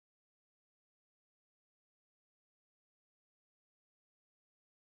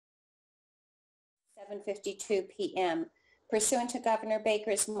7:52 p.m. Pursuant to Governor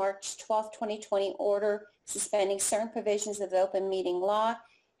Baker's March 12, 2020 order suspending certain provisions of the open meeting law,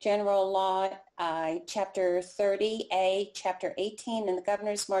 General Law, Chapter 30A, Chapter 18, and the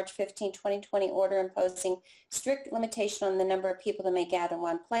Governor's March 15, 2020 order imposing strict limitation on the number of people that may gather in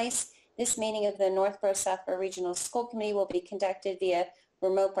one place. This meeting of the Northborough-Southborough Regional School Committee will be conducted via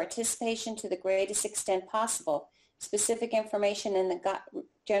remote participation to the greatest extent possible. Specific information in the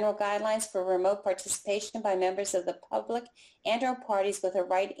general guidelines for remote participation by members of the public and/or parties with a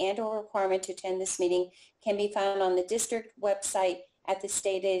right and/or requirement to attend this meeting can be found on the district website at the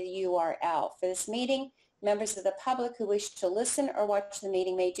stated URL. For this meeting, members of the public who wish to listen or watch the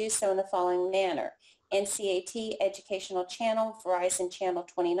meeting may do so in the following manner: NCAT Educational Channel, Verizon Channel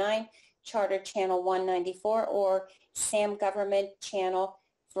 29, Charter Channel 194, or SAM Government Channel,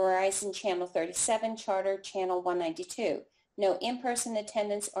 Verizon Channel 37, Charter Channel 192. No in-person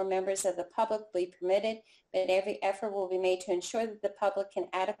attendance or members of the public will be permitted, but every effort will be made to ensure that the public can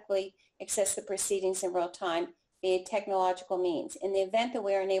adequately access the proceedings in real time via technological means. In the event that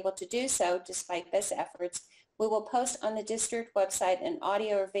we are unable to do so, despite best efforts, we will post on the district website an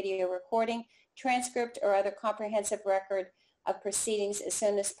audio or video recording, transcript, or other comprehensive record of proceedings as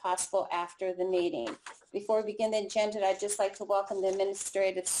soon as possible after the meeting. Before we begin the agenda, I'd just like to welcome the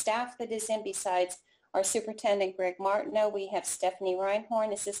administrative staff that is in. Besides our Superintendent Greg Martineau, we have Stephanie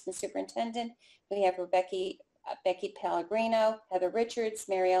Reinhorn, Assistant Superintendent. We have Becky Pellegrino, Heather Richards,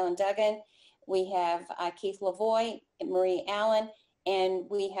 Mary Ellen Duggan. We have Keith Lavoie, Marie Allen, and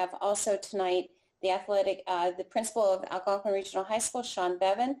we have also tonight the principal of Algonquin Regional High School, Sean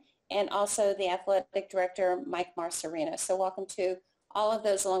Bevan, and also the athletic director, Mike Marcerino. So welcome to all of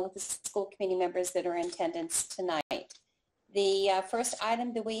those, along with the school committee members that are in attendance tonight. The first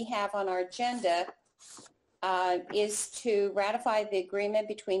item that we have on our agenda is to ratify the agreement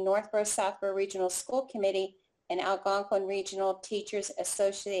between Northborough-Southborough Regional School Committee and Algonquin Regional Teachers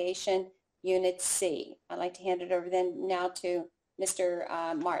Association, Unit C. I'd like to hand it over then now to Mr.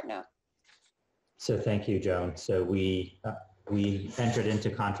 Martineau. So thank you, Joan. So we entered into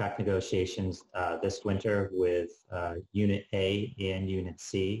contract negotiations this winter with Unit A and Unit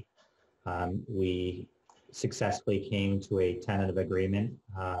C. We successfully came to a tentative agreement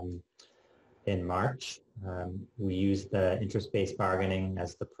in March. We used the interest-based bargaining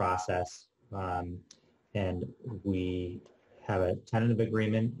as the process, and we have a tentative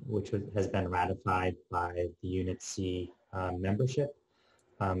agreement which has been ratified by the Unit C membership.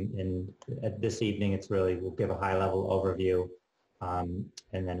 And this evening, we'll give a high-level overview, and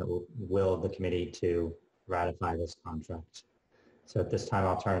then it will will the committee to ratify this contract. So at this time,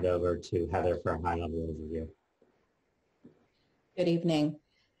 I'll turn it over to Heather for a high-level overview. Good evening.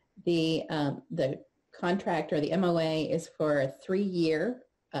 The contract, or the MOA, is for a 3-year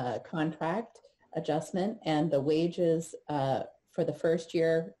contract adjustment, and the wages for the first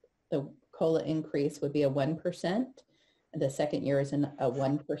year, the COLA increase would be a 1%. The second year is a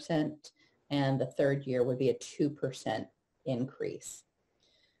 1%, and the third year would be a 2% increase.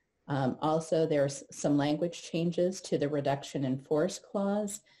 Also, there's some language changes to the reduction in force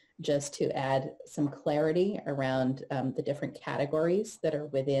clause, just to add some clarity around the different categories that are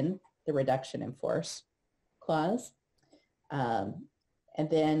within the reduction in force clause. And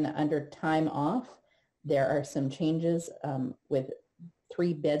then under time off, there are some changes with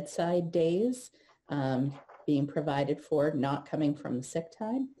 3 bedside days being provided for, not coming from the sick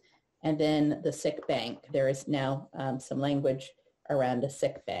time. And then the sick bank, there is now some language around the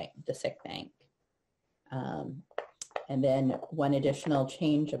sick bank. And then one additional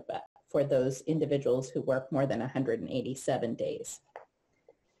change for those individuals who work more than 187 days.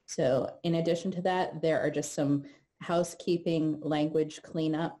 So in addition to that, there are just some housekeeping language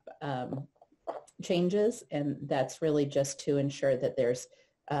cleanup changes, and that's really just to ensure that there's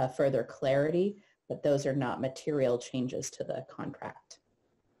further clarity, but those are not material changes to the contract.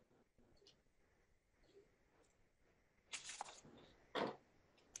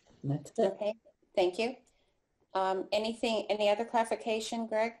 And that's it. Okay, thank you. Any other clarification,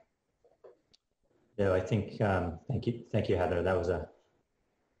 Greg? No, I think, thank you, Heather. That was a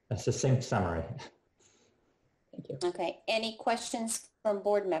succinct summary. Thank you. Okay, any questions from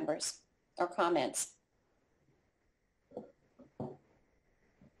board members or comments?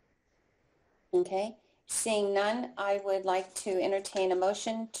 Okay, seeing none, I would like to entertain a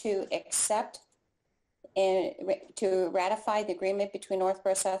motion to accept and to ratify the agreement between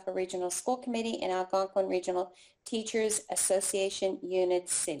Northborough-Southborough Regional School Committee and Algonquin Regional Teachers Association, Unit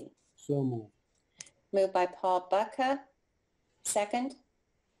C. So moved. Moved by Paul Bucka. Second?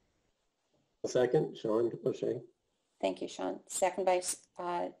 Second, Sean O'Shea. Thank you, Sean. Second by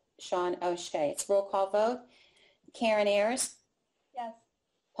Sean O'Shea. It's roll call vote. Karen Ayers, Yes.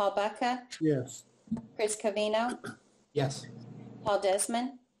 Paul Bucca, Yes. Chris Covino, Yes. Paul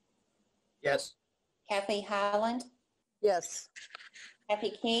Desmond, Yes. Kathleen Highland, Yes.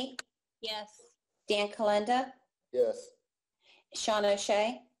 Kathy Key, Yes. Dan Kalenda, Yes. Sean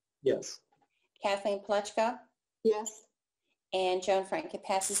O'Shea, Yes. Kathleen Plutchko, Yes. and Joan Frank. It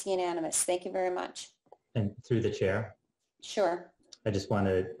passes unanimous. Thank you very much. And through the chair, Sure. I just want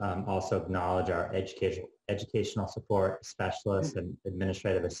to also acknowledge our educational support specialists and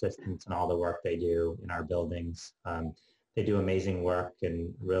administrative assistants and all the work they do in our buildings. They do amazing work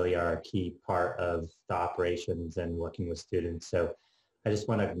and really are a key part of the operations and working with students. So I just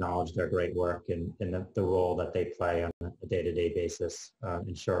want to acknowledge their great work and the role that they play on a day-to-day basis,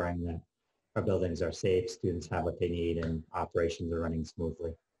 ensuring that our buildings are safe, students have what they need, and operations are running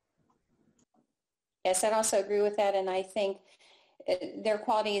smoothly. Yes, I'd also agree with that, and I think their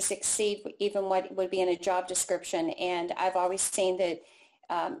qualities exceed even what would be in a job description. And I've always seen that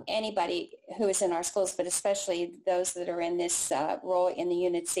anybody who is in our schools, but especially those that are in this role in the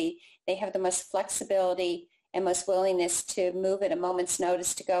Unit C, they have the most flexibility and most willingness to move at a moment's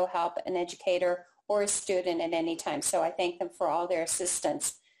notice to go help an educator or a student at any time. So I thank them for all their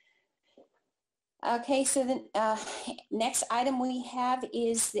assistance. Okay, so the next item we have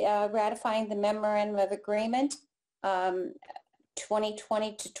is ratifying the memorandum of agreement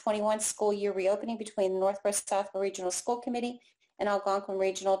 2020 to 21 school year reopening between the Northborough-Southborough Regional School Committee and Algonquin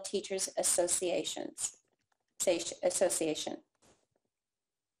Regional Teachers Association.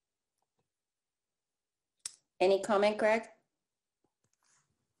 Any comment, Greg?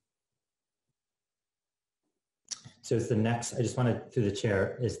 So it's the next, I just wanted, through the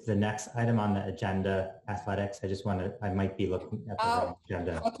chair, is the next item on the agenda athletics? I might be looking at the wrong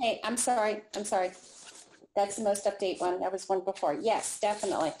agenda. Okay, I'm sorry. That's the most update one. That was one before. Yes,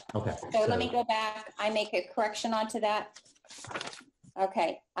 definitely. Okay. So let me go back. I make a correction onto that.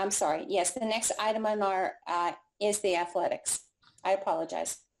 Okay, I'm sorry. Yes, the next item on our is the athletics. I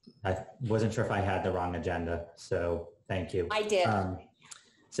apologize. I wasn't sure if I had the wrong agenda, so thank you. I did.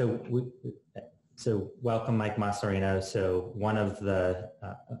 So welcome, Mike Massorino. So one of the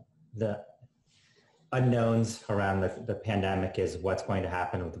unknowns around the pandemic is what's going to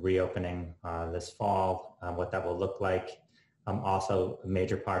happen with reopening this fall, what that will look like. Also, a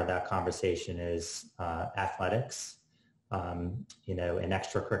major part of that conversation is athletics, and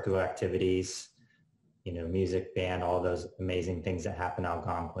extracurricular activities, music, band, all those amazing things that happen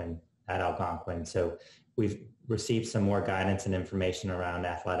at Algonquin. So we've received some more guidance and information around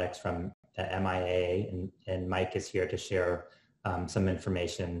athletics from the MIA, and Mike is here to share some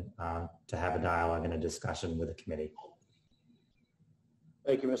information to have a dialogue and a discussion with the committee.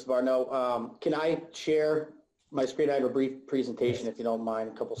 Thank you, Mr. Barno. Can I share my screen? I have a brief presentation, if you don't mind,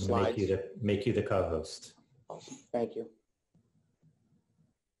 a couple slides. Make you the co-host. Awesome. Thank you.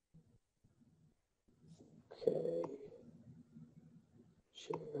 Okay.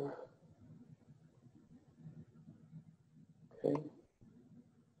 Share. Okay.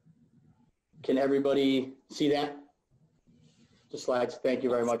 Can everybody see that? The slides. Thank you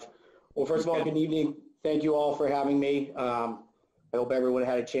very much. Well, first of all, good evening. Thank you all for having me. I hope everyone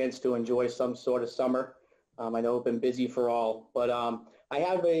had a chance to enjoy some sort of summer. I know it's been busy for all, but I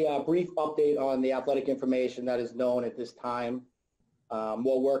have a brief update on the athletic information that is known at this time.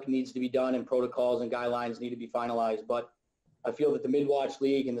 What work needs to be done and protocols and guidelines need to be finalized, but I feel that the Mid-Watch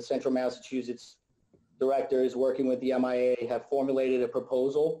League and the Central Massachusetts directors working with the MIA have formulated a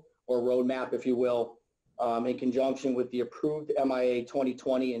proposal or roadmap, if you will, in conjunction with the approved MIA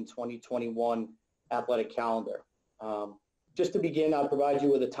 2020 and 2021 athletic calendar. Just to begin, I'll provide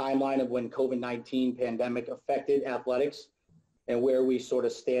you with a timeline of when COVID-19 pandemic affected athletics and where we sort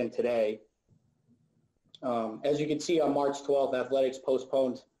of stand today. As you can see, on March 12th, athletics was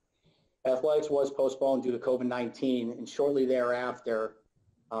postponed due to COVID-19, and shortly thereafter,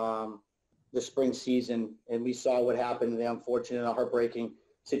 the spring season, and we saw what happened, the unfortunate and heartbreaking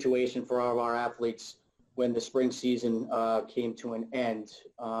situation for all of our athletes when the spring season came to an end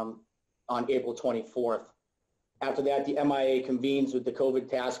on April 24th. After that, the MIA convenes with the COVID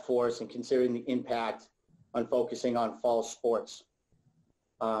task force and considering the impact on focusing on fall sports.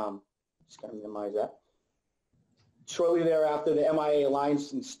 Just going to minimize that. Shortly thereafter, the MIA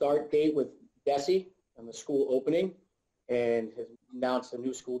aligns and start date with DESE and the school opening and has announced a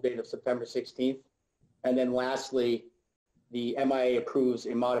new school date of September 16th. And then lastly, the MIA approves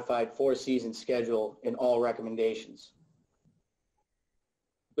a modified 4-season schedule in all recommendations.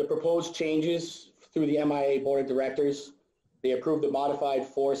 The proposed changes through the MIA Board of Directors, they approved the modified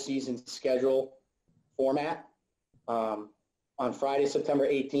 4-season schedule format. On Friday, September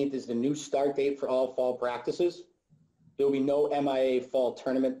 18th is the new start date for all fall practices. There will be no MIA fall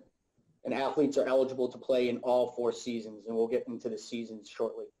tournament, and athletes are eligible to play in all 4 seasons, and we'll get into the seasons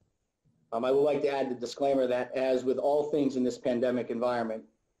shortly. I would like to add the disclaimer that, as with all things in this pandemic environment,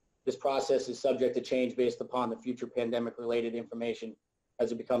 this process is subject to change based upon the future pandemic-related information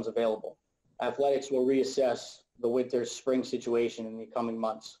as it becomes available. Athletics will reassess the winter-spring situation in the coming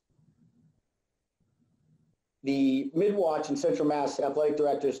months. The Mid-Watch and Central Mass athletic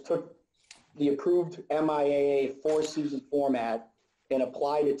directors took the approved MIAA 4-season format and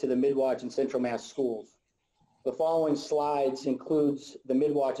applied it to the Mid-Watch and Central Mass schools. The following slides includes the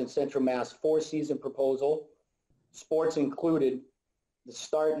Mid-Watch and Central Mass 4-season proposal, sports included, the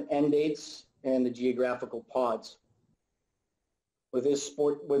start and end dates, and the geographical pods. With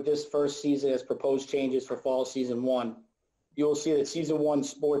this first season as proposed changes for fall season 1, you will see that season 1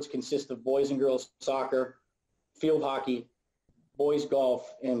 sports consist of boys and girls soccer, field hockey, boys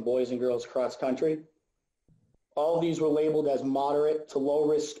golf, and boys and girls cross country. All of these were labeled as moderate to low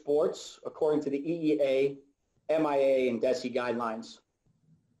risk sports according to the EEA, MIA, and DESI guidelines.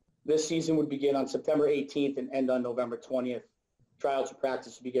 This season would begin on September 18th and end on November 20th. Tryouts and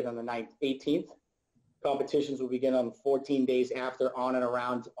practice would begin on the 18th. Competitions will begin on 14 days after, on and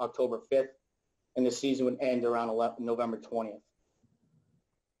around October 5th, and the season would end around November 20th.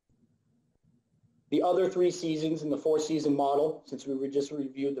 The other 3 seasons in the 4-season model, since we just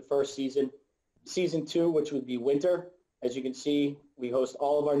reviewed the first season, season 2, which would be winter. As you can see, we host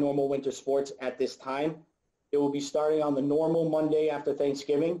all of our normal winter sports at this time. It will be starting on the normal Monday after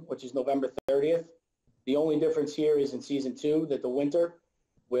Thanksgiving, which is November 30th. The only difference here is in season 2 that the winter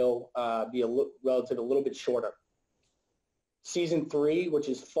will be relative a little bit shorter. Season 3, which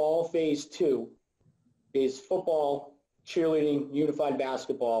is fall phase 2, is football, cheerleading, unified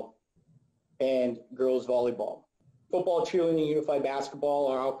basketball, and girls volleyball. Football, cheerleading, unified basketball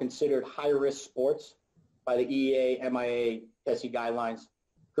are all considered high-risk sports by the EEA, MIA, DESI guidelines.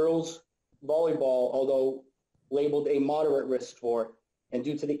 Girls volleyball, although labeled a moderate risk sport, and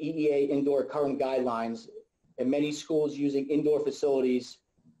due to the EEA indoor current guidelines and many schools using indoor facilities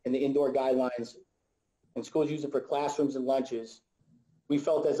and the indoor guidelines and schools use it for classrooms and lunches, we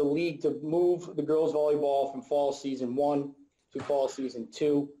felt as a league to move the girls volleyball from fall season 1 to fall season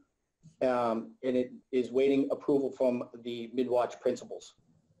 2, and it is waiting approval from the Mid-Watch principals.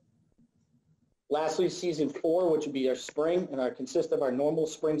 Lastly, season 4, which would be our spring and consist of our normal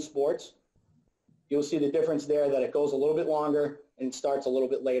spring sports. You'll see the difference there that it goes a little bit longer and it starts a little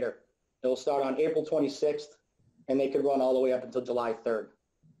bit later. It'll start on April 26th, and they could run all the way up until July 3rd.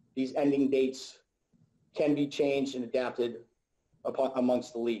 These ending dates can be changed and adapted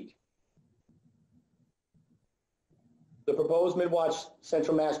amongst the league. The proposed Mid-Watch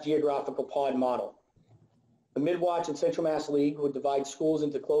Central Mass geographical pod model. The Mid-Watch and Central Mass League would divide schools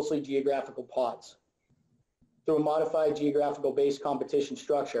into closely geographical pods. Through a modified geographical-based competition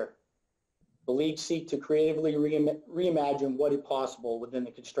structure, the league seek to creatively reimagine what is possible within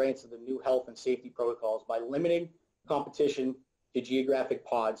the constraints of the new health and safety protocols by limiting competition to geographic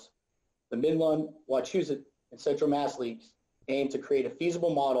pods. The Midland, Wachusett, and Central Mass Leagues aim to create a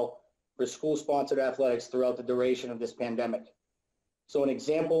feasible model for school-sponsored athletics throughout the duration of this pandemic. So an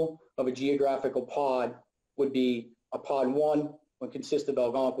example of a geographical pod would be a pod 1 would consist of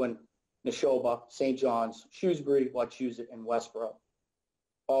Algonquin, Neshoba, St. John's, Shrewsbury, Wachusett, and Westboro,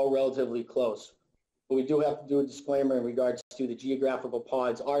 all relatively close. But we do have to do a disclaimer in regards to the geographical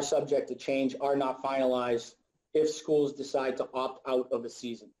pods are subject to change, are not finalized if schools decide to opt out of the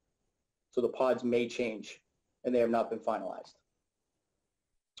season. So the pods may change, and they have not been finalized.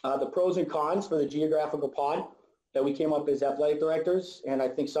 The pros and cons for the geographical pod that we came up as athletic directors, and I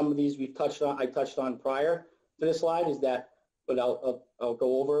think some of these I touched on prior to this slide, is that, but I'll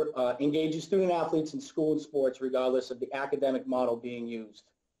go over, engages student athletes in school and sports regardless of the academic model being used,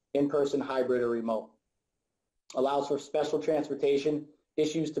 in-person, hybrid, or remote. Allows for special transportation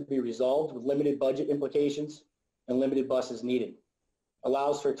issues to be resolved with limited budget implications and limited buses needed.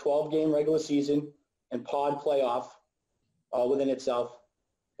 Allows for 12-game regular season and pod playoff all within itself,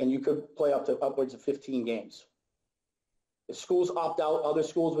 and you could play up to upwards of 15 games. If schools opt out, other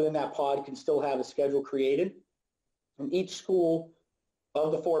schools within that pod can still have a schedule created, and each school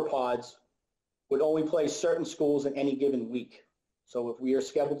of the 4 pods would only play certain schools in any given week. So if we are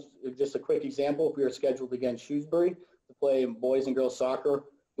scheduled, just a quick example, if we are scheduled against Shrewsbury to play boys and girls soccer,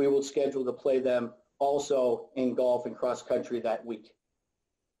 we will schedule to play them also in golf and cross country that week.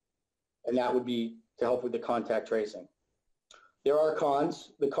 And that would be to help with the contact tracing. There are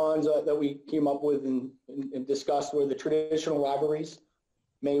cons. The cons that we came up with and discussed were the traditional rivalries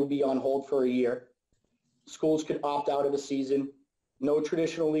may be on hold for a year. schools could opt out of the season, no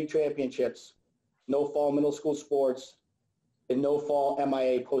traditional league championships, no fall middle school sports, and no fall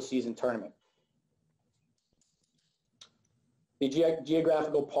MIA postseason tournament. The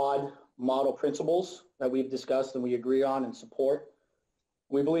geographical pod model principles that we've discussed and we agree on and support.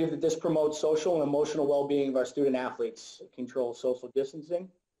 We believe that this promotes social and emotional well-being of our student athletes. It controls social distancing,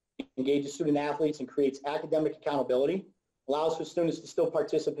 engages student athletes, and creates academic accountability, allows for students to still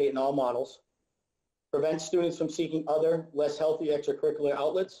participate in all models, prevents students from seeking other, less healthy extracurricular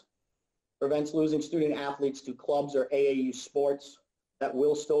outlets, prevents losing student athletes to clubs or AAU sports that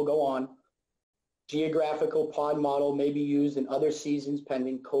will still go on. Geographical pod model may be used in other seasons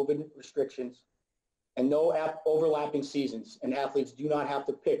pending COVID restrictions, and no overlapping seasons, and athletes do not have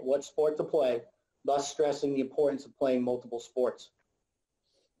to pick what sport to play, thus stressing the importance of playing multiple sports.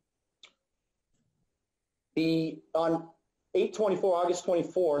 On August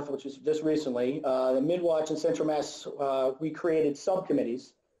 24th, which was just recently, the Mid-Watch and Central Mass, we created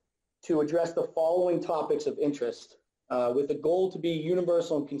subcommittees to address the following topics of interest with the goal to be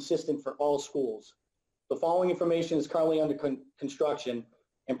universal and consistent for all schools. The following information is currently under construction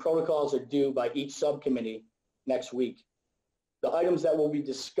and protocols are due by each subcommittee next week. The items that will be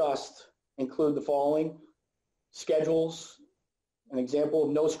discussed include the following: schedules, an example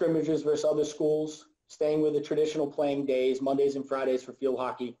of no scrimmages versus other schools, staying with the traditional playing days, Mondays and Fridays for field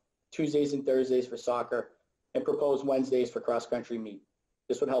hockey, Tuesdays and Thursdays for soccer, and proposed Wednesdays for cross-country meet.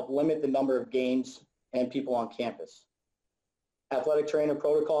 This would help limit the number of games and people on campus. Athletic trainer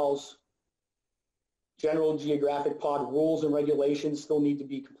protocols, general geographic pod rules and regulations still need to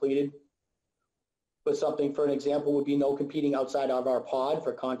be completed. But something for an example would be no competing outside of our pod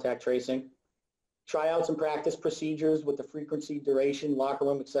for contact tracing. Tryouts and practice procedures with the frequency, duration, locker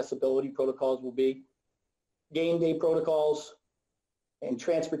room accessibility protocols will be. Game day protocols and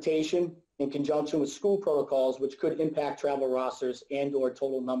transportation in conjunction with school protocols, which could impact travel rosters and or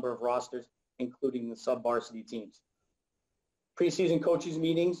total number of rosters, including the sub-varsity teams. Preseason coaches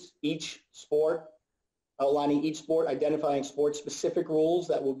meetings, each sport, outlining each sport, identifying sport-specific rules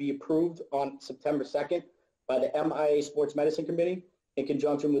that will be approved on September 2nd by the MIA Sports Medicine Committee in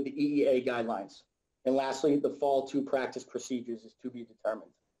conjunction with the EEA guidelines. And lastly, the fall 2 practice procedures is to be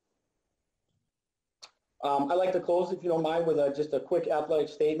determined. I'd like to close, if you don't mind, with just a quick athletic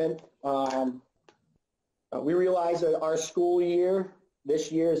statement. We realize that our school year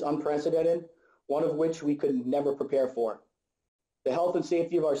this year is unprecedented, one of which we could never prepare for. The health and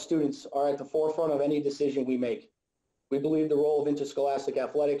safety of our students are at the forefront of any decision we make. We believe the role of interscholastic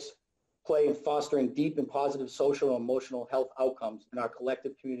athletics play in fostering deep and positive social and emotional health outcomes in our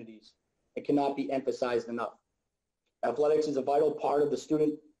collective communities. It cannot be emphasized enough. Athletics is a vital part of the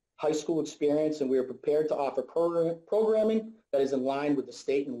student high school experience, and we are prepared to offer programming that is in line with the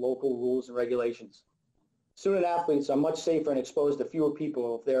state and local rules and regulations. Student athletes are much safer and exposed to fewer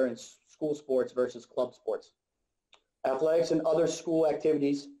people if they're in school sports versus club sports. Athletics and other school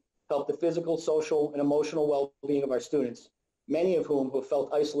activities help the physical, social, and emotional well-being of our students, many of whom have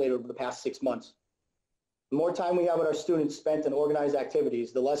felt isolated over the past 6 months. The more time we have with our students spent in organized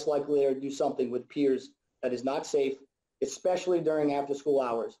activities, the less likely they are to do something with peers that is not safe, especially during after-school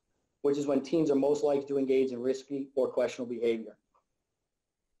hours, which is when teens are most likely to engage in risky or questionable behavior.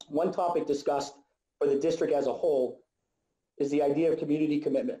 One topic discussed for the district as a whole is the idea of community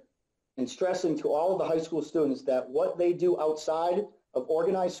commitment, and stressing to all of the high school students that what they do outside of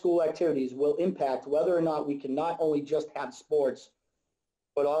organized school activities will impact whether or not we can not only just have sports,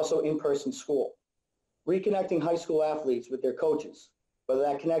 but also in-person school. Reconnecting high school athletes with their coaches, whether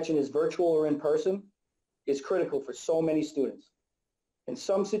that connection is virtual or in person, is critical for so many students. In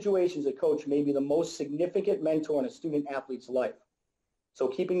some situations, a coach may be the most significant mentor in a student athlete's life. So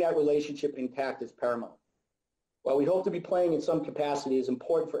keeping that relationship intact is paramount. While we hope to be playing in some capacity, it's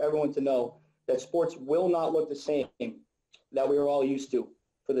important for everyone to know that sports will not look the same that we are all used to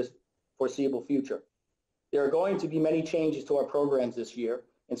for this foreseeable future. There are going to be many changes to our programs this year,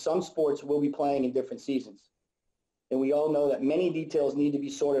 and some sports will be playing in different seasons. And we all know that many details need to be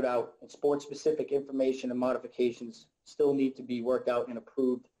sorted out, and sport-specific information and modifications still need to be worked out and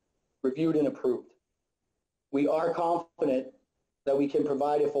approved, reviewed and approved. We are confident that we can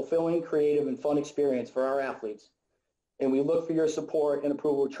provide a fulfilling, creative, and fun experience for our athletes, and we look for your support and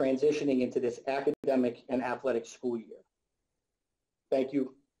approval transitioning into this academic and athletic school year. Thank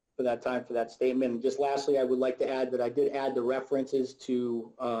you for that time, for that statement. And just lastly, I would like to add that I did add the references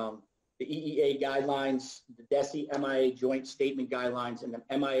to the EEA guidelines, the DESE MIA joint statement guidelines, and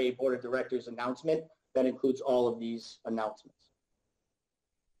the MIA Board of Directors announcement that includes all of these announcements.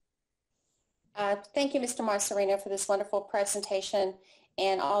 Thank you, Mr. Marcerino, for this wonderful presentation.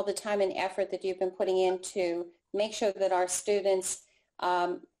 and all the time and effort that you've been putting in to make sure that our students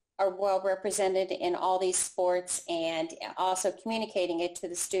are well represented in all these sports, and also communicating it to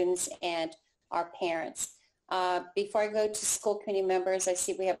the students and our parents. Before I go to school committee members, I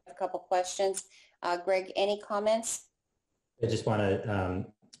see we have a couple questions. Greg, any comments? I just want to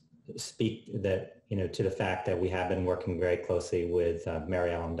speak that, to the fact that we have been working very closely with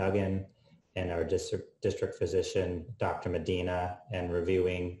Mary Ellen Duggan and our district physician, Dr. Medina, and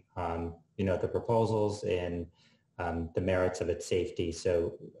reviewing, the proposals and the merits of its safety.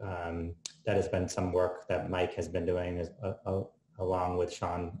 So that has been some work that Mike has been doing along with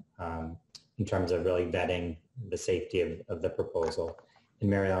Sean in terms of really vetting the safety of the proposal. And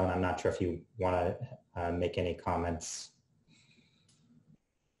Mary Ellen, I'm not sure if you want to make any comments.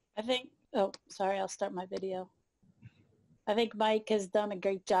 I'll start my video. I think Mike has done a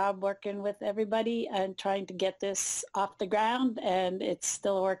great job working with everybody and trying to get this off the ground, and it's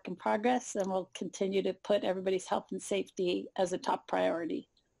still a work in progress, and we'll continue to put everybody's health and safety as a top priority.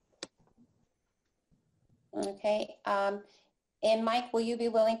 Okay. And Mike, will you be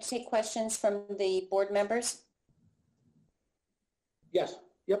willing to take questions from the board members? Yes.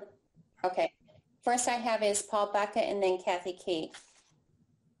 Yep. Okay. First I have is Paul Baca and then Kathy Key.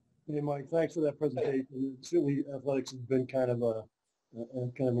 Hey, Mike, thanks for that presentation. Certainly, athletics has been kind of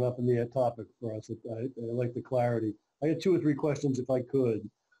an up in the air topic for us. I like the clarity. I had 2 or 3 questions, if I could.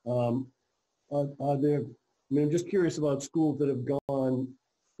 I'm just curious about schools that have gone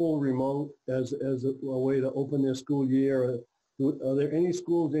full remote as a way to open their school year. Are there any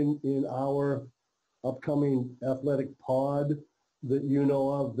schools in our upcoming athletic pod that you know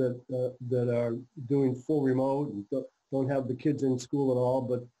of that are doing full remote and don't have the kids in school at all,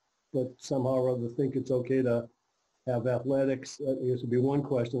 but somehow or other think it's okay to have athletics? I guess would be one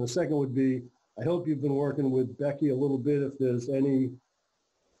question. The second would be, I hope you've been working with Becky a little bit if there's any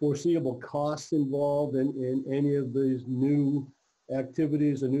foreseeable costs involved in any of these new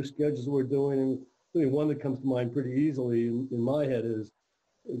activities or new schedules we're doing. And really one that comes to mind pretty easily in my head is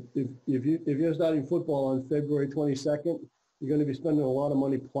if you're starting football on February 22nd, you're going to be spending a lot of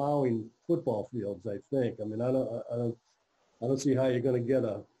money plowing football fields, I think. I mean, I don't see how you're going to get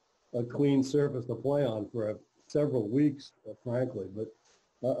a clean surface to play on for several weeks, frankly. But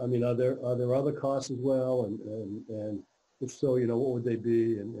I mean, are there other costs as well? And if so, what would they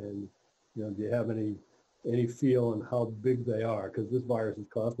be? And do you have any feel on how big they are? Because this virus is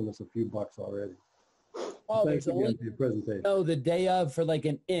costing us a few bucks already. Oh, Thanks there's again only for your presentation. the day of for like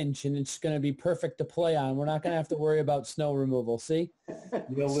an inch, and it's going to be perfect to play on. We're not going to have to worry about snow removal. See?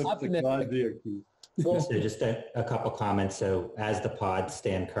 So just a couple comments. So as the pods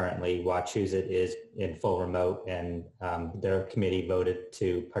stand currently, Wachusett is in full remote, and their committee voted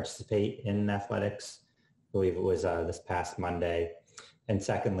to participate in athletics. I believe it was this past Monday. And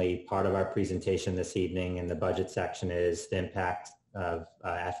secondly, part of our presentation this evening in the budget section is the impact of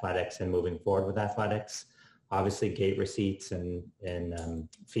athletics and moving forward with athletics. Obviously, gate receipts and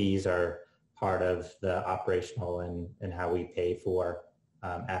fees are part of the operational and how we pay for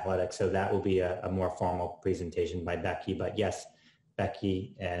athletics. So that will be a more formal presentation by Becky. But yes,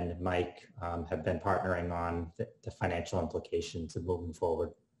 Becky and Mike have been partnering on the financial implications of moving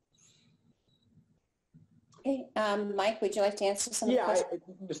forward. Okay. Mike, would you like to answer some of the questions?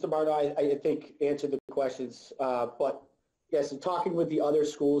 Mr. Bardo, I think answered the questions. But yes, in talking with the other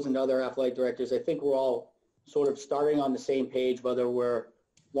schools and other athletic directors, I think we're all sort of starting on the same page, whether we're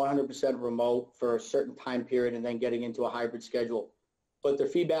 100% remote for a certain time period and then getting into a hybrid schedule. But the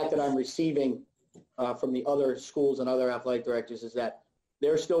feedback that I'm receiving from the other schools and other athletic directors is that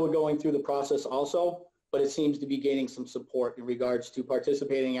they're still going through the process also, but it seems to be gaining some support in regards to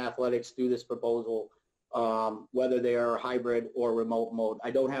participating in athletics through this proposal, whether they are hybrid or remote mode. I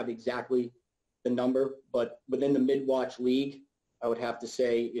don't have exactly the number, but within the mid-watch league, I would have to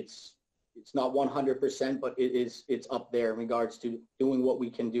say it's not 100%, but it's up there in regards to doing what we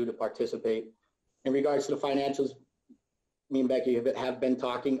can do to participate. In regards to the financials, me and Becky have been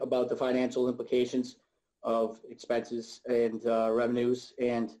talking about the financial implications of expenses and revenues.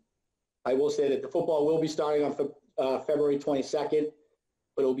 And I will say that the football will be starting on February 22nd,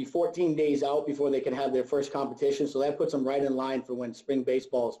 but it'll be 14 days out before they can have their first competition. So that puts them right in line for when spring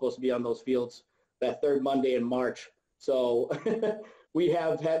baseball is supposed to be on those fields that third Monday in March. So we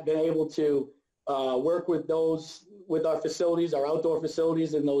have been able to work with our facilities, our outdoor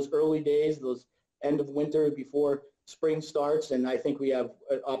facilities in those early days, those end of winter before spring starts. And I think we have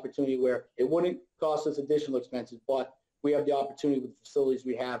an opportunity where it wouldn't cost us additional expenses, but we have the opportunity with the facilities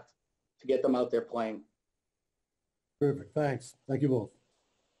we have to get them out there playing. Perfect. Thanks. Thank you both.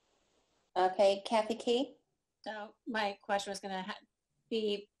 Okay. Kathy Key? So my question was going to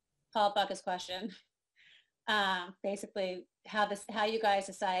be Paul Bucka's question. Basically, how you guys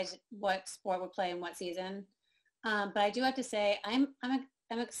decide what sport we'll play in what season. But I do have to say, I'm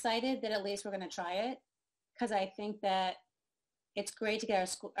excited that at least we're going to try it, because I think that it's great to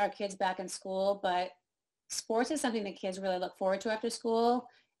get our kids back in school, but sports is something that kids really look forward to after school,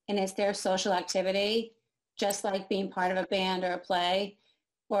 and it's their social activity, just like being part of a band or a play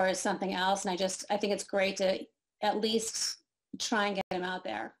or something else. And I think it's great to at least try and get them out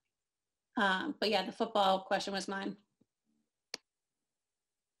there. But yeah, the football question was mine.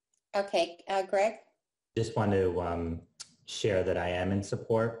 Okay, Greg? Just want to share that I am in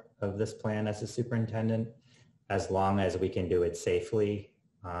support of this plan as a superintendent, as long as we can do it safely.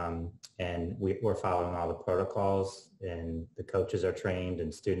 And we're following all the protocols, and the coaches are trained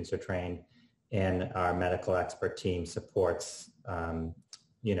and students are trained, and our medical expert team supports,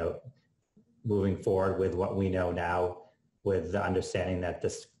 moving forward with what we know now, with the understanding that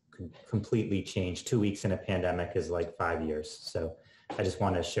this could completely change. 2 weeks in a pandemic is like 5 years. So I just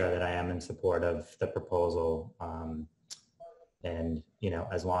want to share that I am in support of the proposal, and,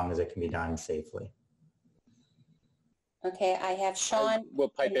 as long as it can be done safely. Okay, I have Sean. We'll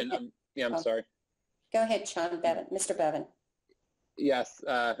pipe in. I'm sorry. Go ahead, Sean Bevan, Mr. Bevan. Yes,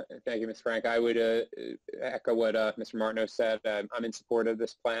 thank you, Ms. Frank. I would echo what Mr. Martineau said. I'm in support of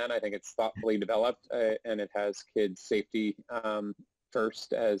this plan. I think it's thoughtfully developed, and it has kids' safety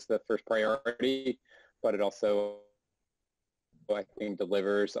first as the first priority, but it also, I think,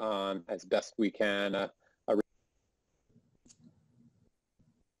 delivers on, as best we can,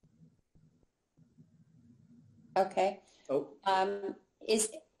 Okay. Oh. Is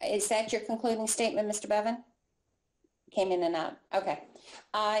that your concluding statement, Mr. Bevan? Came in and out. Okay.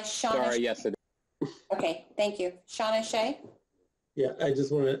 Sean. Sorry, yes, it is. Okay, thank you. Sean O'Shea? Yeah, I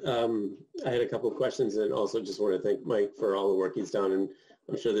just want to, I had a couple of questions, and also just want to thank Mike for all the work he's done. And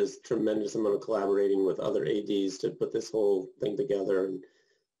I'm sure there's tremendous amount of collaborating with other ADs to put this whole thing together. And,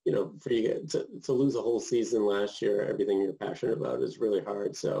 for you to lose a whole season last year, everything you're passionate about is really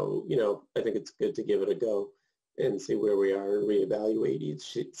hard. So, I think it's good to give it a go and see where we are and reevaluate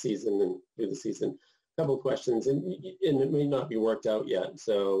each season and through the season. A couple of questions, and it may not be worked out yet.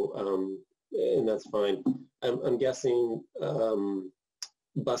 So, and that's fine. I'm guessing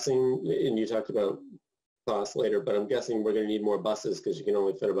busing, and you talked about costs later, but I'm guessing we're going to need more buses, because you can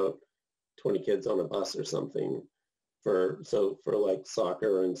only fit about 20 kids on a bus or something. For like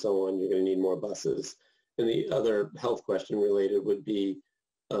soccer and so on, you're going to need more buses. And the other health question related would be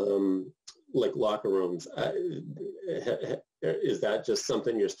like locker rooms. Is that just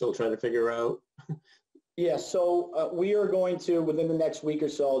something you're still trying to figure out? Yeah, so we are going to, within the next week or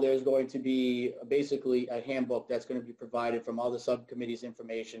so, there's going to be basically a handbook that's going to be provided from all the subcommittees'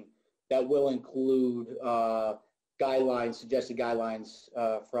 information that will include guidelines, suggested guidelines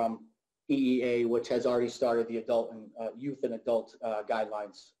from EEA, which has already started the adult and youth and adult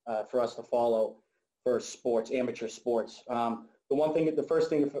guidelines for us to follow for sports, amateur sports. The first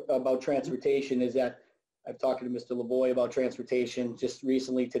thing about transportation is that I've talked to Mr. LeBoy about transportation just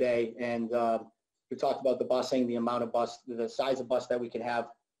recently today, and we talked about the busing, the amount of bus, the size of bus that we can have.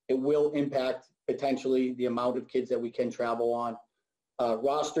 It will impact potentially the amount of kids that we can travel on.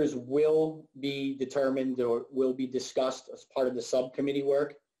 Rosters will be determined or will be discussed as part of the subcommittee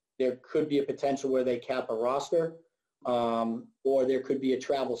work. There could be a potential where they cap a roster, or there could be a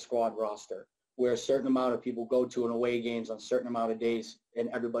travel squad roster where a certain amount of people go to an away games on a certain amount of days and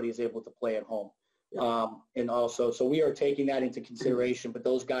everybody is able to play at home. And also, so we are taking that into consideration, but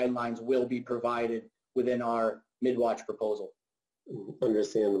those guidelines will be provided within our mid-watch proposal.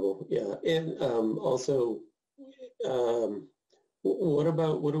 Understandable, yeah. And also, what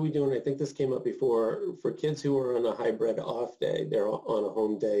are we doing? I think this came up before, for kids who are on a hybrid off day, they're on a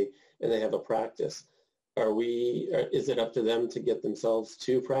home day and they have a practice. Is it up to them to get themselves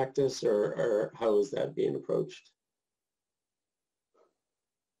to practice, or how is that being approached?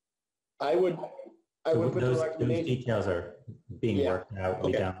 I would put those the recommendation. Details are being worked out.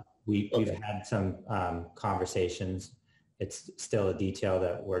 Okay. We've had some conversations. It's still a detail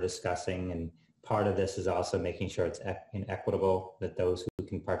that we're discussing, and part of this is also making sure it's equitable, that those who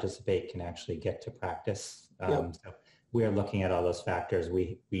can participate can actually get to practice. So we are looking at all those factors.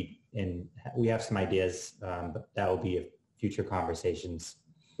 We have some ideas, but that will be future conversations.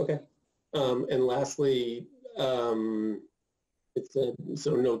 Okay. And lastly, so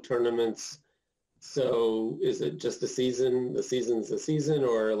no tournaments. So is it just the season? The season's the season,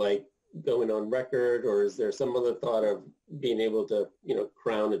 or like going on record, or is there some other thought of being able to,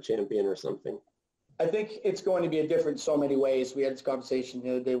 crown a champion or something? I think it's going to be a different so many ways. We had this conversation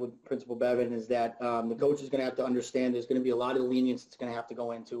the other day with Principal Bevan, is that the coach is going to have to understand there's going to be a lot of lenience that's going to have to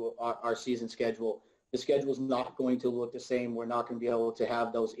go into our season schedule. The schedule is not going to look the same. We're not going to be able to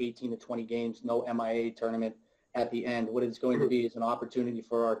have those 18 to 20 games, no MIA tournament at the end. What it's going to be is an opportunity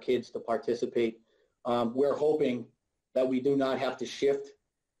for our kids to participate. We're hoping that we do not have to shift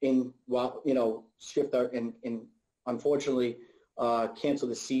unfortunately, cancel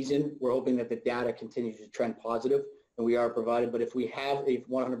the season. We're hoping that the data continues to trend positive, and we are provided. But if we have a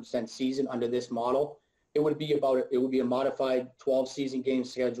 100% season under this model, it would be a modified 12 season game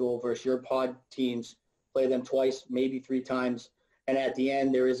schedule versus your pod teams, play them twice, maybe 3 times. And at the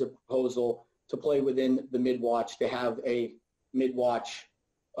end, there is a proposal to play within the mid-watch, to have a mid-watch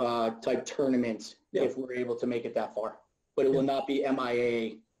type tournament if we're able to make it that far. But it will not be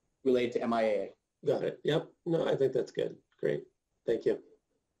MIA related to MIAA. Got it. Yep. No, I think that's good. Great. Thank you.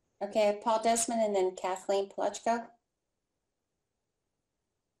 Okay, Paul Desmond and then Kathleen Plutchko.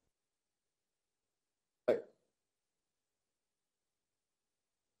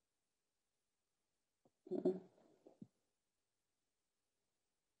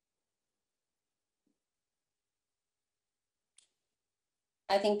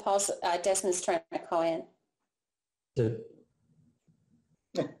 I think Desmond's trying to call in.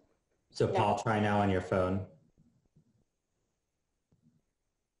 So Paul, try now on your phone.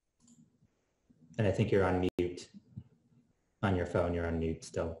 And I think you're on mute. On your phone, you're on mute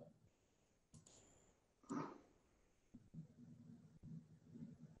still.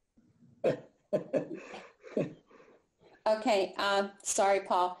 Okay, sorry,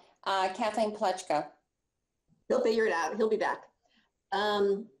 Paul. Kathleen Plutchko. He'll figure it out. He'll be back.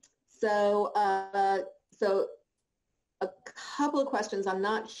 So a couple of questions. I'm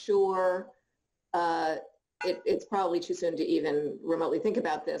not sure. It's probably too soon to even remotely think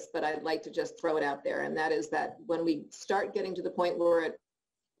about this, but I'd like to just throw it out there. And that is that when we start getting to the point where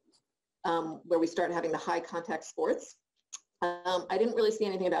we start having the high contact sports, I didn't really see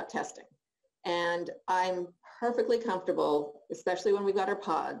anything about testing. And I'm perfectly comfortable, especially when we've got our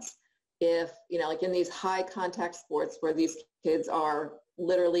pods, if, like in these high contact sports where these kids are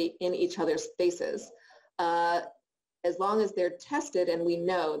literally in each other's faces, as long as they're tested and we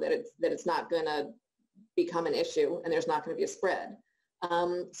know that it's not going to become an issue and there's not going to be a spread.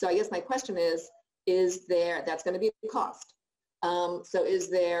 So I guess my question is that's going to be a cost. So is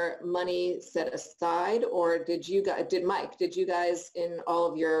there money set aside, or did you guys in all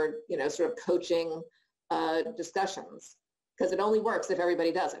of your, sort of coaching discussions, because it only works if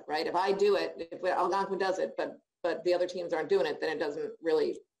everybody does it, right? If I do it, if Algonquin does it, but the other teams aren't doing it, then it doesn't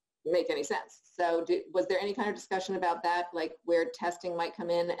really make any sense. So was there any kind of discussion about that, like where testing might come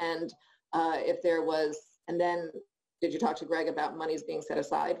in, and if there was, and then did you talk to Greg about monies being set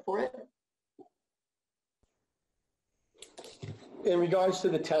aside for it? In regards to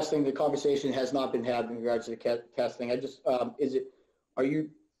the testing, the conversation has not been had in regards to the testing. I just, are you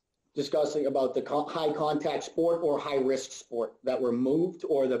discussing about the high contact sport or high risk sport that were moved,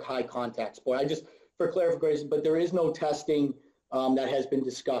 or the high contact sport? For clarification, but there is no testing that has been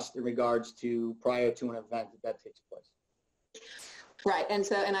discussed in regards to prior to an event that takes place. Right, and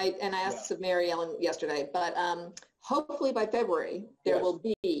I asked this of Mary Ellen yesterday, but hopefully by February there will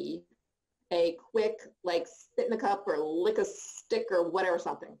be a quick, like, spit in a cup or lick a stick or whatever,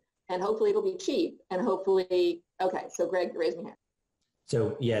 something, and hopefully it'll be cheap, and hopefully, okay. So Greg, raise your hand.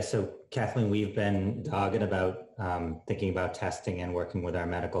 So Kathleen, we've been dogged about thinking about testing and working with our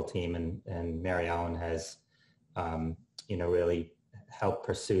medical team, and Mary Ellen has, really helped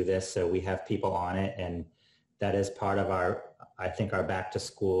pursue this. So we have people on it, and that is part of our back to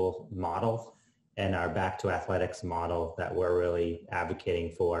school model and our back to athletics model that we're really advocating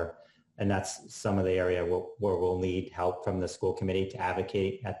for. And that's some of the area where we'll need help from the school committee to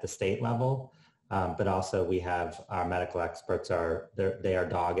advocate at the state level. But also we have our medical experts they are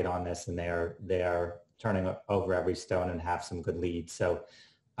dogged on this, and they are turning over every stone and have some good leads. So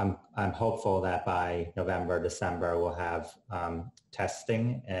I'm hopeful that by November, December, we'll have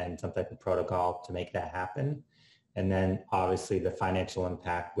testing and some type of protocol to make that happen. And then obviously the financial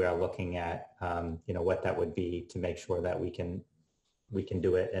impact, we are looking at, what that would be to make sure that we can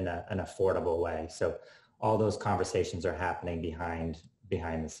do it in an affordable way. So all those conversations are happening behind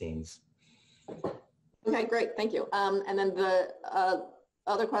the scenes. Okay, great, thank you. And then the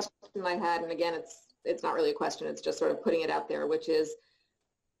other question I had, and again, it's not really a question, it's just sort of putting it out there, which is,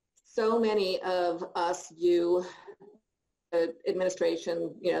 so many of us, the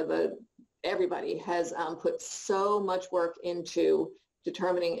administration, everybody has put so much work into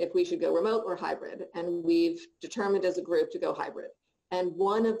determining if we should go remote or hybrid, and we've determined as a group to go hybrid. And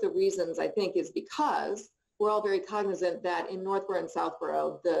one of the reasons I think is because we're all very cognizant that in Northborough and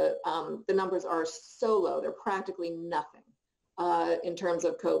Southborough, the numbers are so low, they're practically nothing in terms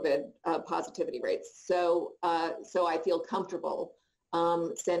of COVID positivity rates. So I feel comfortable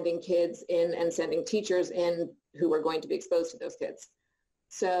sending kids in and sending teachers in who are going to be exposed to those kids.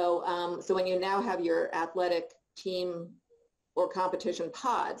 So when you now have your athletic team or competition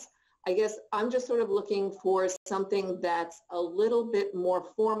pods, I guess I'm just sort of looking for something that's a little bit more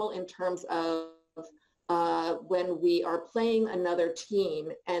formal in terms of when we are playing another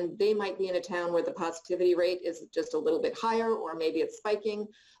team and they might be in a town where the positivity rate is just a little bit higher, or maybe it's spiking.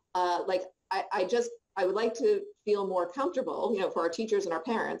 I would like to feel more comfortable, for our teachers and our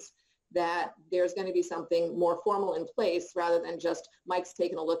parents, that there's going to be something more formal in place rather than just Mike's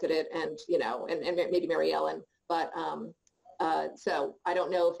taking a look at it and, and maybe Mary Ellen. But so I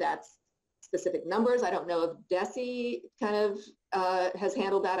don't know if that's specific numbers. I don't know if DESE kind of has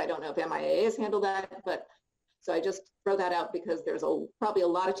handled that. I don't know if MIA has handled that. But so I just throw that out because there's probably a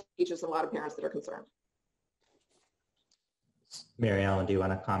lot of teachers and a lot of parents that are concerned. Mary Ellen, do you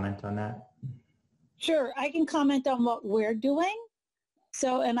want to comment on that? Sure, I can comment on what we're doing.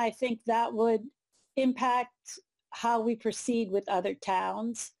 So, and I think that would impact how we proceed with other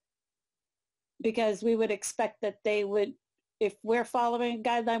towns, because we would expect that they would, if we're following a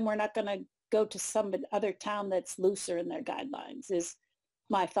guideline, we're not going to go to some other town that's looser in their guidelines, is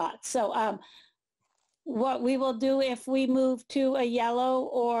my thought. So what we will do if we move to a yellow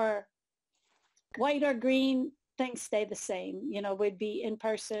or white or green, things stay the same. We'd be in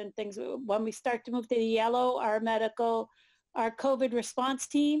person, things. When we start to move to the yellow, our COVID response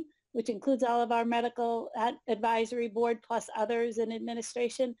team, which includes all of our medical advisory board plus others in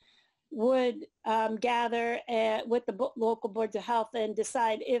administration, would gather with the local boards of health and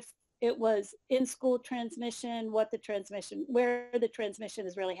decide if it was in-school transmission, where the transmission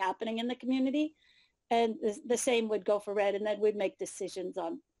is really happening in the community. And the same would go for red, and then we'd make decisions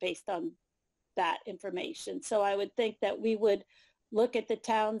based on that information. So I would think that we would look at the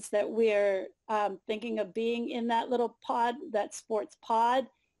towns that we're thinking of being in that little pod, that sports pod,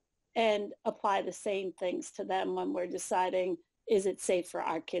 and apply the same things to them when we're deciding, is it safe for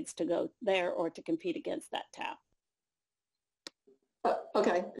our kids to go there or to compete against that town?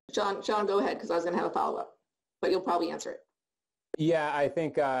 Okay, Sean, go ahead, because I was going to have a follow-up, but you'll probably answer it. Yeah, I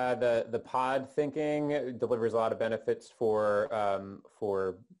think the pod thinking delivers a lot of benefits for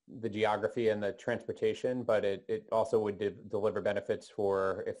the geography and the transportation, but it also would deliver benefits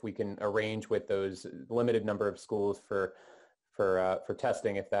for if we can arrange with those limited number of schools for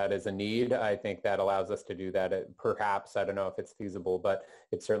testing, if that is a need. I think that allows us to do that. Perhaps, I don't know if it's feasible, but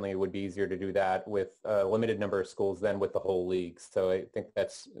it certainly would be easier to do that with a limited number of schools than with the whole league. So I think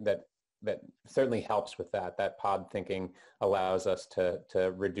that certainly helps with that. That pod thinking allows us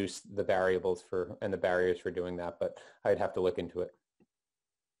to reduce the variables and the barriers for doing that, but I'd have to look into it.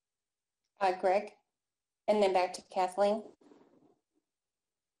 Greg, and then back to Kathleen.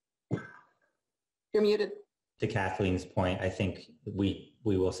 You're muted. To Kathleen's point, I think we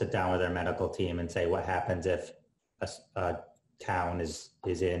will sit down with our medical team and say, what happens if a town is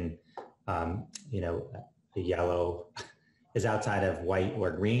in, the yellow is outside of white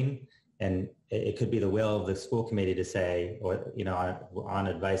or green, and it could be the will of the school committee to say, or on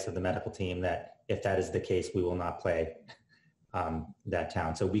advice of the medical team, that if that is the case, we will not play that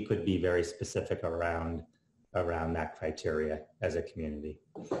town. So we could be very specific around that criteria as a community.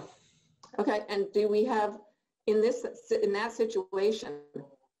 Okay, and do we have in that situation,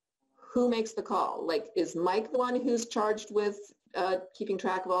 who makes the call? Like, is Mike the one who's charged with keeping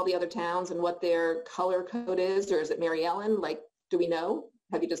track of all the other towns and what their color code is, or is it Mary Ellen? Like, do we know?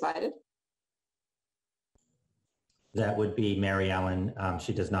 Have you decided? That would be Mary Ellen.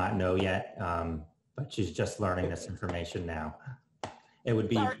 She does not know yet, but she's just learning this information now. It would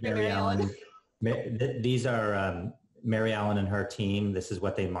be Mary Ellen. These are Mary Ellen and her team. This is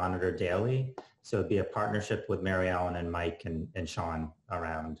what they monitor daily. So it'd be a partnership with Mary Ellen and Mike and Sean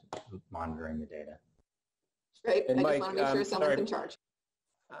around monitoring the data. Great. And I Mike, just want to make sure someone's in charge.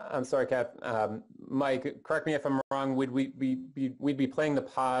 I'm sorry, Kath. Mike, correct me if I'm wrong. We'd be playing the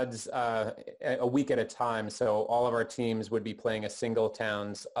pods a week at a time. So all of our teams would be playing a single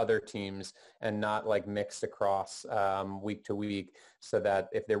town's other teams and not like mixed across week to week, so that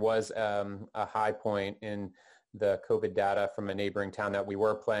if there was a high point in the COVID data from a neighboring town that we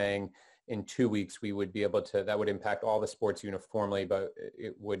were playing in 2 weeks, we would be able to, that would impact all the sports uniformly, but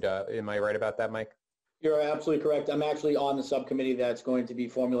it would, am I right about that, Mike? You're absolutely correct. I'm actually on the subcommittee that's going to be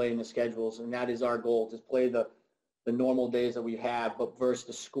formulating the schedules, and that is our goal, to play the normal days that we have, but versus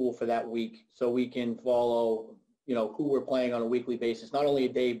the school for that week, so we can follow, who we're playing on a weekly basis, not only a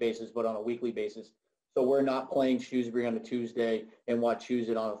day basis, but on a weekly basis. So we're not playing Shrewsbury on a Tuesday and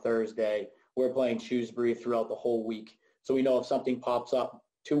Wachusett on a Thursday. We're playing Shrewsbury throughout the whole week. So we know if something pops up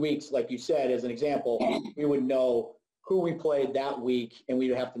 2 weeks, like you said, as an example, we would know who we played that week, and we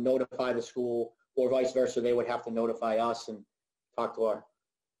would have to notify the school, or vice versa. They would have to notify us and talk to our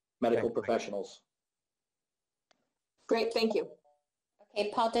medical professionals. Great, thank you.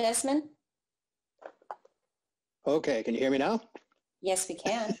 Okay, Paul Desmond? Okay, can you hear me now? Yes, we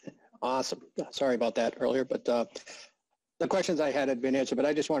can. Awesome. Sorry about that earlier, but the questions I had been answered, but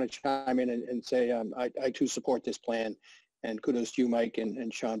I just want to chime in and say I too support this plan, and kudos to you, Mike,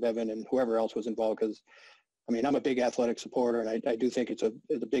 and Sean Bevan, and whoever else was involved, because, I mean, I'm a big athletic supporter, and I do think it's a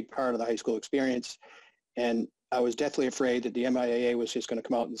big part of the high school experience, and I was deathly afraid that the MIAA was just going to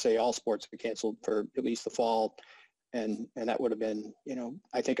come out and say all sports are canceled for at least the fall. And that would have been,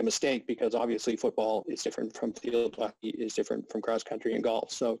 I think a mistake, because obviously football is different from field hockey, is different from cross country and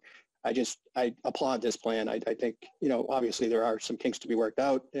golf. So I applaud this plan. I think, obviously there are some kinks to be worked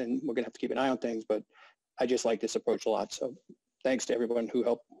out, and we're going to have to keep an eye on things, but I just like this approach a lot. So thanks to everyone who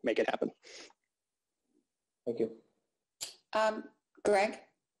helped make it happen. Thank you. Greg?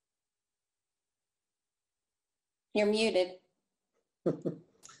 You're muted.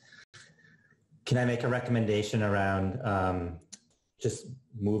 Can I make a recommendation around just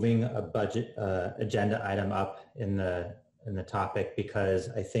moving a budget agenda item up in the topic? Because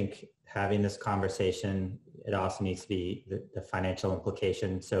I think having this conversation, it also needs to be the financial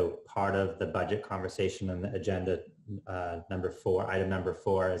implication. So part of the budget conversation on the agenda, item number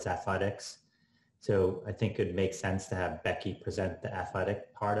 4 is athletics. So I think it would make sense to have Becky present the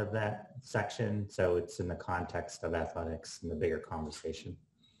athletic part of that section, so it's in the context of athletics and the bigger conversation.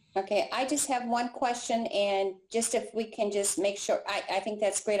 Okay, I just have one question, and just if we can just make sure, I think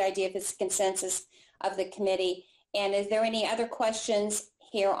that's a great idea if it's consensus of the committee. And is there any other questions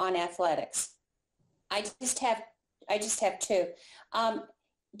here on athletics? I just have two.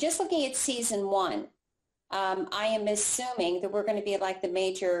 Just looking at season 1, I am assuming that we're going to be like the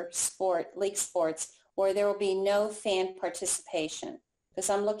major league sports, where there will be no fan participation. Because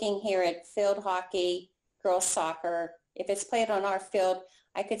I'm looking here at field hockey, girls soccer. If it's played on our field,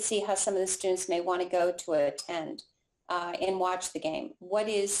 I could see how some of the students may want to go to attend and watch the game. What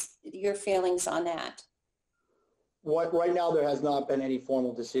is your feelings on that? Right now, there has not been any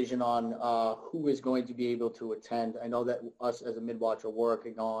formal decision on who is going to be able to attend. I know that us as a mid-watch are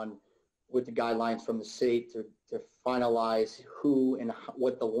working on with the guidelines from the state to finalize who and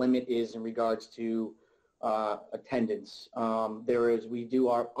what the limit is in regards to attendance. We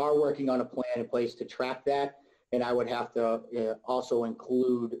are working on a plan in place to track that. And I would have to also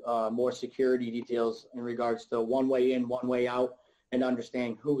include more security details in regards to one way in, one way out, and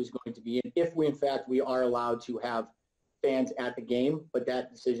understanding who is going to be in, if we, in fact, we are allowed to have fans at the game, but that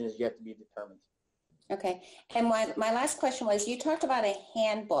decision is yet to be determined. Okay. And my last question was, you talked about a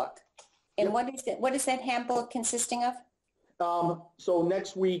handbook. And yep. What is that handbook consisting of? So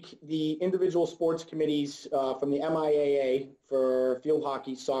next week, the individual sports committees from the MIAA for field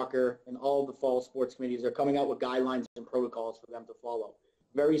hockey, soccer, and all the fall sports committees are coming out with guidelines and protocols for them to follow.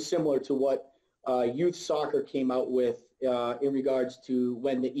 Very similar to what youth soccer came out with in regards to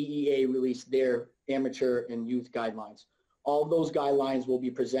when the EEA released their amateur and youth guidelines. All those guidelines will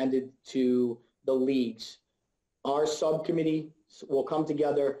be presented to the leagues. Our subcommittee will come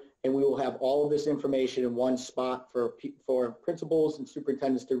together, and we will have all of this information in one spot for principals and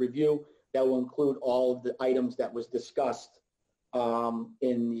superintendents to review. That will include all of the items that was discussed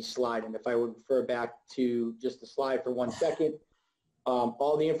in the slide. And if I would refer back to just the slide for 1 second,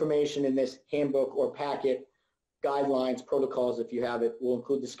 all the information in this handbook or packet, guidelines, protocols, if you have it, will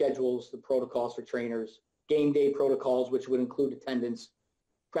include the schedules, the protocols for trainers, game day protocols, which would include attendance,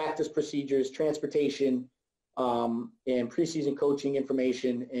 practice procedures, transportation, and preseason coaching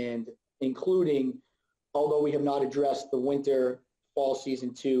information, and including, although we have not addressed the winter, fall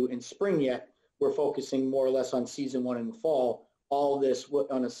season 2, and spring yet, we're focusing more or less on season 1 and fall. All of this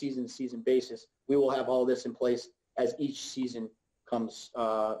on a season-to-season basis. We will have all this in place as each season comes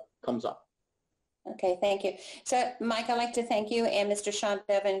up. Okay, thank you. So, Mike, I'd like to thank you and Mr. Sean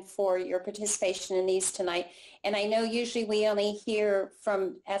Bevan for your participation in these tonight. And I know usually we only hear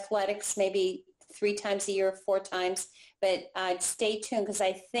from athletics maybe 3 times a year, 4 times, but stay tuned, because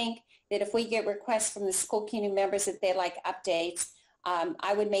I think that if we get requests from the school community members that they like updates,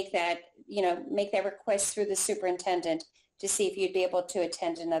 I would make that request through the superintendent to see if you'd be able to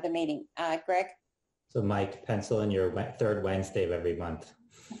attend another meeting. Greg? So Mike, pencil in your 3rd Wednesday of every month.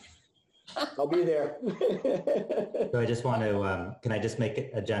 I'll be there. So I just want to, can I just make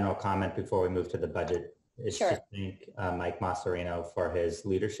a general comment before we move to the budget is Sure. to thank Mike Massarino for his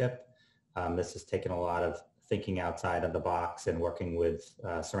leadership. This has taken a lot of thinking outside of the box and working with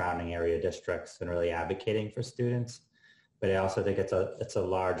surrounding area districts and really advocating for students. But I also think it's a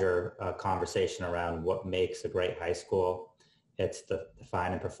larger conversation around what makes a great high school. It's the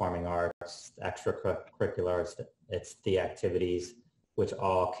fine and performing arts, the extracurricular, it's the activities which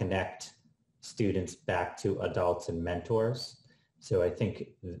all connect students back to adults and mentors. So I think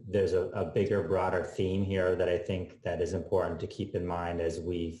there's a bigger, broader theme here that I think that is important to keep in mind as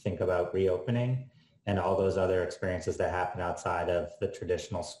we think about reopening and all those other experiences that happen outside of the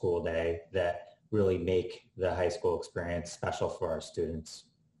traditional school day that really make the high school experience special for our students.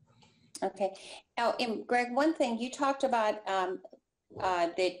 Okay. Now, Greg, one thing you talked about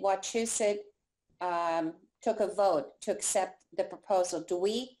that Wachusett took a vote to accept the proposal. Do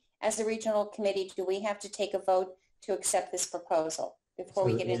we, as the regional committee, do we have to take a vote to accept this proposal before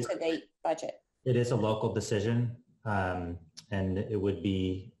we get into the budget? It is a local decision, and it would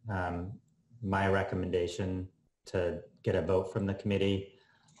be my recommendation to get a vote from the committee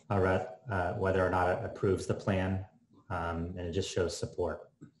whether or not it approves the plan, and it just shows support.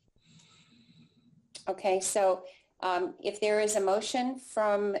 Okay, so if there is a motion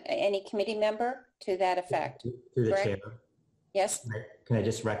from any committee member to that effect. Through the Greg? chair. Yes? Can I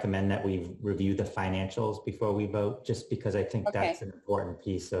just recommend that we review the financials before we vote, just because I think that's an important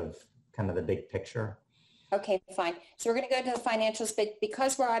piece of kind of the big picture. Okay, fine. So we're going to go to the financials, but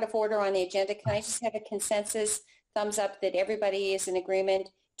because we're out of order on the agenda, can I just have a consensus thumbs up that everybody is in agreement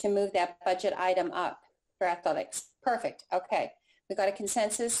to move that budget item up for athletics? Perfect. Okay. We got a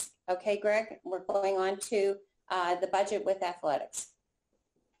consensus. Okay, Greg, we're going on to the budget with athletics.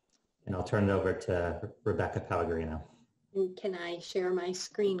 And I'll turn it over to Rebecca Pellegrino. And can I share my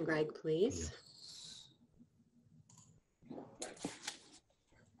screen, Greg, please?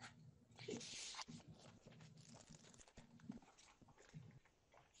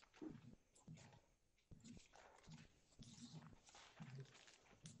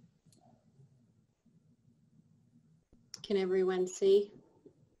 Can everyone see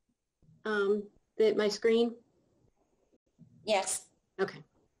my screen? Yes. Okay.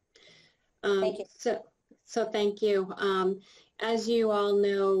 Thank you. So thank you. As you all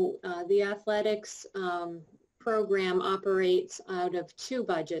know, the athletics program operates out of two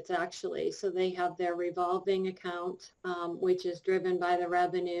budgets, actually. So they have their revolving account, which is driven by the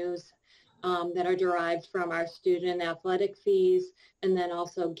revenues that are derived from our student athletic fees, and then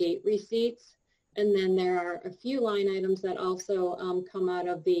also gate receipts. And then there are a few line items that also come out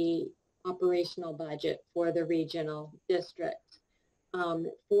of the operational budget for the regional district.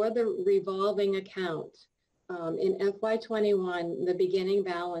 For the revolving account, in FY21, the beginning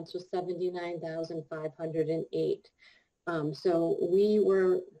balance was $79,508. So we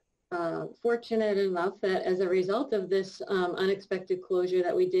were fortunate enough that as a result of this unexpected closure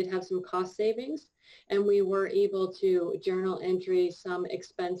that we did have some cost savings, and we were able to journal entry some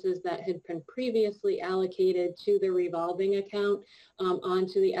expenses that had been previously allocated to the revolving account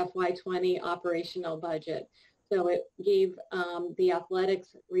onto the FY20 operational budget. So it gave the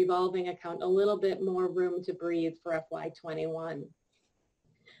athletics revolving account a little bit more room to breathe for FY21.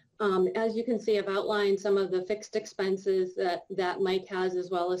 As you can see, I've outlined some of the fixed expenses that Mike has, as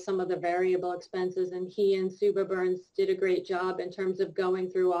well as some of the variable expenses, and he and Suba Burns did a great job in terms of going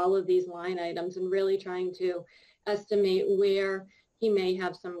through all of these line items and really trying to estimate where he may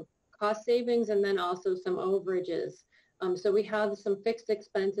have some cost savings and then also some overages. So we have some fixed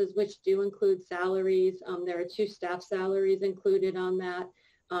expenses, which do include salaries. There are 2 staff salaries included on that.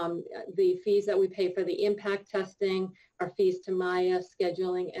 The fees that we pay for the impact testing, our fees to Maya,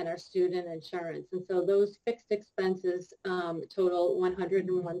 scheduling, and our student insurance. And so those fixed expenses total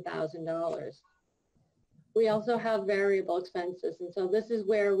 $101,000. We also have variable expenses. And so this is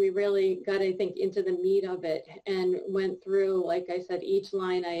where we really got, I think, into the meat of it and went through, like I said, each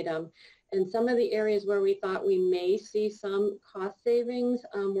line item. And some of the areas where we thought we may see some cost savings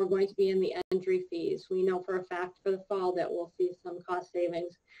were going to be in the entry fees. We know for a fact for the fall that we'll see some cost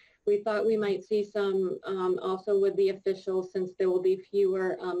savings. We thought we might see some also with the officials, since there will be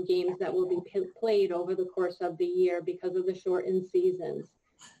fewer games that will be played over the course of the year because of the shortened seasons.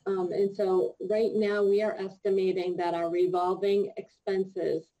 And so right now we are estimating that our revolving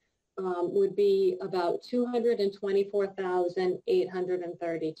expenses would be about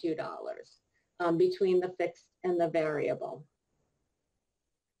 $224,832 between the fixed and the variable.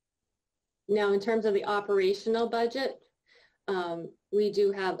 Now, in terms of the operational budget, we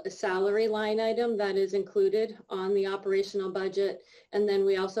do have a salary line item that is included on the operational budget, and then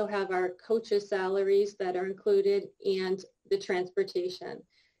we also have our coaches' salaries that are included and the transportation.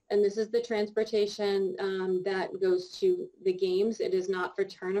 and this is the transportation that goes to the games. It is not for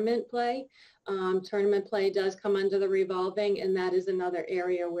tournament play. Tournament play does come under the revolving, and that is another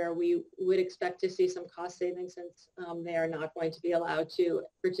area where we would expect to see some cost savings since they are not going to be allowed to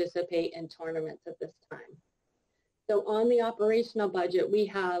participate in tournaments at this time. So on the operational budget, we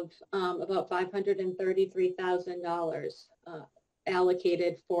have about $533,000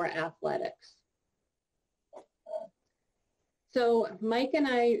 allocated for athletics. So Mike and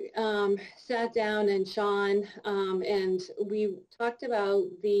I sat down, and Sean, and we talked about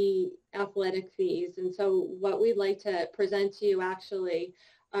the athletic fees. And so what we'd like to present to you actually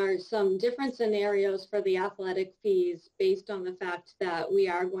are some different scenarios for the athletic fees based on the fact that we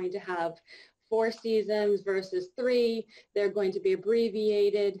are going to have 4 seasons versus 3. They're going to be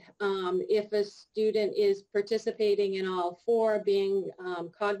abbreviated. If a student is participating in all 4, being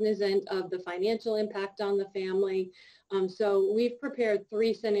cognizant of the financial impact on the family. So we've prepared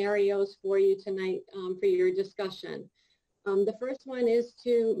 3 scenarios for you tonight for your discussion. The first one is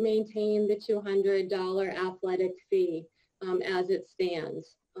to maintain the $200 athletic fee as it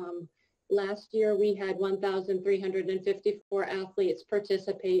stands. Last year we had 1,354 athletes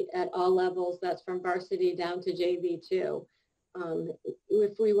participate at all levels. That's from varsity down to JV2.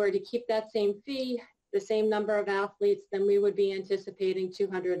 If we were to keep that same fee, the same number of athletes, then we would be anticipating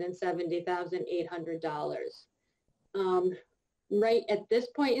 $270,800. Right at this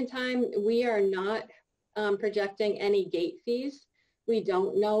point in time, we are not projecting any gate fees. We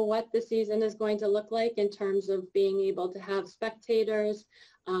don't know what the season is going to look like in terms of being able to have spectators,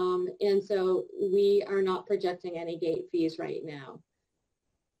 and so we are not projecting any gate fees right now.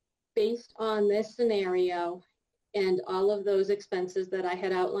 Based on this scenario and all of those expenses that I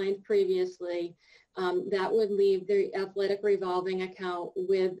had outlined previously, that would leave the athletic revolving account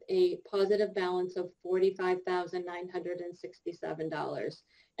with a positive balance of $45,967.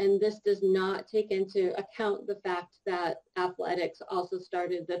 And this does not take into account the fact that athletics also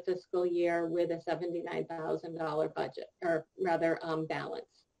started the fiscal year with a $79,000 budget, or rather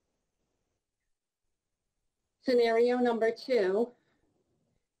balance. Scenario number 2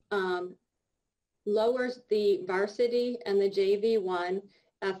 lowers the varsity and the JV1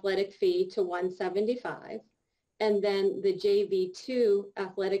 athletic fee to $175, and then the JV2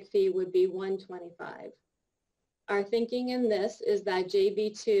 athletic fee would be $125. Our thinking in this is that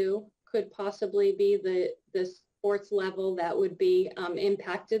JV2 could possibly be the sports level that would be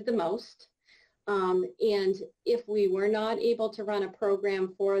impacted the most. And if we were not able to run a program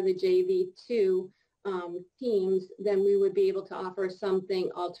for the JV2 teams, then we would be able to offer something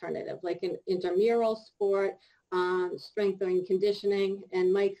alternative, like an intramural sport, strength and conditioning.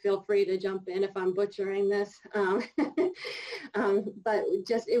 And Mike, feel free to jump in if I'm butchering this. But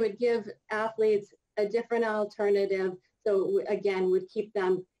just, it would give athletes a different alternative. So again, would keep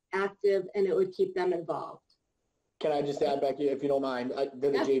them active and it would keep them involved. Can I just add, Becky, if you don't mind, to the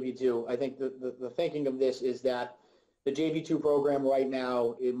JV2? I think the thinking of this is that the JV2 program right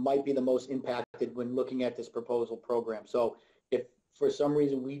now, it might be the most impacted when looking at this proposal program. So if for some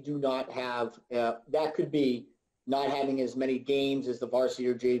reason we do not have, that could be not having as many games as the varsity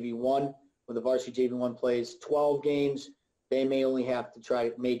or JV1. When the varsity JV1 plays 12 games, they may only have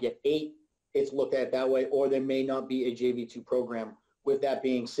to may get 8. It's looked at that way, or there may not be a JV2 program. With that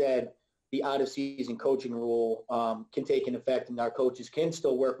being said, the out-of-season coaching rule can take an effect, and our coaches can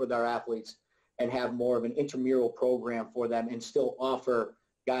still work with our athletes and have more of an intramural program for them and still offer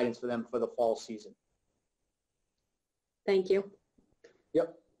guidance for them for the fall season. Thank you.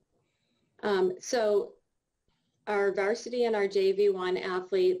 Yep. So our varsity and our JV1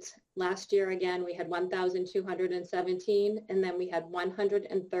 athletes, last year, again, we had 1,217, and then we had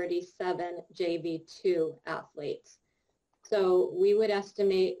 137 JV2 athletes. So we would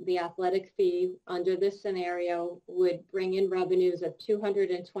estimate the athletic fee under this scenario would bring in revenues of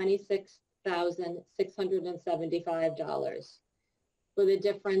 $226,675, with a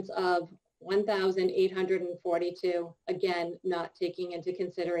difference of $1,842, again, not taking into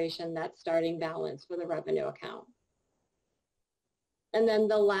consideration that starting balance for the revenue account. And then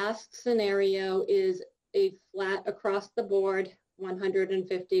the last scenario is a flat across the board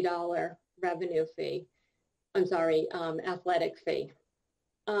 $150 revenue fee. I'm sorry, athletic fee.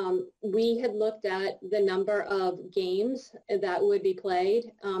 We had looked at the number of games that would be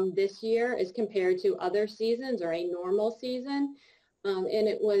played this year as compared to other seasons or a normal season. And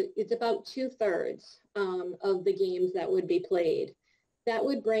it's about 2/3 of the games that would be played. That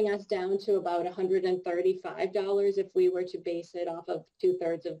would bring us down to about $135 if we were to base it off of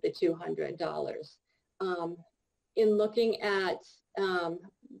 2/3 of the $200. In looking at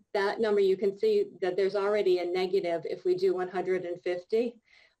that number, you can see that there's already a negative if we do 150.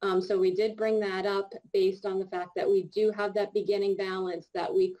 So we did bring that up based on the fact that we do have that beginning balance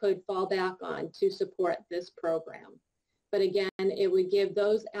that we could fall back on to support this program. But again, it would give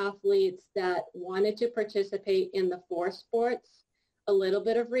those athletes that wanted to participate in the 4 sports a little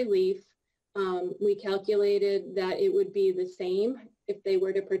bit of relief. We calculated that it would be the same if they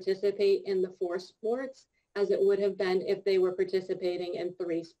were to participate in the 4 sports as it would have been if they were participating in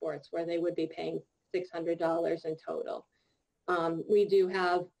 3 sports, where they would be paying $600 in total. We do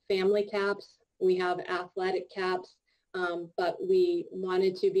have family caps, we have athletic caps, but we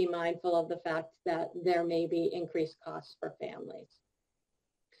wanted to be mindful of the fact that there may be increased costs for families.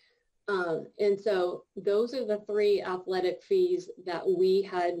 And so those are the 3 athletic fees that we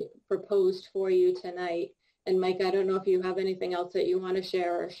had proposed for you tonight. And Mike, I don't know if you have anything else that you want to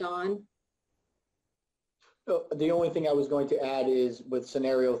share, or Sean? The only thing I was going to add is with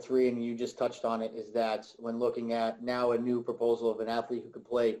scenario 3, and you just touched on it, is that when looking at now a new proposal of an athlete who could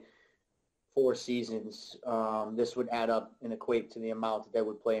play 4 seasons, this would add up and equate to the amount that they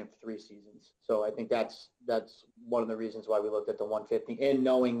would play in 3 seasons. So I think that's one of the reasons why we looked at the 150, and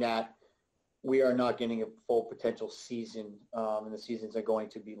knowing that we are not getting a full potential season, and the seasons are going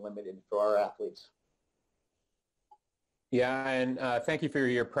to be limited for our athletes. Yeah, and thank you for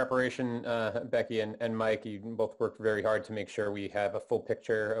your preparation, Becky and Mike. You both worked very hard to make sure we have a full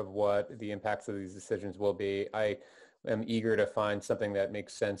picture of what the impacts of these decisions will be. I am eager to find something that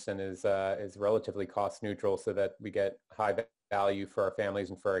makes sense and is relatively cost neutral, so that we get high value for our families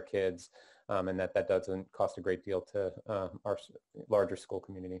and for our kids, and that doesn't cost a great deal to our larger school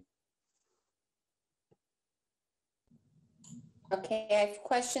community. Okay, I have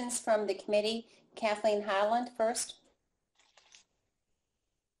questions from the committee. Kathleen Highland first.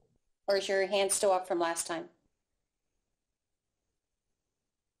 Or is your hand still up from last time?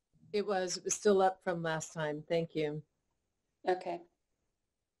 It was still up from last time. Thank you. Okay.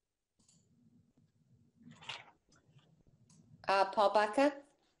 Paul Baca?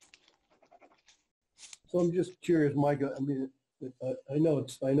 So I'm just curious, Mike, I mean, I know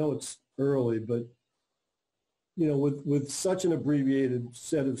it's early, but you know, with such an abbreviated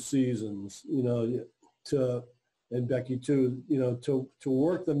set of seasons, you know, and Becky too, you know, to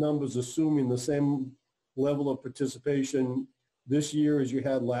work the numbers assuming the same level of participation this year as you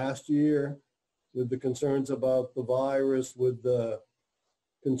had last year, with the concerns about the virus, with the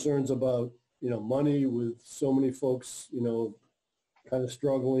concerns about, you know, money, with so many folks, you know, kind of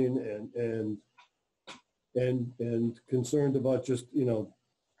struggling and concerned about just, you know,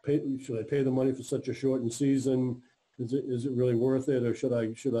 should I pay the money for such a shortened season? Is it really worth it, or should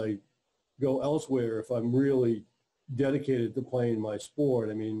I go elsewhere if I'm really dedicated to playing my sport?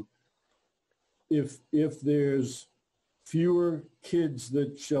 I mean, if there's fewer kids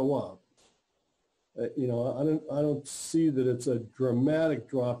that show up, you know, I don't see that it's a dramatic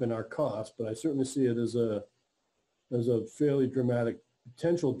drop in our costs, but I certainly see it as a fairly dramatic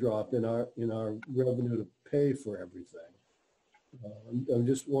potential drop in our revenue to pay for everything. I'm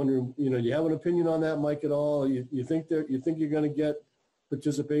just wondering, you know, do you have an opinion on that, Mike, at all? You think you're going to get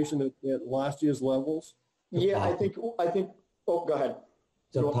participation at last year's levels? Yeah, I think, oh, go ahead.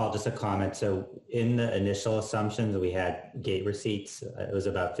 So Paul, just a comment. So in the initial assumptions, we had gate receipts. It was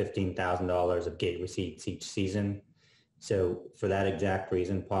about $15,000 of gate receipts each season. So for that exact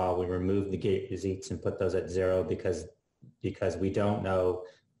reason, Paul, we removed the gate receipts and put those at 0 because we don't know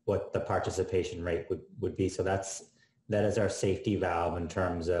what the participation rate would be. So that is our safety valve in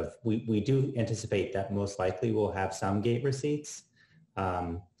terms of, we do anticipate that most likely we'll have some gate receipts.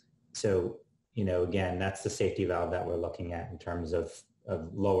 So, you know, again, that's the safety valve that we're looking at in terms of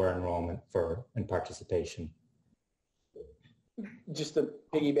lower enrollment and participation. Just to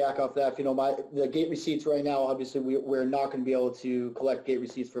piggyback off that, if you know, the gate receipts right now, obviously we're not going to be able to collect gate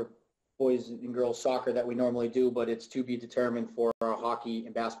receipts for boys and girls soccer that we normally do, but it's to be determined for our hockey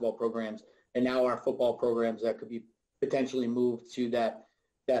and basketball programs, and now our football programs that could be potentially moved to that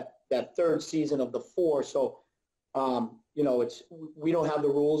third season of the 4. So, you know, we don't have the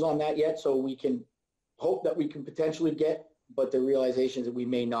rules on that yet, so we can hope that we can potentially get, but the realization is that we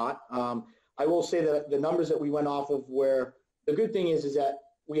may not. I will say that the numbers that we went off of, where the good thing is that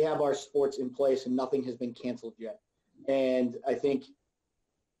we have our sports in place and nothing has been canceled yet. And I think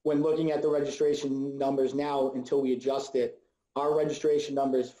when looking at the registration numbers now, until we adjust it, our registration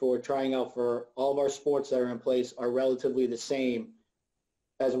numbers for trying out for all of our sports that are in place are relatively the same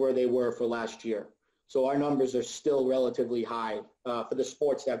as where they were for last year. So our numbers are still relatively high for the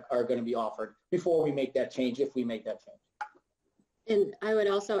sports that are going to be offered before we make that change, if we make that change. And I would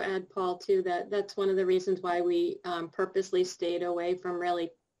also add, Paul, too, that's one of the reasons why we purposely stayed away from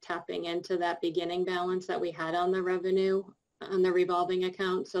really tapping into that beginning balance that we had on the revenue on the revolving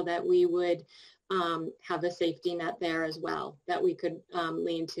account so that we would have a safety net there as well that we could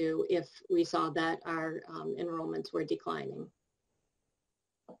lean to if we saw that our enrollments were declining.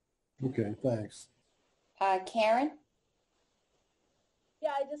 Okay, thanks. Karen?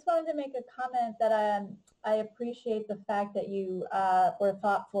 Yeah, I just wanted to make a comment that I appreciate the fact that you were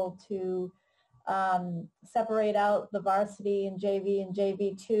thoughtful to separate out the varsity and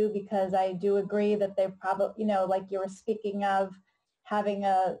JV2, because I do agree that they probably, like you were speaking of having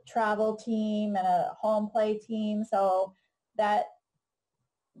a travel team and a home play team. So that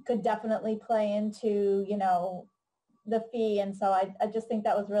could definitely play into, the fee. And so I just think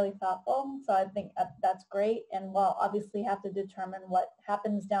that was really thoughtful. So I think that's great. And we'll obviously have to determine what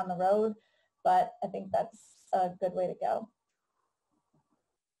happens down the road, but I think that's a good way to go.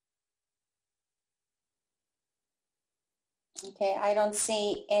 Okay, I don't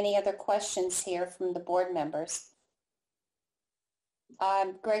see any other questions here from the board members.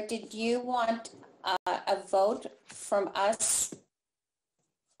 Greg, did you want a vote from us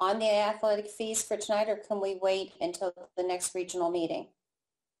on the athletic fees for tonight, or can we wait until the next regional meeting?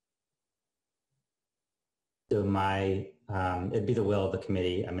 So it'd be the will of the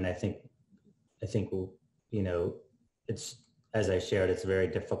committee. I mean, I think, it's, as I shared, it's very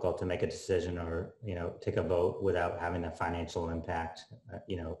difficult to make a decision or, take a vote without having a financial impact,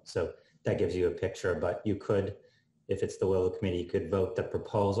 so that gives you a picture. But you could, if it's the will of the committee, you could vote the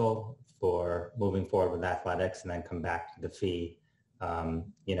proposal for moving forward with athletics and then come back to the fee.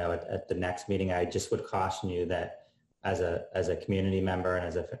 At the next meeting. I just would caution you that as a community member and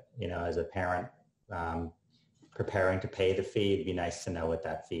as a parent preparing to pay the fee, it'd be nice to know what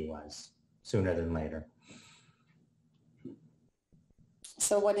that fee was sooner than later.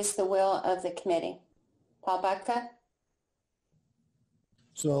 So what is the will of the committee? Paul Butka?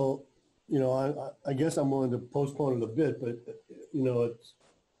 So, I guess I'm willing to postpone it a bit, but,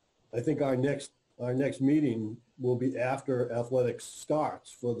 I think our next meeting will be after athletics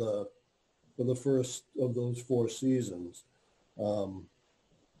starts for the first of those 4 seasons.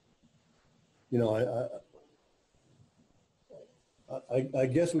 I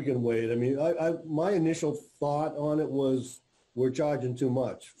guess we can wait. I mean, my initial thought on it was we're charging too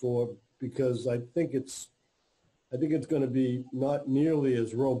much because I think it's going to be not nearly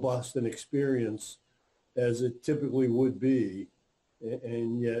as robust an experience as it typically would be,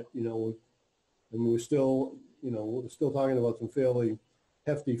 and yet we're still talking about some fairly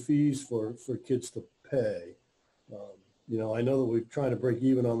hefty fees for kids to pay. I know that we're trying to break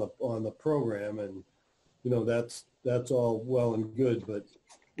even on the program, and that's all well and good, but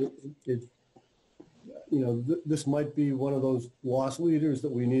this might be one of those loss leaders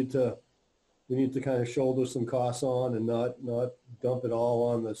that we need to kind of shoulder some costs on and not dump it all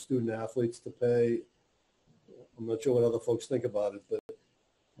on the student athletes to pay. I'm not sure what other folks think about it, but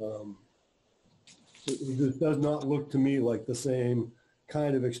it does not look to me like the same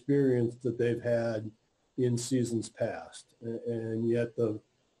kind of experience that they've had in seasons past, and yet the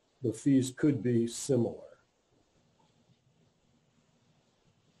fees could be similar.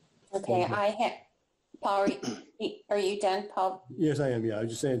 Okay, Paul, are you done, Paul? Yes, I am. Yeah, I was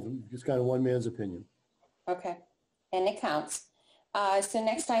just saying, just kind of one man's opinion. Okay, and it counts. So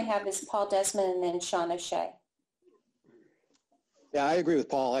next I have is Paul Desmond and then Sean O'Shea. Yeah, I agree with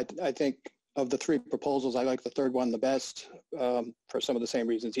Paul. I think of the 3 proposals, I like the third one the best for some of the same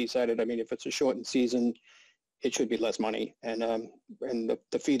reasons he cited. I mean, if it's a shortened season, it should be less money. And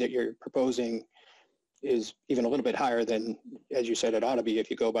the fee that you're proposing is even a little bit higher than, as you said, it ought to be if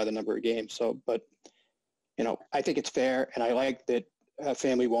you go by the number of games. So, but, I think it's fair, and I like that a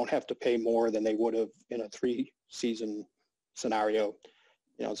family won't have to pay more than they would have in a 3-season scenario.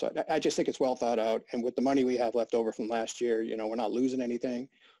 So I just think it's well thought out. And with the money we have left over from last year, we're not losing anything.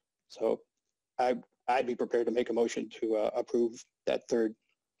 So I'd be prepared to make a motion to approve that third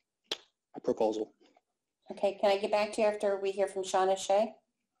proposal. Okay, can I get back to you after we hear from Sean O'Shea?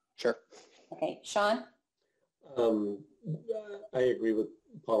 Sure. Okay, Sean? I agree with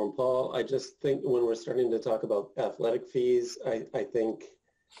Paul and Paul. I just think when we're starting to talk about athletic fees, I think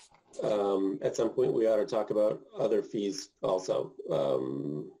at some point we ought to talk about other fees also.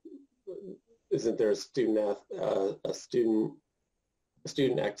 Isn't there a student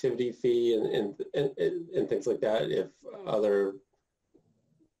activity fee and things like that?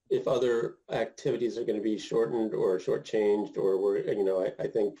 If other activities are going to be shortened or shortchanged, or I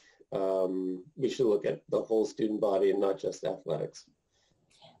think we should look at the whole student body and not just athletics.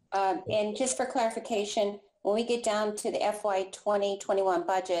 And just for clarification, when we get down to the FY 2021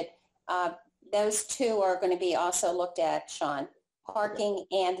 budget, those 2 are going to be also looked at, Sean, parking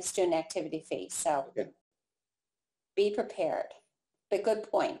and the student activity fee. So, okay. be prepared. But good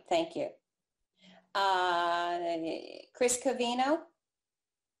point. Thank you. Chris Covino?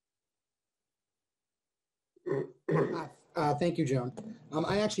 Thank you, Joan.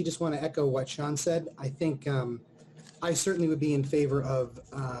 I actually just want to echo what Sean said. I think I certainly would be in favor of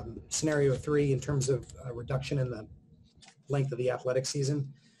scenario 3 in terms of reduction in the length of the athletic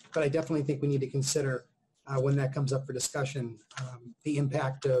season. But I definitely think we need to consider when that comes up for discussion, the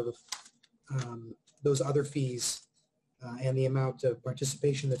impact of those other fees and the amount of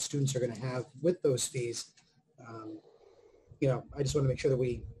participation that students are going to have with those fees. I just want to make sure that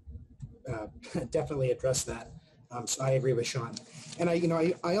we definitely address that. So I agree with Sean. And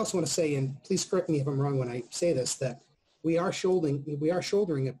I also want to say, and please correct me if I'm wrong when I say this, that we are shouldering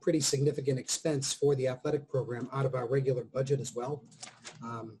a pretty significant expense for the athletic program out of our regular budget as well.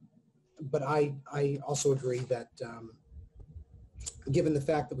 But I also agree that given the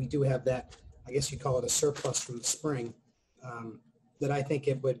fact that we do have that, I guess you call it a surplus from the spring, that I think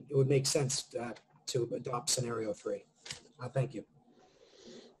it would make sense to adopt scenario 3. Thank you.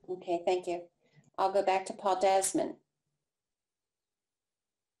 Okay, thank you. I'll go back to Paul Desmond.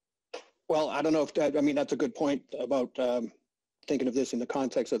 Well, I don't know if that, that's a good point about thinking of this in the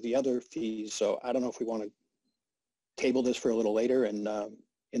context of the other fees. So I don't know if we want to table this for a little later and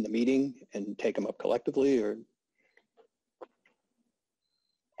in the meeting and take them up collectively, or.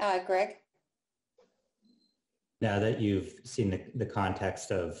 Greg? Now that you've seen the context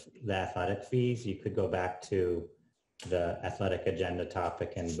of the athletic fees, you could go back to the athletic agenda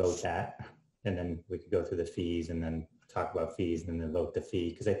topic and vote that. And then we could go through the fees and then talk about fees and then vote the fee.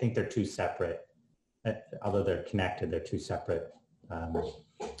 Because I think they're two separate, although they're connected, they're two separate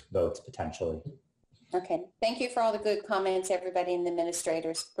votes potentially. Okay. Thank you for all the good comments, everybody and the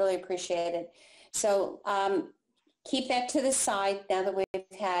administrators. Really appreciate it. So keep that to the side now that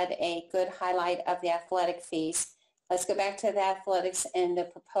we've had a good highlight of the athletic fees. Let's go back to the athletics and the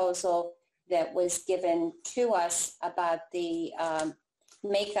proposal that was given to us about the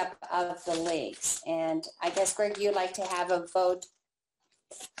makeup of the leagues. And I guess, Greg, you'd like to have a vote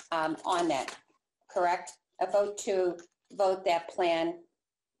on that, correct? A vote to vote that plan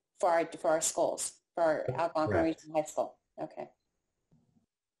for our schools, for Algonquin Regional High School. Okay.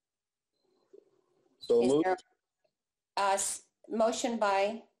 So moved. Motion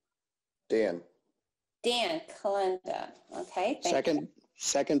by Dan. Dan Kalenda. Okay.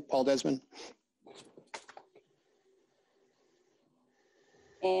 Second, Paul Desmond.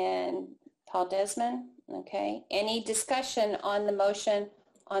 And Paul Desmond. Okay. Any discussion on the motion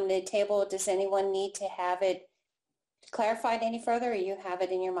on the table? Does anyone need to have it clarified any further, or you have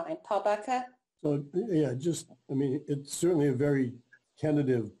it in your mind? Paul Bucka? So, yeah, it's certainly a very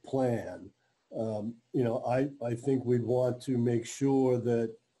tentative plan. I think we'd want to make sure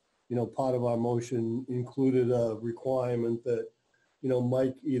that, part of our motion included a requirement that,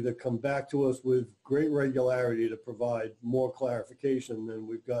 Mike either come back to us with great regularity to provide more clarification than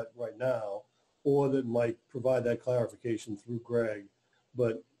we've got right now, or that Mike provide that clarification through Greg.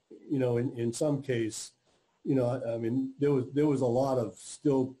 But, in some case, there was a lot of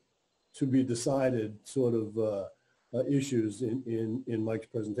still to be decided sort of issues in Mike's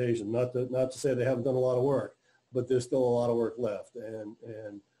presentation. Not to say they haven't done a lot of work, but there's still a lot of work left.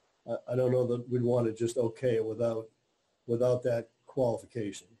 And I don't know that we'd want to just okay it without that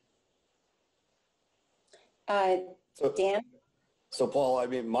qualification. Dan? So Paul,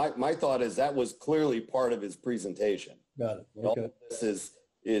 my thought is that was clearly part of his presentation. Got it. Okay. All of this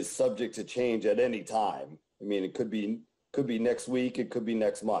is subject to change at any time. It could be next week, it could be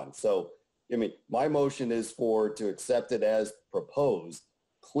next month. So, my motion is to accept it as proposed.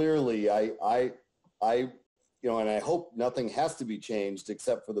 Clearly, and I hope nothing has to be changed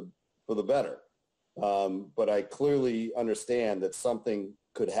except for the better. But I clearly understand that something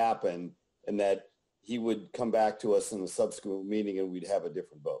could happen and that he would come back to us in the subsequent meeting and we'd have a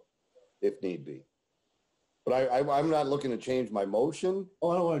different vote if need be. But I'm not looking to change my motion. Oh,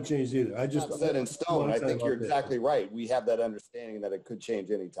 I don't want to change either. I just not set in stone. I think you're exactly right. We have that understanding that it could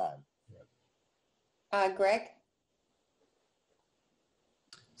change any time. Greg?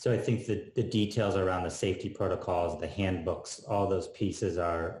 So I think that the details around the safety protocols, the handbooks, all those pieces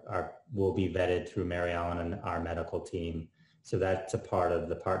will be vetted through Mary Ellen and our medical team. So that's a part of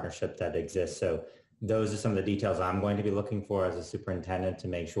the partnership that exists. So those are some of the details I'm going to be looking for as a superintendent to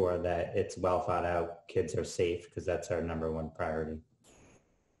make sure that it's well thought out, kids are safe, because that's our number one priority.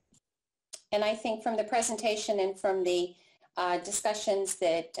 And I think from the presentation and from the discussions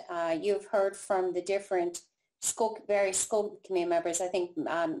that you've heard from the different various school committee members, I think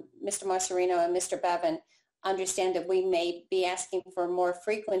Mr. Marcerino and Mr. Bevan understand that we may be asking for more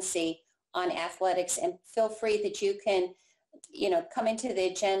frequency on athletics, and feel free that you can, come into the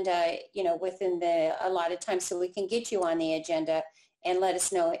agenda, within the allotted time so we can get you on the agenda and let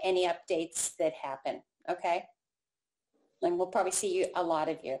us know any updates that happen. Okay. And we'll probably see a lot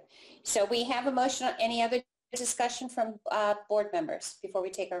of you. So we have a motion. Any other discussion from board members before we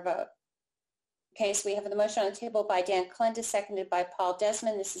take our vote? Okay, so we have the motion on the table by Dan Kalenda, seconded by Paul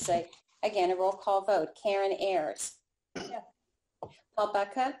Desmond. This is again a roll call vote. Karen Ayers. Yes. Paul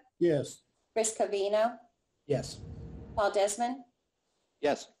Bucca. Yes. Chris Covino. Yes. Paul Desmond.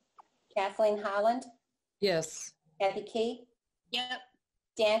 Yes. Kathleen Holland. Yes. Kathy Key. Yep.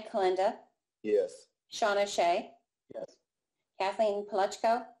 Dan Kalenda. Yes. Sean O'Shea. Yes. Kathleen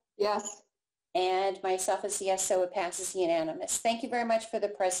Palachko. Yes. And myself is yes, so it passes unanimous. Thank you very much for the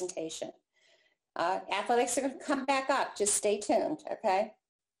presentation. Athletics are going to come back up. Just stay tuned, okay?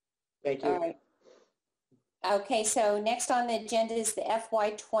 Thank you. All right. Okay, so next on the agenda is the FY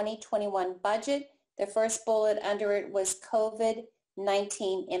 2021 budget. The first bullet under it was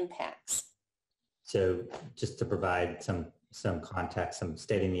COVID-19 impacts. So just to provide some context, I'm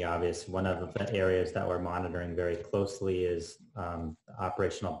stating the obvious. One of the areas that we're monitoring very closely is the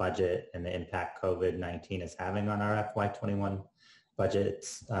operational budget and the impact COVID-19 is having on our FY21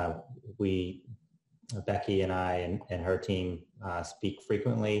 budgets. Becky and I and her team speak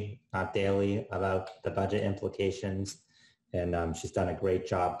frequently, not daily, about the budget implications. And she's done a great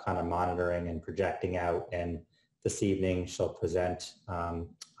job kind of monitoring and projecting out. And this evening she'll present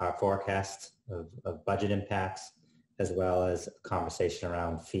our forecast of budget impacts, as well as a conversation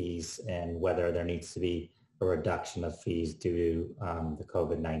around fees and whether there needs to be a reduction of fees due to the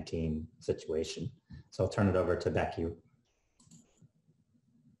COVID-19 situation. So I'll turn it over to Becky.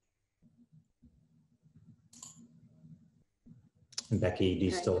 And Becky, do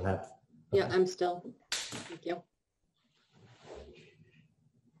you still have? Yeah, I'm still. Thank you.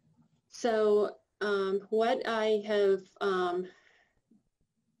 So what I have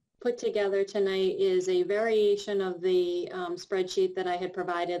put together tonight is a variation of the spreadsheet that I had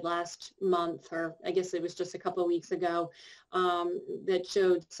provided last month, or I guess it was just a couple of weeks ago, that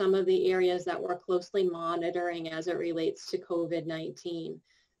showed some of the areas that we're closely monitoring as it relates to COVID-19.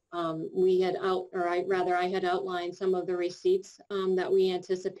 I had outlined some of the receipts that we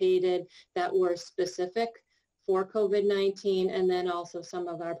anticipated that were specific for COVID-19, and then also some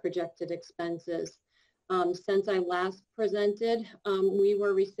of our projected expenses. Since I last presented, we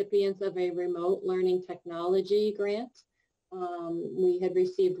were recipients of a remote learning technology grant. We had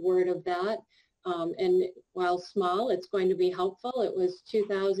received word of that. And while small, it's going to be helpful. It was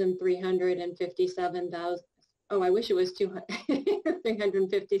 $2,357,000. Oh, I wish it was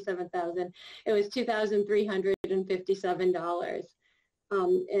 357,000. It was $2,357.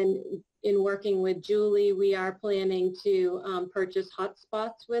 And in working with Julie, we are planning to purchase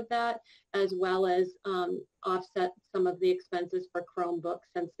hotspots with that, as well as offset some of the expenses for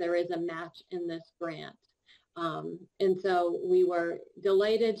Chromebooks, since there is a match in this grant. And so we were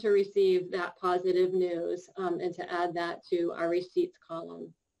delighted to receive that positive news and to add that to our receipts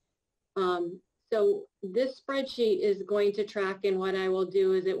column. So this spreadsheet is going to track, and what I will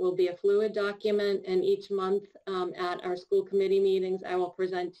do is it will be a fluid document, and each month at our school committee meetings, I will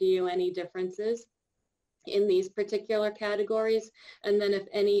present to you any differences in these particular categories. And then if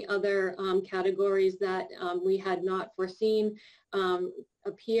any other categories that we had not foreseen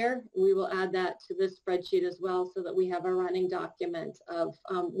appear, we will add that to this spreadsheet as well, so that we have a running document of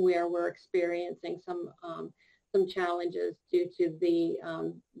where we're experiencing some challenges due to the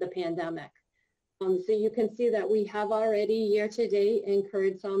pandemic. So you can see that we have already year-to-date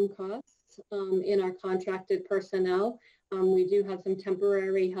incurred some costs in our contracted personnel. We do have some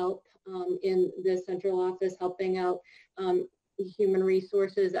temporary help in the central office helping out human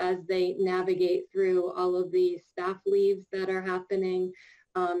resources as they navigate through all of the staff leaves that are happening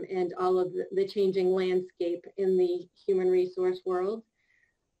and all of the changing landscape in the human resource world.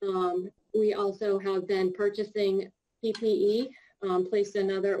 We also have been purchasing PPE, placed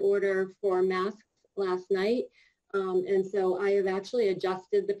another order for masks last night. And so I have actually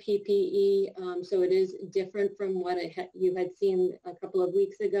adjusted the PPE, so it is different from what you had seen a couple of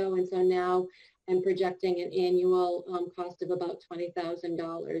weeks ago. And so now I'm projecting an annual cost of about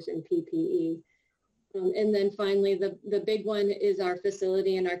 $20,000 in PPE. And then finally, the big one is our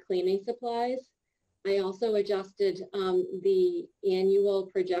facility and our cleaning supplies. I also adjusted the annual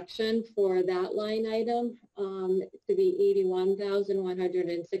projection for that line item to be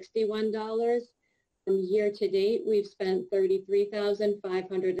 $81,161. From year to date, we've spent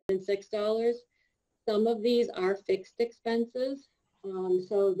 $33,506. Some of these are fixed expenses.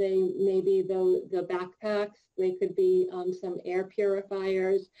 So they may be the backpacks, they could be some air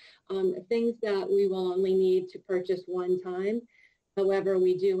purifiers, things that we will only need to purchase one time. However,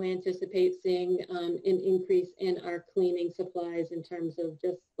 we do anticipate seeing an increase in our cleaning supplies in terms of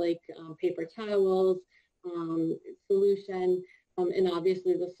just like paper towels, solution, and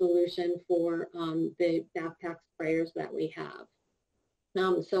obviously the solution for the backpack sprayers that we have.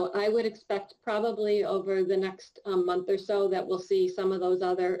 So I would expect probably over the next month or so that we'll see some of those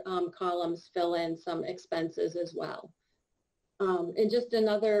other columns fill in some expenses as well. And just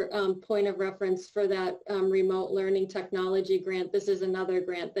another point of reference for that remote learning technology grant, this is another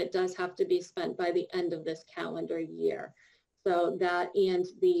grant that does have to be spent by the end of this calendar year. So that and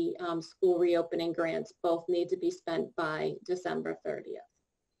the school reopening grants both need to be spent by December 30th.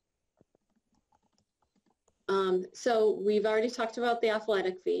 So we've already talked about the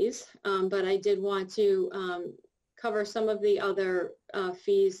athletic fees, but I did want to cover some of the other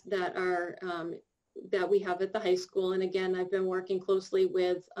fees that are that we have at the high school. And again, I've been working closely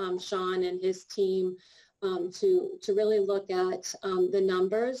with Sean and his team to really look at the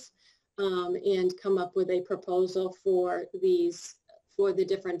numbers and come up with a proposal for the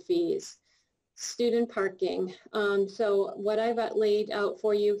different fees. Student parking. So what I've laid out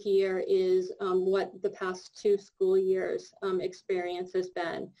for you here is what the past 2 school years experience has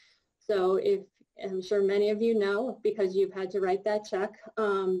been. So if I'm sure many of you know, because you've had to write that check,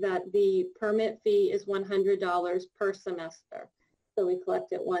 that the permit fee is $100 per semester. So we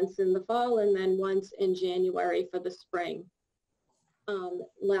collect it once in the fall and then once in January for the spring.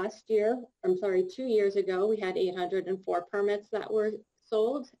 Last year, 2 years ago, we had 804 permits that were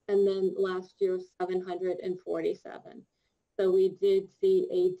sold, and then last year 747. So we did see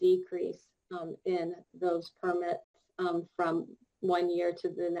a decrease in those permits from one year to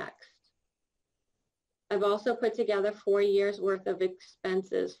the next. I've also put together 4 years worth of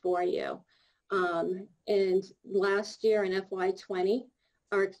expenses for you. And last year in FY20,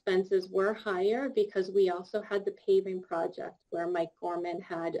 our expenses were higher because we also had the paving project where Mike Gorman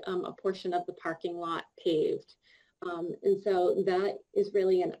had a portion of the parking lot paved. And so that is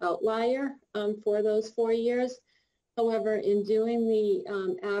really an outlier for those 4 years. However, in doing the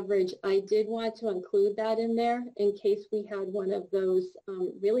average, I did want to include that in there in case we had one of those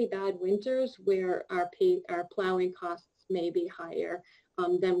really bad winters where our plowing costs may be higher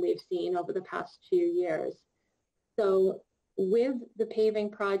than we've seen over the past 2 years. So with the paving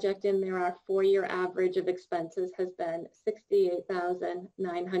project in there, our 4-year average of expenses has been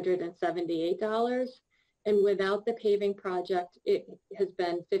 $68,978. And without the paving project, it has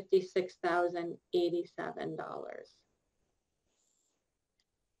been $56,087.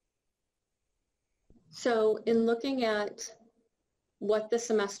 So in looking at what the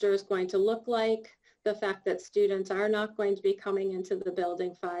semester is going to look like, the fact that students are not going to be coming into the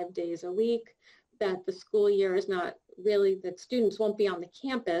building 5 days a week, that the school year is not really, that students won't be on the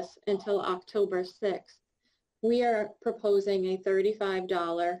campus until October 6th, we are proposing a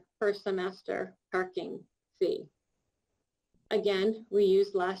 $35 per semester parking fee. Again, we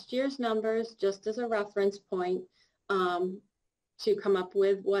used last year's numbers just as a reference point to come up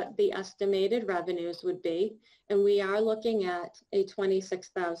with what the estimated revenues would be. And we are looking at a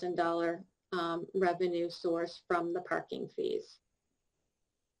 $26,000 revenue source from the parking fees.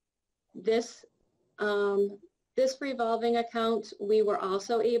 This revolving account, we were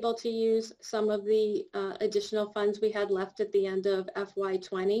also able to use some of the additional funds we had left at the end of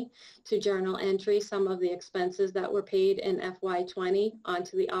FY20 to journal entry some of the expenses that were paid in FY20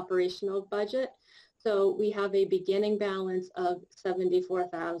 onto the operational budget. So we have a beginning balance of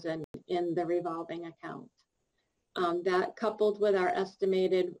 $74,000 in the revolving account. That coupled with our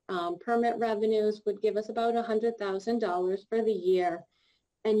estimated permit revenues would give us about $100,000 for the year.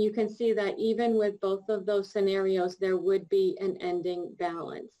 And you can see that even with both of those scenarios, there would be an ending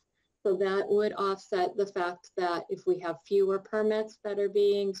balance. So that would offset the fact that if we have fewer permits that are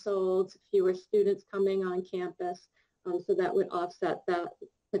being sold, fewer students coming on campus, so that would offset that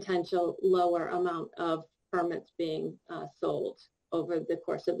potential lower amount of permits being sold over the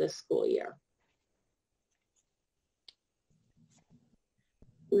course of this school year.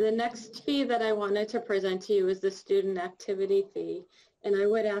 The next fee that I wanted to present to you is the student activity fee. And I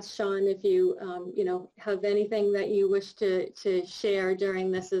would ask Sean if you, have anything that you wish to share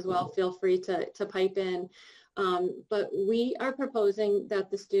during this as well, feel free to pipe in. But we are proposing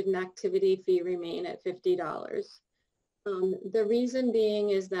that the student activity fee remain at $50. The reason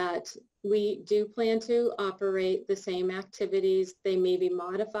being is that we do plan to operate the same activities. They may be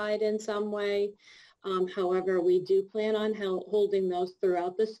modified in some way. However, we do plan on holding those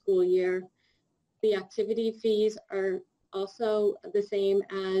throughout the school year. The activity fees are also the same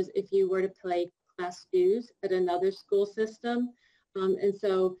as if you were to pay class dues at another school system. And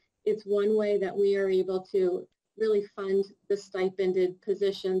so it's one way that we are able to really fund the stipended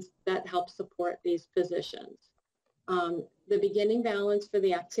positions that help support these positions. The beginning balance for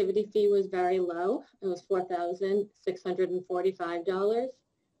the activity fee was very low. It was $4,645.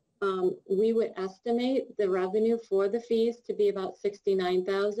 We would estimate the revenue for the fees to be about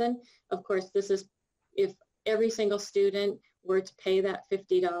 $69,000. Of course, this is if every single student were to pay that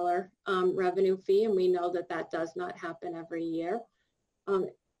 $50 revenue fee, and we know that that does not happen every year.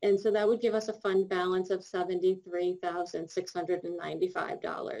 And so that would give us a fund balance of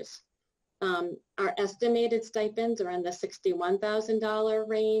 $73,695. Our estimated stipends are in the $61,000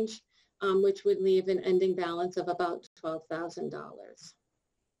 range, which would leave an ending balance of about $12,000.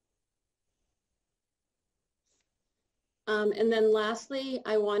 And then lastly,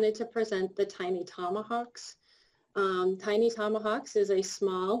 I wanted to present the Tiny Tomahawks. Tiny Tomahawks is a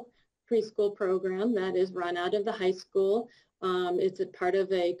small preschool program that is run out of the high school. It's a part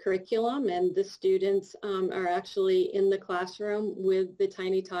of a curriculum, and the students are actually in the classroom with the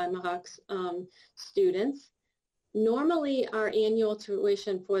Tiny Tomahawks students. Normally, our annual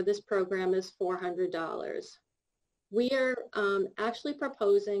tuition for this program is $400. We are actually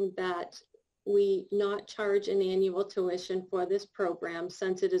proposing that we not charge an annual tuition for this program,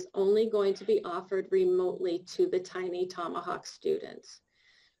 since it is only going to be offered remotely to the Tiny Tomahawk students.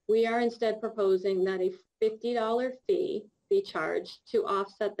 We are instead proposing that a $50 fee be charged to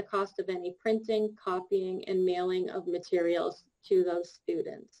offset the cost of any printing, copying, and mailing of materials to those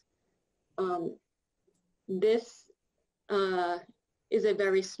students. This is a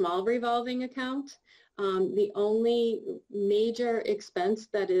very small revolving account. The only major expense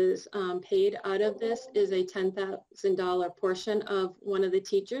that is paid out of this is a $10,000 portion of one of the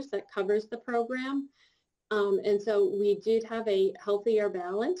teachers that covers the program. And so we did have a healthier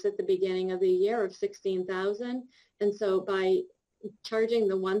balance at the beginning of the year of $16,000. And so by charging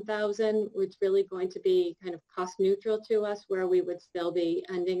the $1,000, it's really going to be kind of cost neutral to us, where we would still be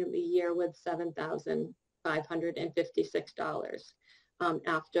ending the year with $7,556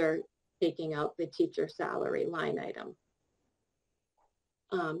 after taking out the teacher salary line item.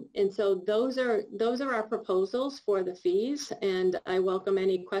 And so those are our proposals for the fees, and I welcome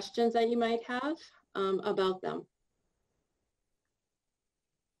any questions that you might have about them.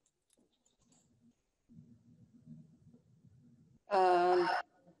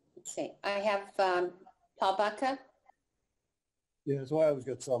 Let's see, I have Paul Baca. Yeah, so I always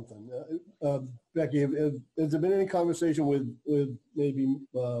got something. Becky, has there been any conversation with maybe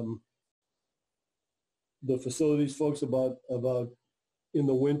the facilities folks about in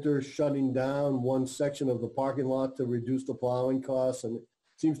the winter shutting down one section of the parking lot to reduce the plowing costs? And it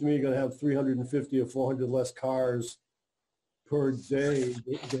seems to me you're going to have 350 or 400 less cars per day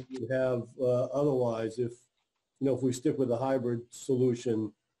than you'd have otherwise if we stick with the hybrid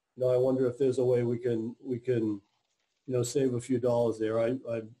solution. I wonder if there's a way we can save a few dollars there. I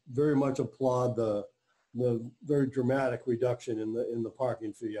very much applaud the very dramatic reduction in the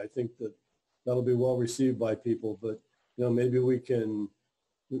parking fee. I think that'll be well received by people, but maybe we can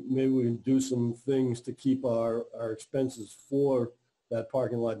do some things to keep our expenses for that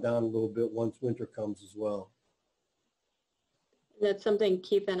parking lot down a little bit once winter comes as well. That's something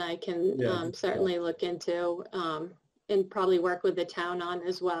Keith and I can certainly look into and probably work with the town on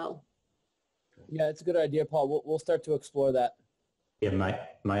as well. Yeah, it's a good idea, Paul. We'll start to explore that. Yeah,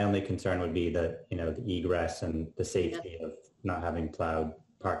 my only concern would be the egress and the safety of not having plowed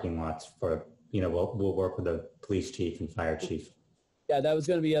parking lots for, we'll work with the police chief and fire chief. Yeah, that was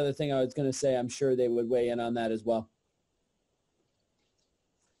going to be the other thing I was going to say. I'm sure they would weigh in on that as well.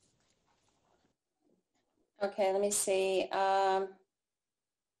 Okay, let me see. I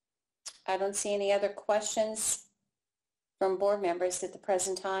don't see any other questions from board members at the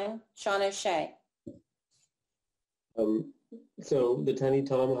present time. Sean O'Shea. So the Tiny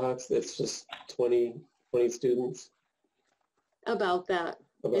Tomahawks, that's just 20 students? About that.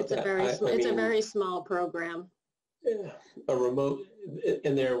 It's a very small program. A remote,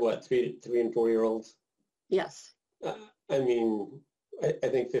 and they're what, 3 and 4 year olds? Yes. I mean, I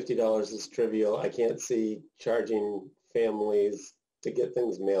think $50 is trivial. I can't see charging families to get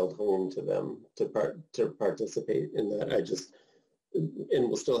things mailed home to them to participate in that. And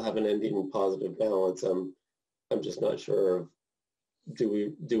we'll still have an ending positive balance. I'm just not sure. Do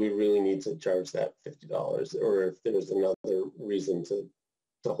we really need to charge that $50, or if there's another reason to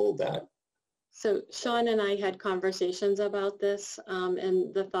hold that? So Sean and I had conversations about this,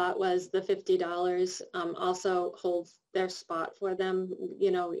 and the thought was the $50 also holds their spot for them,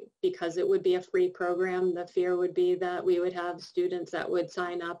 you know, because it would be a free program. The fear would be that we would have students that would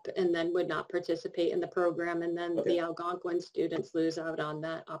sign up and then would not participate in the program, and then the Algonquin students lose out on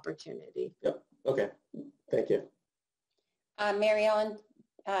that opportunity. Yep. Okay. Thank you. Mary Ellen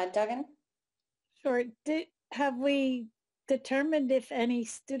Duggan? Sure. Have we determined if any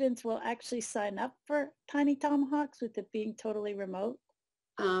students will actually sign up for Tiny Tomahawks with it being totally remote?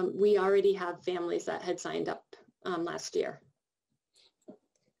 We already have families that had signed up last year.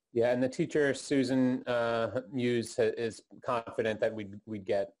 Yeah, and the teacher, Susan Muse, is confident that we'd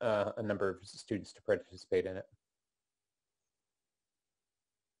get a number of students to participate in it.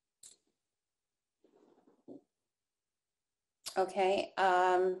 Okay.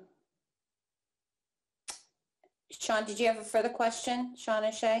 Sean, did you have a further question? Sean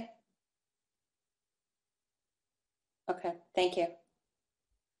O'Shea? Okay, thank you.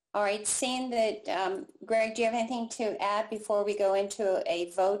 All right, seeing that, Greg, do you have anything to add before we go into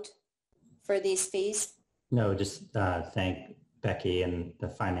a vote for these fees? No, just thank Becky and the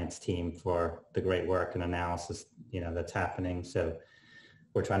finance team for the great work and analysis, that's happening. So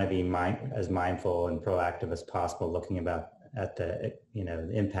we're trying to be as mindful and proactive as possible, looking at the, the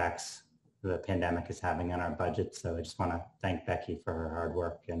impacts the pandemic is having on our budget. So I just want to thank Becky for her hard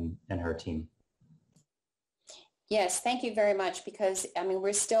work and her team. Yes, thank you very much, because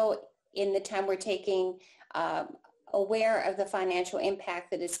we're still in the time we're taking aware of the financial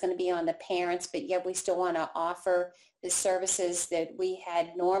impact that it's going to be on the parents, but yet we still want to offer the services that we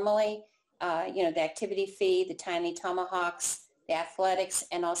had normally, the activity fee, the Tiny Tomahawks, the athletics,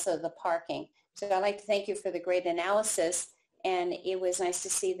 and also the parking. So I'd like to thank you for the great analysis. And it was nice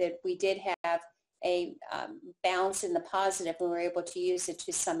to see that we did have a balance in the positive. We were able to use it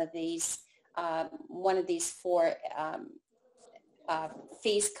to some of these, one of these four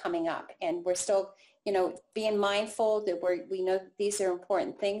fees coming up. And we're still, being mindful that we know that these are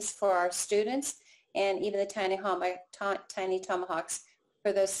important things for our students, and even the Tiny Tomahawks,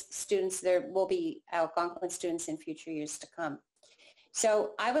 for those students, there will be Algonquin students in future years to come.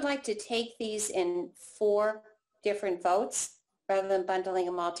 So I would like to take these in 4 different votes rather than bundling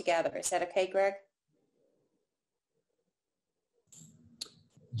them all together. Is that okay, Greg?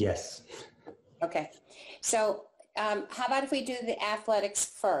 Yes. Okay. So how about if we do the athletics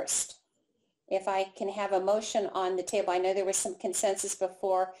first? If I can have a motion on the table. I know there was some consensus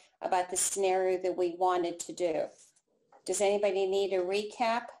before about the scenario that we wanted to do. Does anybody need a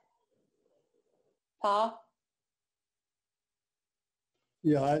recap? Paul?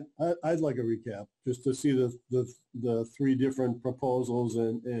 Yeah, I'd like a recap just to see the 3 different proposals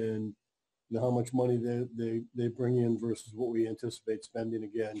and how much money they bring in versus what we anticipate spending.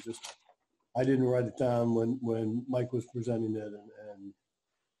 Again, I didn't write it down when Mike was presenting it, and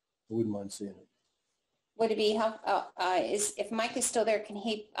I wouldn't mind seeing it. Would it be helpful? If Mike is still there, can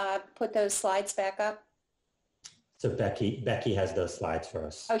he put those slides back up? So Becky has those slides for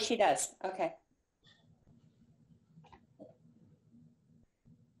us. Oh, she does. Okay.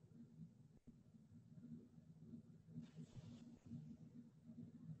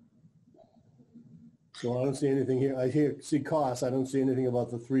 So I don't see anything here. I see costs. I don't see anything about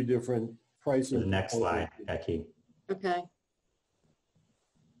the 3 different pricing. The next slide, Becky. Okay.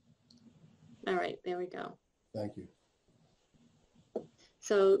 All right, there we go. Thank you.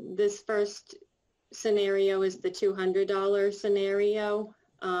 So this first scenario is the $200 scenario.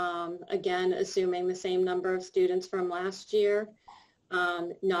 Again, assuming the same number of students from last year,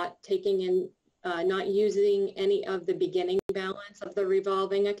 not using any of the beginning balance of the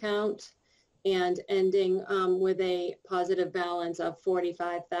revolving account, and ending with a positive balance of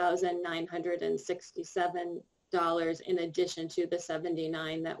 $45,967 in addition to the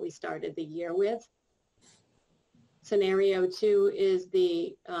 $79 that we started the year with. Scenario 2 is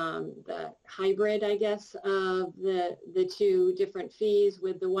the hybrid, I guess, of the 2 different fees,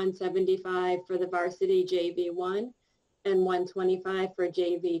 with the $175 for the varsity JV1 and $125 for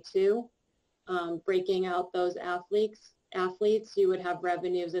JV2. Breaking out those athletes, you would have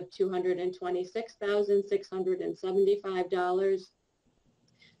revenues of $226,675.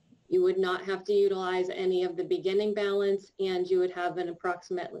 You would not have to utilize any of the beginning balance, and you would have an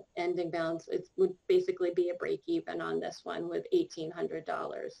approximate ending balance. It would basically be a break even on this one with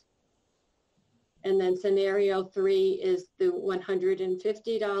 $1,800. And then scenario 3 is the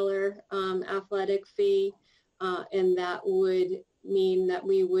 $150 athletic fee, and that would mean that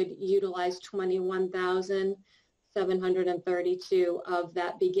we would utilize $21,732 of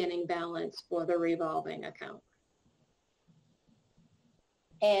that beginning balance for the revolving account.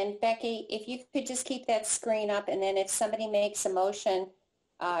 And Becky, if you could just keep that screen up, and then if somebody makes a motion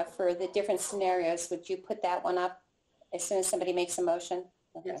for the different scenarios, would you put that one up as soon as somebody makes a motion?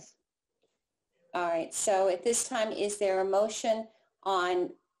 Okay. Yes. All right, so at this time, is there a motion on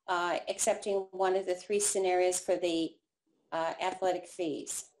accepting one of the three scenarios for the athletic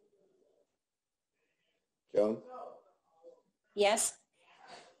fees? Joan? Yes?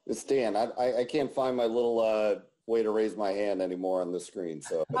 It's Dan. I can't find my little way to raise my hand anymore on the screen.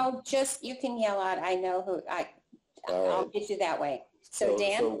 So. Oh, just, you can yell out, I know who, I'll get you that way. So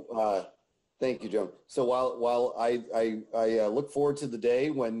Dan? Thank you, Joan. So while I look forward to the day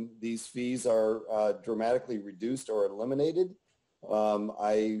when these fees are dramatically reduced or eliminated,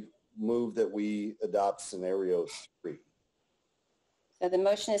 I move that we adopt scenario 3. So the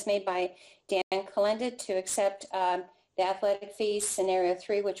motion is made by Dan Kalenda to accept the athletic fees, scenario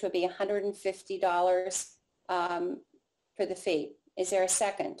 3, which would be $150 for the fee. Is there a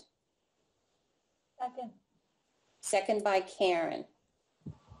second? Second. Second by Karen.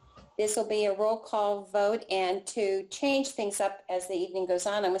 This will be a roll call vote, and to change things up as the evening goes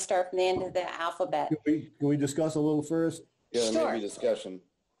on, I'm going to start from the end of the alphabet. Can we discuss a little first? Yeah, Sure. maybe discussion.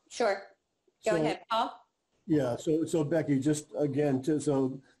 Sure. Go ahead, Paul. Yeah, so Becky, just again,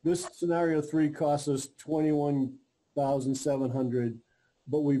 so this scenario 3 costs us $21,700,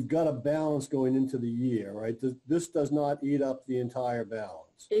 but we've got a balance going into the year, right? This does not eat up the entire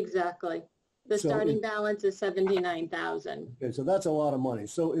balance. Exactly. The So starting balance is 79,000. Okay, so that's a lot of money.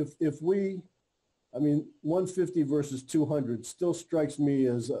 So if we, I mean, 150 versus 200 still strikes me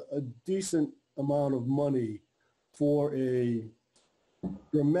as a decent amount of money for a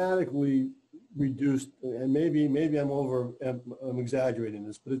dramatically reduced, and maybe I'm exaggerating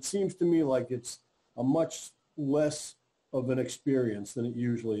this, but it seems to me like it's a much less of an experience than it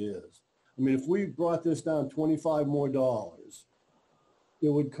usually is. I mean, if we brought this down $25 more, it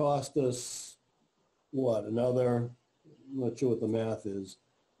would cost us, what, another, I'm not sure what the math is,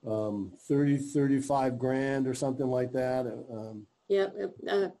 35 grand or something like that. Yep,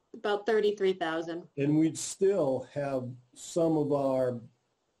 about 33,000. And we'd still have some of our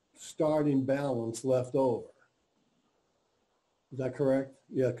starting balance left over. Is that correct?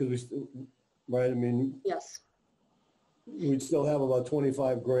 Yeah, because right? I mean, yes, we'd still have about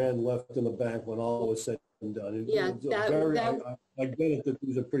 25 grand left in the bank when all was said and done. Yeah, I get it that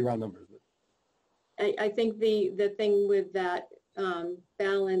these are pretty round numbers. But. I think the thing with that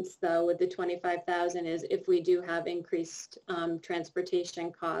balance, though, with the 25,000 is if we do have increased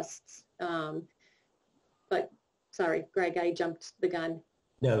transportation costs. But sorry, Greg, I jumped the gun.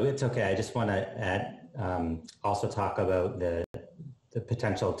 No, it's okay. I just want to add, also talk about the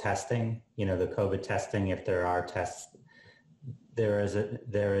potential testing, the COVID testing. If there are tests, there is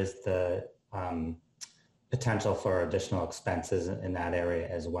the potential for additional expenses in that area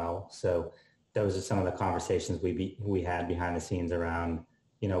as well. So those are some of the conversations we had behind the scenes around,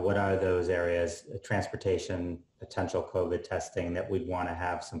 what are those areas, transportation, potential COVID testing that we'd want to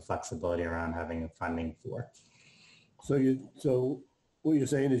have some flexibility around having funding for. So what you're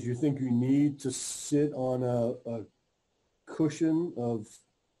saying is you think you need to sit on a cushion of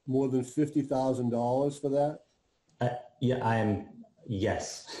more than $50,000 for that?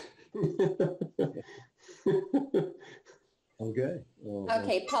 Yes. Okay.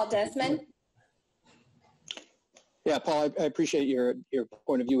 Okay, Paul Desmond. Yeah, Paul, I appreciate your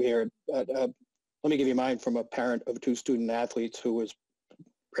point of view here. Let me give you mine from a parent of 2 student athletes who was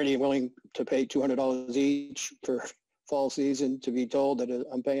pretty willing to pay $200 each for fall season. To be told that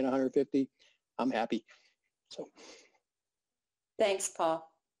I'm paying $150, I'm happy. So, thanks,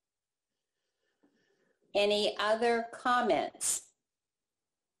 Paul. Any other comments?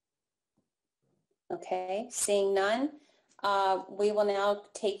 Okay, seeing none. We will now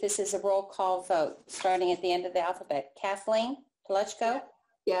take this as a roll call vote, starting at the end of the alphabet. Kathleen Pelechko?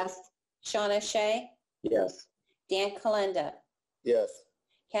 Yes. Sean O'Shea? Yes. Dan Kalenda? Yes.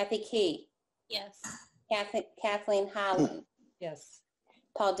 Kathy Key? Yes. Kathleen Holland? Yes.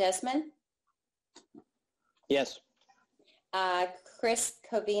 Paul Desmond? yes. Chris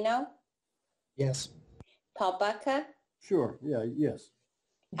Covino? Yes. Paul Bucka? Sure. Yeah. Yes.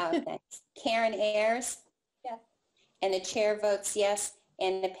 Thanks. Karen Ayers? Yes. And the chair votes yes,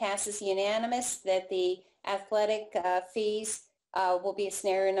 and it passes unanimous that the athletic fees will be a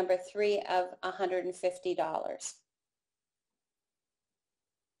scenario number 3 of $150.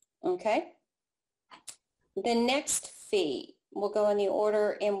 Okay. The next fee will go in the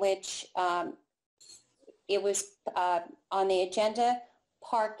order in which it was on the agenda,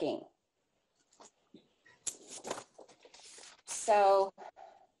 parking. So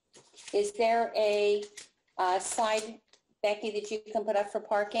is there a slide Becky, that you can put up for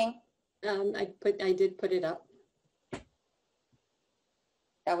parking? I did put it up.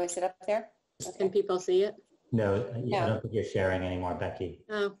 Oh, is it up there? Can people see it? No, I don't think you're sharing anymore, Becky.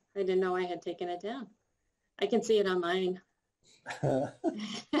 Oh, I didn't know I had taken it down. I can see it on mine.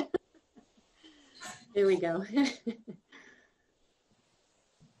 Here we go.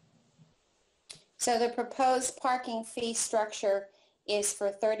 So the proposed parking fee structure is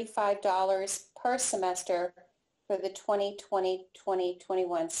for $35 per semester for the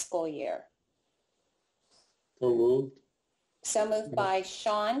 2020-2021 school year. So moved. So moved by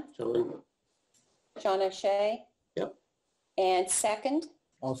Sean O'Shea. Yep. And second,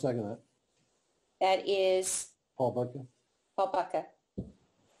 I'll second that. that is Paul Bucker. Paul Bucka.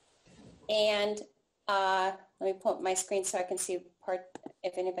 And let me pull up my screen so I can see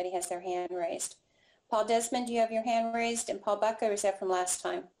if anybody has their hand raised. Paul Desmond, do you have your hand raised? And Paul Bucka, or is that from last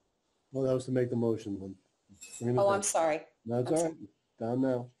time? Well, that was to make the motion. Oh, I'm sorry. That's all right. Down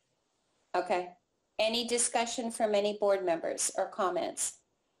now. Okay. Any discussion from any board members or comments?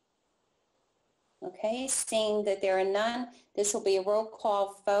 Okay, seeing that there are none, this will be a roll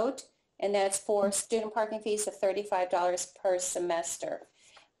call vote, and that's for student parking fees of $35 per semester.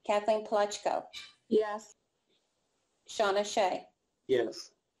 Kathleen Palachko. Yes. Sean O'Shea. Yes.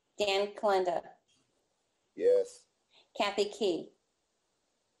 Dan Kalenda. Yes. Kathy Key.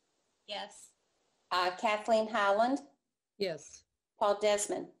 Yes. Kathleen Howland. Yes. Paul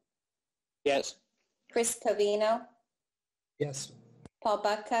Desmond. Yes. Chris Covino. Yes. Paul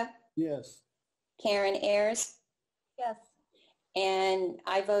Bucka. Yes. Karen Ayers. Yes. And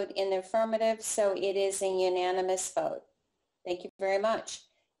I vote in the affirmative, so it is a unanimous vote. Thank you very much.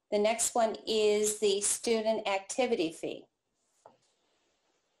 The next one is the student activity fee.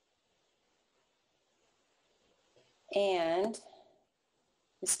 And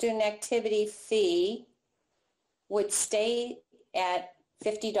the student activity fee would stay at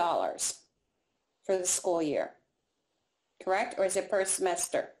 $50 for the school year, correct? Or is it per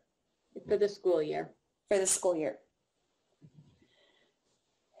semester? For the school year. For the school year.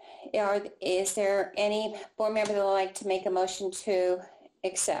 Is there any board member that would like to make a motion to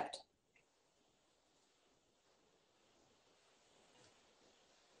accept?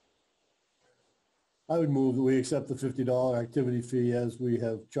 I would move that we accept the $50 activity fee as we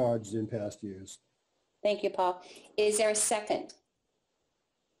have charged in past years. Thank you, Paul. Is there a second?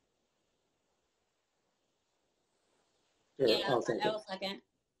 Sure, Yeah, I'll second. I will second.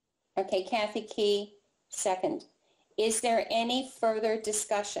 Okay, Kathy Key, second. Is there any further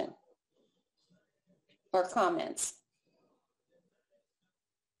discussion or comments?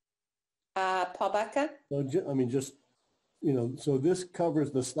 Paul Bucka? So, so this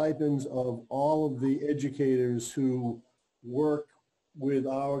covers the stipends of all of the educators who work with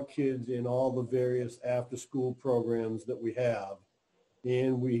our kids in all the various after-school programs that we have.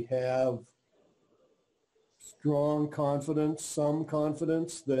 And we have strong confidence, some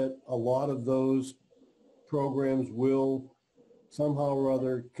confidence that a lot of those programs will somehow or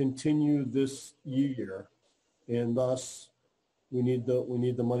other continue this year, and thus we need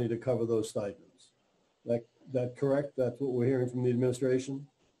the money to cover those stipends. That correct? That's what we're hearing from the administration?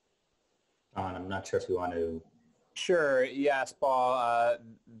 John, I'm not sure if you want to. Sure. Yes, Paul.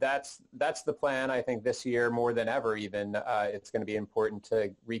 That's the plan. I think this year more than ever, even it's going to be important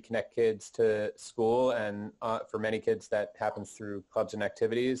to reconnect kids to school, and for many kids that happens through clubs and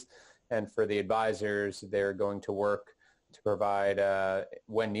activities, and for the advisors, they're going to work to provide,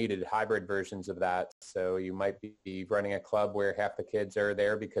 when needed, hybrid versions of that. So you might be running a club where half the kids are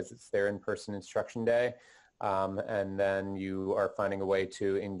there because it's their in-person instruction day. And then you are finding a way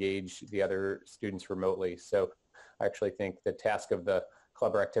to engage the other students remotely. So I actually think the task of the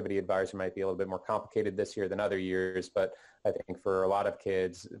club or activity advisor might be a little bit more complicated this year than other years, but I think for a lot of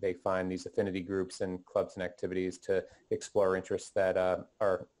kids, they find these affinity groups and clubs and activities to explore interests that are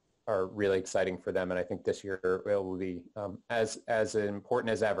really exciting for them. And I think this year it will be as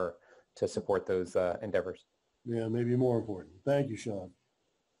important as ever to support those endeavors. Yeah, maybe more important. Thank you, Sean.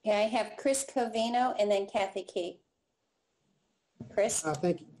 Okay, I have Chris Covino and then Kathy Key. Chris?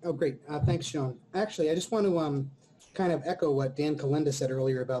 Thank you. Oh, great. Thanks, Sean. Actually, I just want to kind of echo what Dan Kalenda said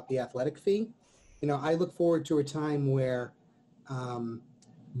earlier about the athletic fee. You know, I look forward to a time where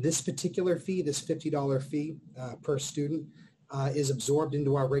this particular fee, this $50 fee per student, is absorbed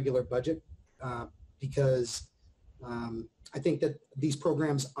into our regular budget because I think that these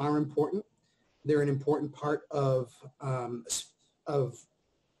programs are important. They're an important part of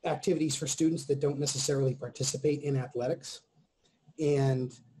activities for students that don't necessarily participate in athletics.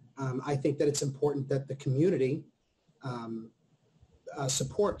 And I think that it's important that the community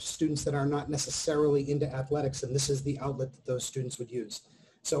support students that are not necessarily into athletics, and this is the outlet that those students would use.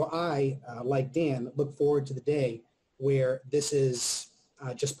 So I, like Dan, look forward to the day where this is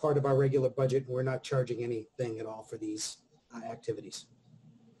just part of our regular budget and we're not charging anything at all for these activities.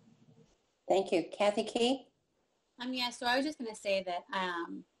 Thank you. Kathy Key? Yeah, so I was just going to say that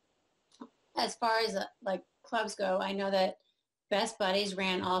as far as like clubs go, I know that Best Buddies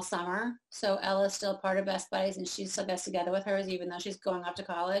ran all summer. So Ella's still part of Best Buddies and she still gets together with hers even though she's going off to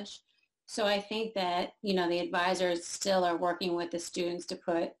college. So I think that, you know, the advisors still are working with the students to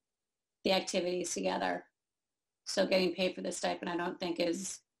put the activities together. So getting paid for the stipend I think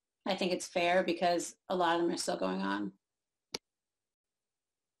it's fair because a lot of them are still going on.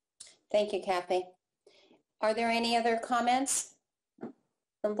 Thank you, Kathy. Are there any other comments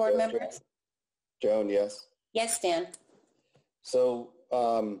from board members? Joan, yes. Yes, Dan. So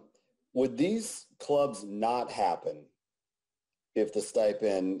would these clubs not happen if the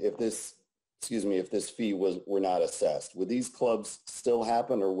stipend, if this fee were not assessed? Would these clubs still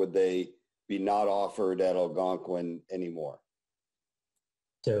happen or would they be not offered at Algonquin anymore?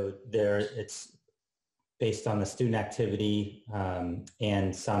 So it's based on the student activity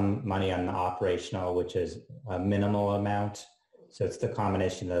and some money on the operational, which is a minimal amount. So it's the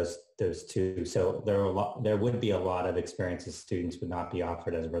combination of those two. So there would be a lot of experiences students would not be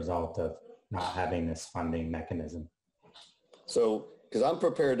offered as a result of not having this funding mechanism. So, because I'm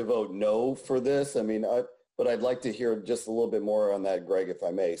prepared to vote no for this. I mean, but I'd like to hear just a little bit more on that, Greg, if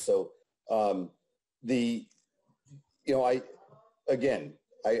I may. So I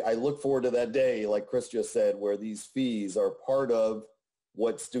look forward to that day, like Chris just said, where these fees are part of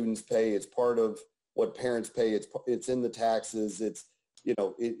what students pay. It's part of what parents pay. It's in the taxes. It's, you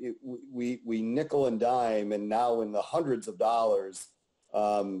know, we nickel and dime, and now in the hundreds of dollars,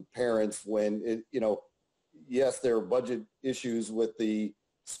 parents, when it, you know, yes, there are budget issues with the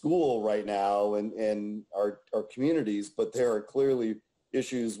school right now and our communities, but there are clearly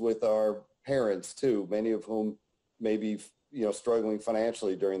issues with our parents too, many of whom may be, you know, struggling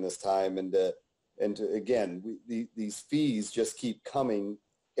financially during this time. These fees just keep coming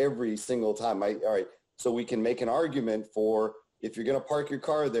every single time. All right, so we can make an argument for, if you're going to park your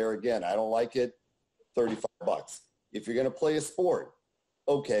car there, again, I don't like it, $35. If you're going to play a sport,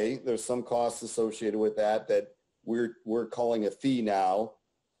 okay, there's some costs associated with that we're calling a fee now.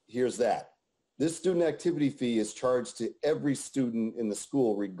 Here's that. This student activity fee is charged to every student in the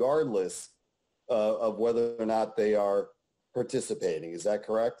school, regardless of whether or not they are participating. Is that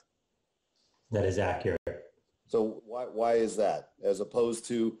correct? That is accurate. So why is that, as opposed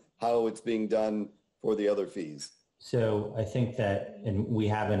to how it's being done for the other fees? So I think that, and we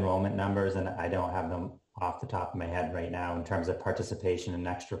have enrollment numbers, and I don't have them off the top of my head right now in terms of participation in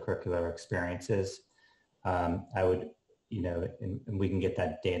extracurricular experiences. I would, you know, and we can get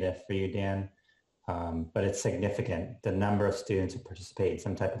that data for you, Dan, but it's significant. The number of students who participate in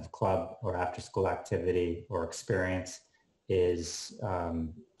some type of club or after-school activity or experience is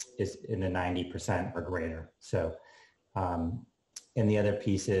in the 90% or greater. So, and the other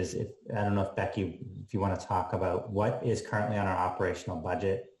piece is, I don't know if Becky, if you want to talk about what is currently on our operational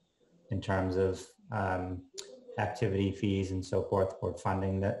budget in terms of activity fees and so forth for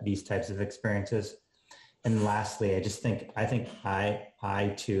funding these types of experiences. And lastly, I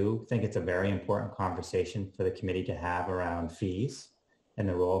too think it's a very important conversation for the committee to have around fees and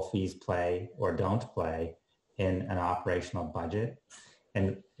the role fees play or don't play in an operational budget,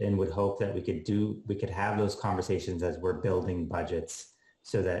 and would hope that we could have those conversations as we're building budgets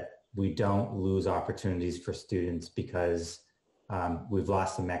so that we don't lose opportunities for students because we've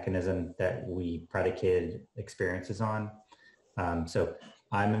lost the mechanism that we predicated experiences on. So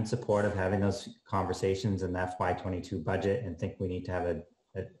I'm in support of having those conversations in the FY22 budget, and think we need to have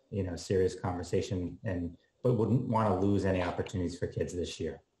a serious conversation, but wouldn't want to lose any opportunities for kids this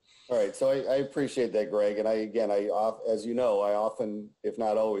year. All right, so I appreciate that, Greg. And as you know, I often, if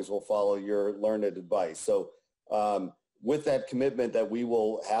not always, will follow your learned advice. So with that commitment that we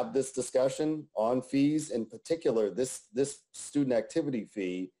will have this discussion on fees, in particular, this student activity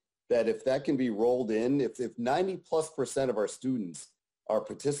fee, that if that can be rolled in, if 90+% of our students are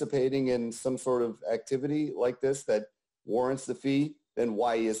participating in some sort of activity like this that warrants the fee, then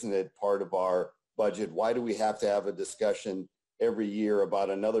why isn't it part of our budget? Why do we have to have a discussion every year about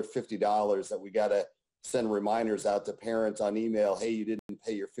another $50 that we got to send reminders out to parents on email, hey, you didn't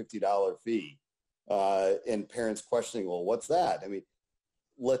pay your $50 fee, and parents questioning, well, what's that? I mean,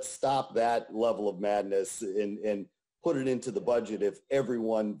 let's stop that level of madness and put it into the budget. If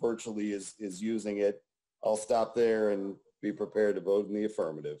everyone virtually is using it, I'll stop there and be prepared to vote in the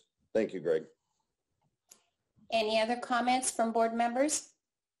affirmative. Thank you, Greg. Any other comments from board members?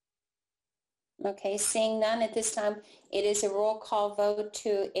 Okay, seeing none at this time, it is a roll call vote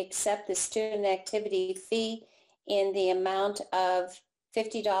to accept the student activity fee in the amount of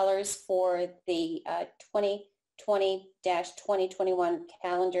 $50 for the 2020-2021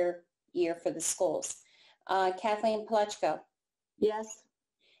 calendar year for the schools. Kathleen Palechko. Yes.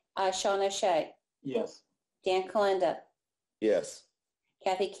 Sean O'Shea. Yes. Dan Kalenda. Yes.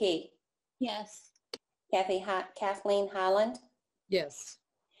 Kathy Key. Yes. Kathleen Holland. Yes.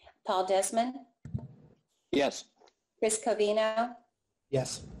 Paul Desmond. Yes. Chris Covino.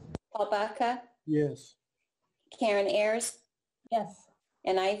 Yes. Paul Baca. Yes. Karen Ayers. Yes.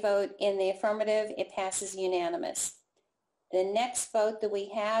 And I vote in the affirmative. It passes unanimous. The next vote that we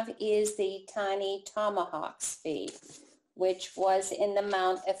have is the Tiny Tomahawks fee, which was in the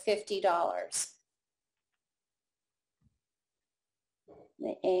amount of $50.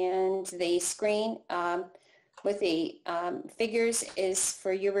 And the screen with the figures is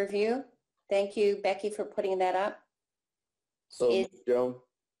for your review. Thank you, Becky, for putting that up. So moved, Joan?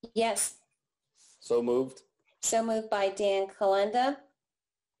 Yes. So moved? So moved by Dan Kalenda.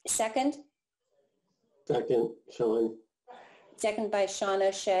 Second? Second, Sean. Second by Sean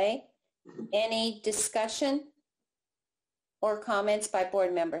O'Shea. Any discussion or comments by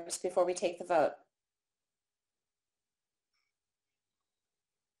board members before we take the vote?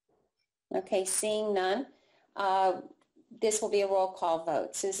 Okay, seeing none, this will be a roll call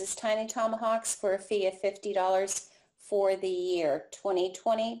vote. So this is Tiny Tomahawks for a fee of $50 for the year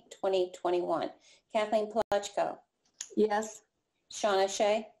 2020-2021. Kathleen Palechko. Yes. Sean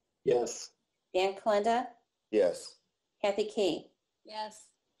O'Shea. Yes. Dan Kalenda. Yes. Kathy Key. Yes.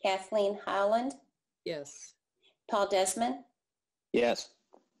 Kathleen Howland. Yes. Paul Desmond. Yes.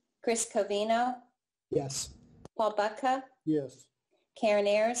 Chris Covino. Yes. Paul Bucka. Yes. Karen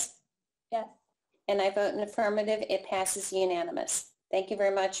Ayers. Yes. And I vote in affirmative. It passes unanimous. Thank you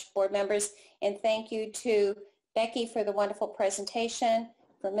very much, board members. And thank you to Becky for the wonderful presentation,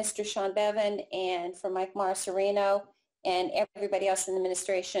 for Mr. Sean Bevan, and for Mike Marcerino, and everybody else in the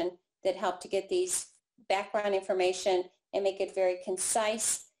administration that helped to get these background information and make it very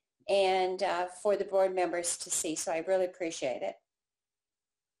concise and for the board members to see. So I really appreciate it.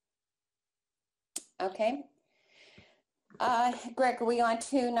 Okay. Greg, are we on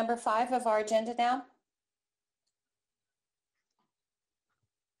to number 5 of our agenda now?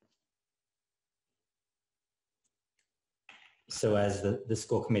 So as the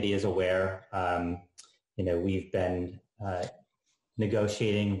school committee is aware, we've been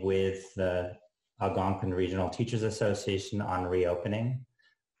negotiating with the Algonquin Regional Teachers Association on reopening.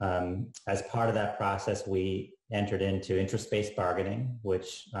 As part of that process, we entered into interest-based bargaining,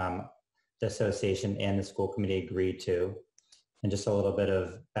 which the association and the school committee agreed to. And just a little bit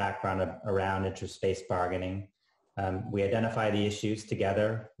of background around interest-based bargaining. We identify the issues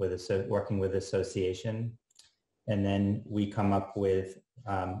together with working with the association, and then we come up with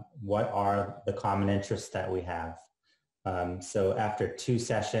what are the common interests that we have. So after 2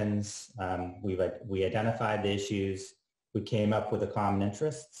 sessions, we identified the issues, we came up with the common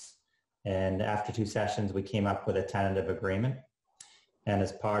interests, and after 2 sessions, we came up with a tentative agreement. And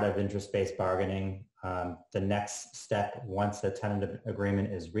as part of interest-based bargaining, the next step, once the tentative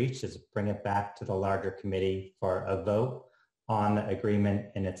agreement is reached, is bring it back to the larger committee for a vote on the agreement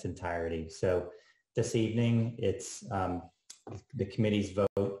in its entirety. So this evening, it's the committee's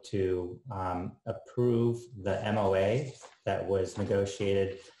vote to approve the MOA that was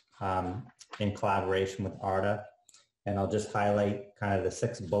negotiated in collaboration with ARDA. And I'll just highlight kind of the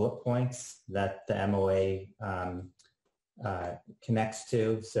 6 bullet points that the MOA connects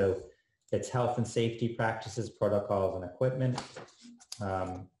to. So it's health and safety practices, protocols, and equipment,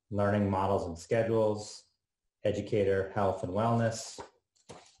 learning models and schedules, educator health and wellness,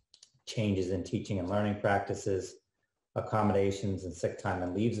 changes in teaching and learning practices, accommodations and sick time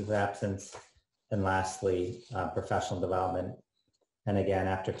and leaves of absence, and lastly, professional development. And again,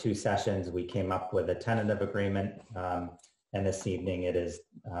 after 2 sessions, we came up with a tentative agreement, and this evening it is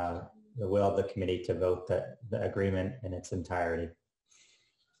the will of the committee to vote the agreement in its entirety.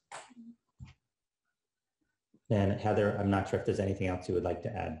 And Heather, I'm not sure if there's anything else you would like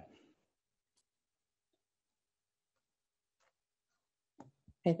to add.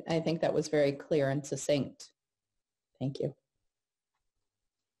 I think that was very clear and succinct. Thank you.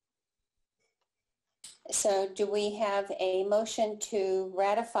 So do we have a motion to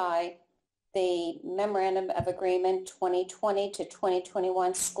ratify the Memorandum of Agreement 2020 to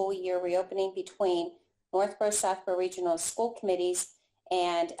 2021 school year reopening between Northborough-Southborough Regional School Committees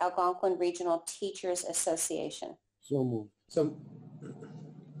and Algonquin Regional Teachers Association? So moved. So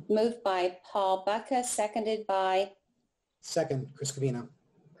Moved by Paul Bucca, seconded by Second, Chris Covino.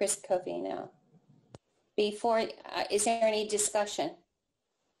 Chris Covino. Before, is there any discussion?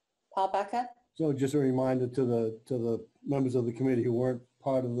 Paul Bucca? So just a reminder to the members of the committee who weren't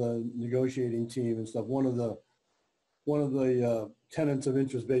part of the negotiating team and stuff, one of the tenets of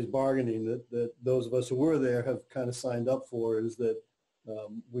interest-based bargaining that those of us who were there have kind of signed up for is that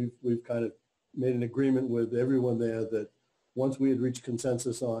we've kind of made an agreement with everyone there that once we had reached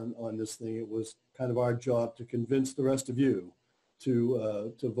consensus on this thing, it was kind of our job to convince the rest of you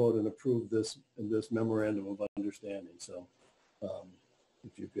to vote and approve this memorandum of understanding. So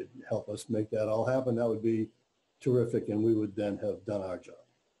if you could help us make that all happen, that would be terrific, and we would then have done our job.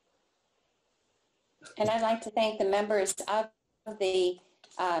 And I'd like to thank the members of the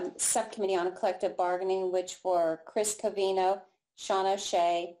Subcommittee on Collective Bargaining, which were Chris Covino, Sean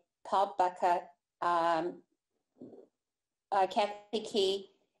O'Shea, Paul Bucca, Kathy Key,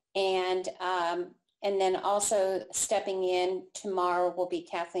 and then also stepping in tomorrow will be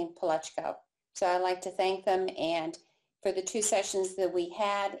Kathleen Palechko. So I'd like to thank them and for the 2 sessions that we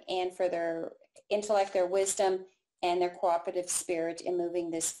had and for their intellect, their wisdom, and their cooperative spirit in moving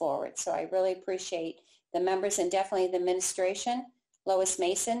this forward. So I really appreciate the members and definitely the administration. Lois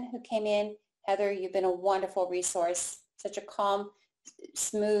Mason, who came in. Heather, you've been a wonderful resource, such a calm,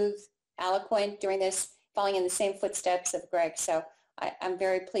 smooth, eloquent during this, following in the same footsteps of Greg. So I'm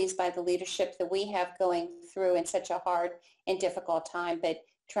very pleased by the leadership that we have going through in such a hard and difficult time, but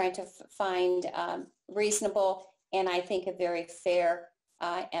trying to find reasonable and I think a very fair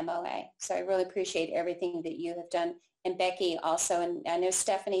MOA. So I really appreciate everything that you have done. And Becky also, and I know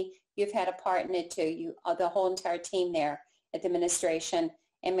Stephanie, you've had a part in it too. You, the whole entire team there at the administration,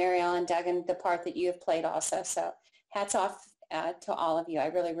 and Mary Ellen Duggan, the part that you have played also. So hats off to all of you. I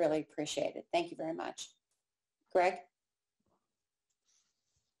really, really appreciate it. Thank you very much. Greg?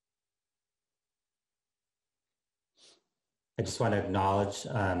 I just want to acknowledge,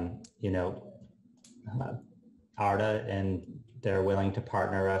 ARDA, and they're willing to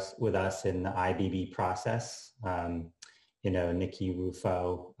partner with us in the IBB process. Nikki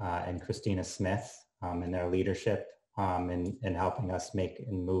Rufo and Christina Smith and their leadership in helping us make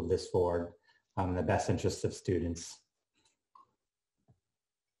and move this forward in the best interest of students.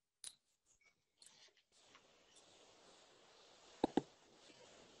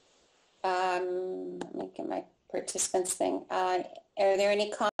 Let me get my participants thing. Are there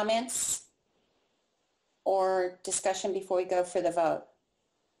any comments or discussion before we go for the vote?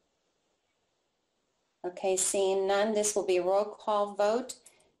 Okay, seeing none, this will be a roll call vote.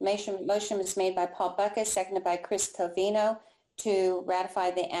 Motion was made by Paul Bucca, seconded by Chris Covino to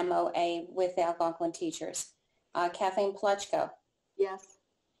ratify the MOA with the Algonquin teachers. Kathleen Palechko. Yes.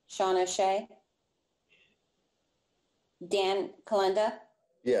 Sean O'Shea. Dan Kalenda.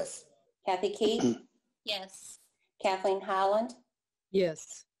 Yes. Kathy Key. Yes. Kathleen Howland.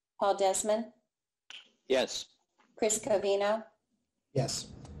 Yes. Paul Desmond. Yes. Chris Covino. Yes.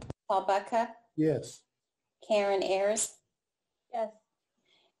 Paul Bucca. Yes. Karen Ayers. Yes.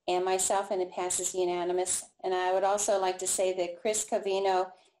 And myself, and it passes unanimous. And I would also like to say that Chris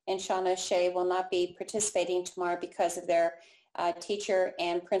Covino and Sean O'Shea will not be participating tomorrow because of their teacher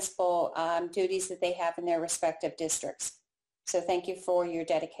and principal duties that they have in their respective districts. So thank you for your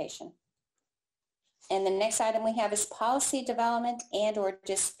dedication. And the next item we have is policy development and or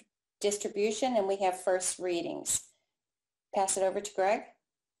distribution, and we have first readings. Pass it over to Greg.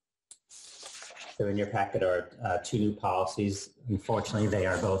 So in your packet are 2 new policies. Unfortunately, they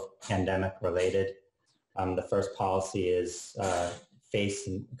are both pandemic related. The first policy is face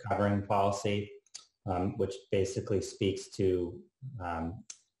and covering policy, which basically speaks to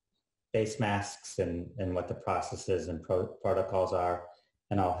face masks and what the processes and protocols are.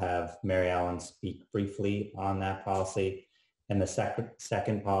 And I'll have Mary Ellen speak briefly on that policy. And the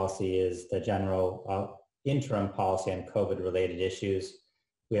second policy is the general interim policy on COVID-related issues.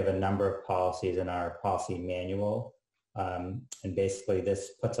 We have a number of policies in our policy manual. And basically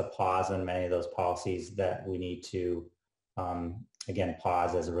this puts a pause on many of those policies that we need to, again,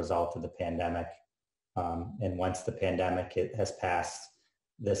 pause as a result of the pandemic. And once the pandemic has passed,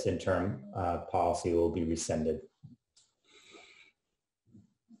 this interim policy will be rescinded.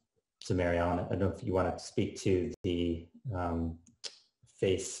 So Mary Ellen, I don't know if you want to speak to the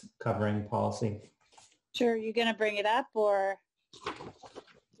face covering policy. Sure, you're going to bring it up, or you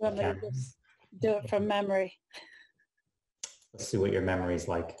want me to just do it from memory? Let's see what your memory's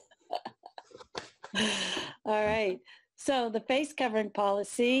like. All right. So the face covering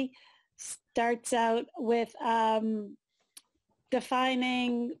policy starts out with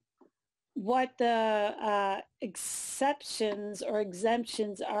defining what the exceptions or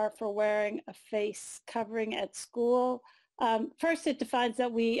exemptions are for wearing a face covering at school. First, it defines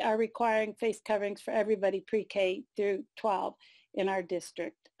that we are requiring face coverings for everybody pre-K through 12 in our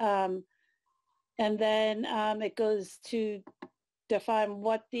district. And then it goes to define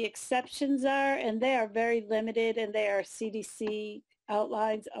what the exceptions are, and they are very limited, and they are CDC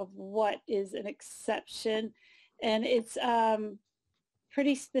outlines of what is an exception. And it's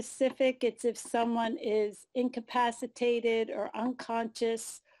pretty specific. It's if someone is incapacitated or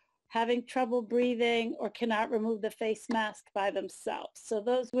unconscious, having trouble breathing, or cannot remove the face mask by themselves. So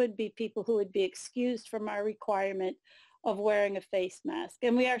those would be people who would be excused from our requirement of wearing a face mask.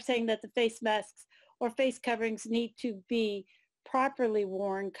 And we are saying that the face masks or face coverings need to be properly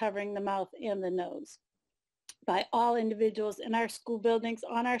worn, covering the mouth and the nose by all individuals in our school buildings,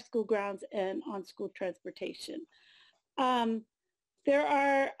 on our school grounds, and on school transportation. There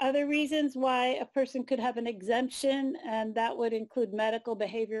are other reasons why a person could have an exemption, and that would include medical,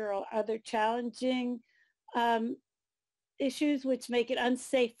 behavioral, or other challenging issues which make it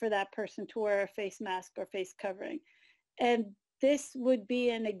unsafe for that person to wear a face mask or face covering. And this would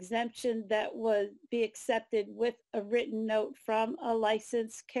be an exemption that would be accepted with a written note from a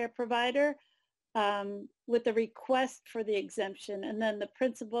licensed care provider with a request for the exemption. And then the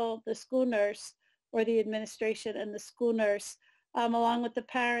principal, the school nurse, or the administration and the school nurse, along with the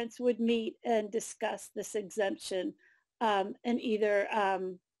parents, would meet and discuss this exemption and either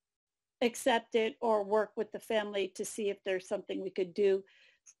accept it or work with the family to see if there's something we could do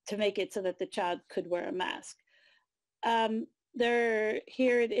to make it so that the child could wear a mask.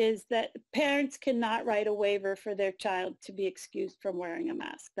 Here it is that parents cannot write a waiver for their child to be excused from wearing a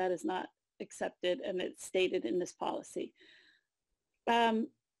mask. That is not accepted, and it's stated in this policy.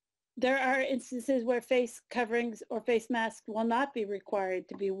 There are instances where face coverings or face masks will not be required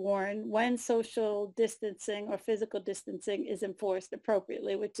to be worn when social distancing or physical distancing is enforced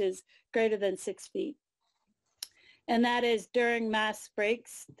appropriately, which is greater than 6 feet. And that is during mask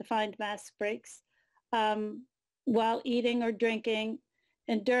breaks, defined mask breaks, while eating or drinking,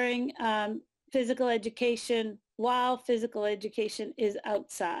 and during physical education while physical education is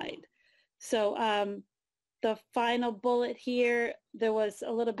outside. So the final bullet here, there was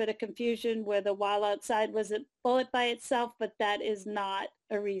a little bit of confusion where the while outside was a bullet by itself, but that is not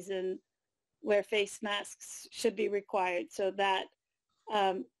a reason where face masks should be required. So that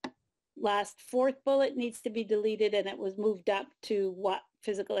last fourth bullet needs to be deleted, and it was moved up to what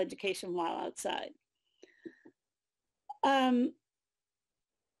physical education while outside.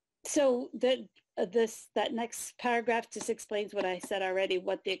 So that next paragraph just explains what I said already,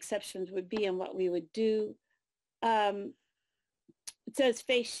 what the exceptions would be and what we would do. It says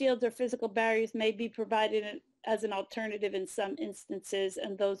face shields or physical barriers may be provided as an alternative in some instances,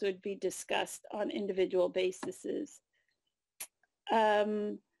 and those would be discussed on individual bases.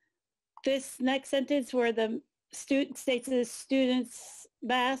 This next sentence where the student states the student's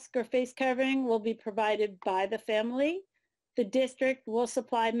mask or face covering will be provided by the family. The district will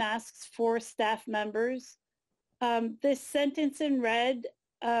supply masks for staff members. This sentence in red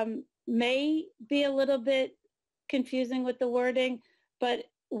may be a little bit confusing with the wording, but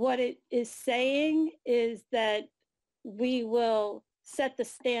what it is saying is that we will set the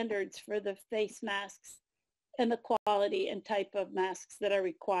standards for the face masks and the quality and type of masks that are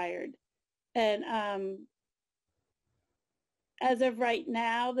required. And as of right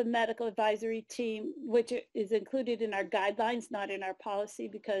now, the medical advisory team, which is included in our guidelines, not in our policy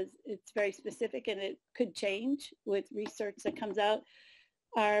because it's very specific and it could change with research that comes out,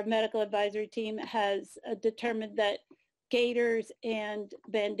 our medical advisory team has determined that gaiters and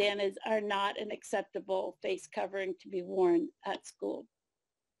bandanas are not an acceptable face covering to be worn at school.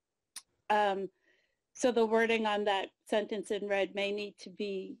 So the wording on that sentence in red may need to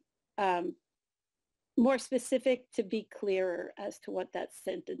be more specific to be clearer as to what that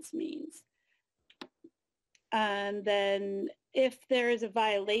sentence means. And then if there is a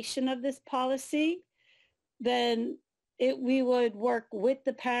violation of this policy, then we would work with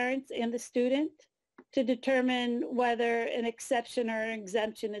the parents and the student to determine whether an exception or an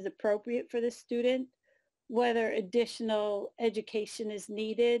exemption is appropriate for the student, whether additional education is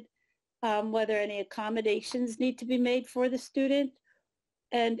needed, whether any accommodations need to be made for the student.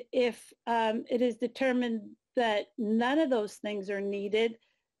 And if it is determined that none of those things are needed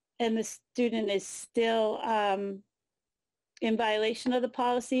and the student is still in violation of the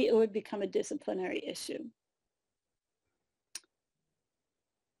policy, it would become a disciplinary issue.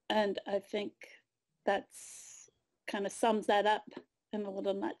 And I think that's kind of sums that up in a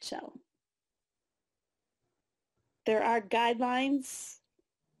little nutshell. There are guidelines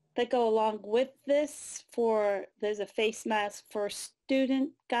that go along with this there's a face mask for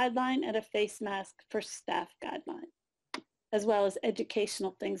student guideline and a face mask for staff guideline, as well as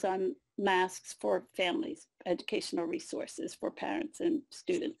educational things on masks for families, educational resources for parents and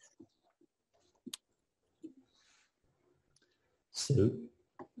students. So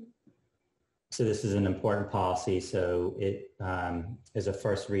this is an important policy. So it is a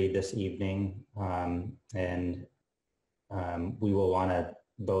first read this evening, and we will want to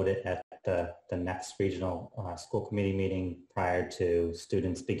vote it at the next regional school committee meeting prior to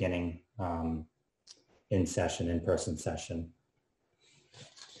students beginning in-person session.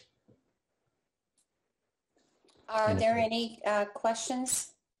 Are there any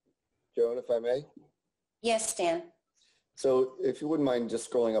questions? Joan, if I may? Yes, Dan. So if you wouldn't mind just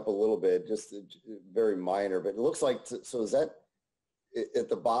scrolling up a little bit, just very minor, but it looks like, so is that at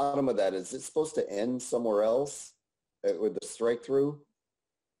the bottom of that, is it supposed to end somewhere else with the strike through?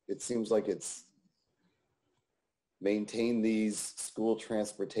 It seems like it's maintain these school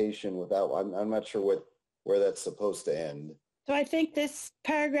transportation without, I'm not sure where that's supposed to end. So I think this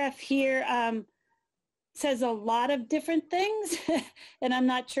paragraph here says a lot of different things, and I'm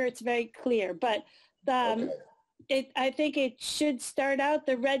not sure it's very clear, but okay. I think it should start out,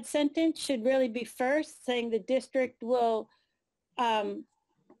 the red sentence should really be first, saying the district will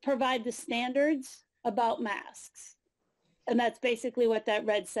provide the standards about masks. And that's basically what that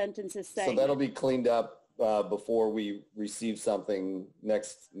red sentence is saying. So that'll be cleaned up before we receive something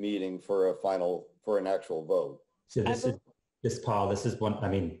next meeting for an actual vote. So this is one, I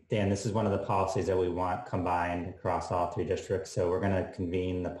mean, Dan, this is one of the policies that we want combined across all three districts. So we're going to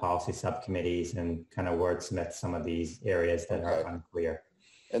convene the policy subcommittees and kind of wordsmith some of these areas that are unclear.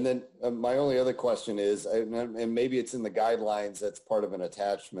 And then my only other question is, and maybe it's in the guidelines, that's part of an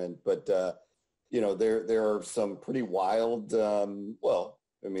attachment, but you know, there are some pretty wild, well,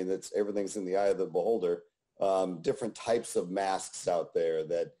 I mean, everything's in the eye of the beholder, different types of masks out there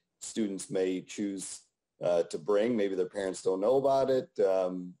that students may choose to bring. Maybe their parents don't know about it,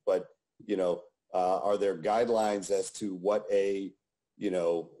 but you know, are there guidelines as to what a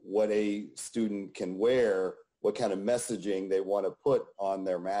student can wear, what kind of messaging they want to put on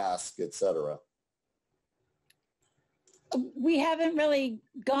their mask, et cetera? We haven't really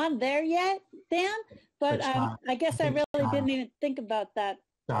gone there yet, Dan, but Sean, I guess I really didn't even think about that.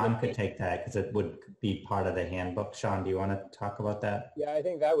 Sean could take that because it would be part of the handbook. Sean, do you want to talk about that? Yeah, I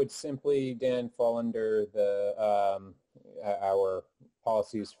think that would simply, Dan, fall under the our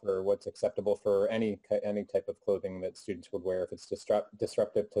policies for what's acceptable for any type of clothing that students would wear. If it's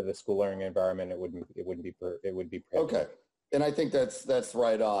disruptive to the school learning environment, it would be prohibited. Okay, and I think that's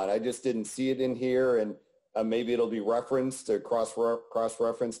right on. I just didn't see it in here, and maybe it'll be referenced or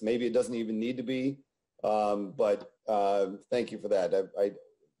cross-referenced. Maybe it doesn't even need to be, but thank you for that.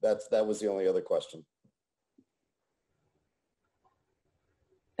 That was the only other question.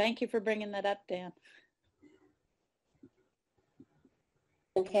 Thank you for bringing that up, Dan.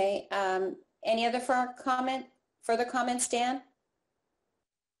 Okay. Any other further comments, Dan?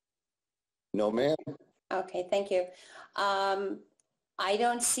 No, ma'am. Okay, thank you. I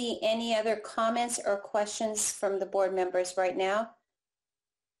don't see any other comments or questions from the board members right now.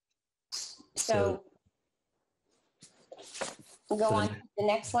 So we'll go on to the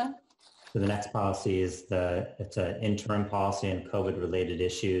next one. So the next policy is it's an interim policy on COVID-related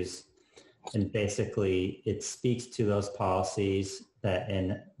issues. And basically it speaks to those policies that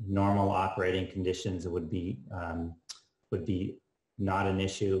in normal operating conditions it would be not an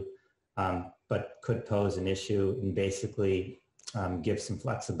issue, but could pose an issue, and basically give some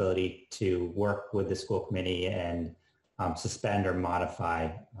flexibility to work with the school committee and suspend or modify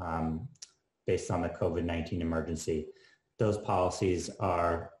based on the COVID-19 emergency. Those policies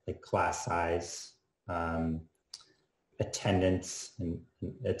are like class size, attendance, and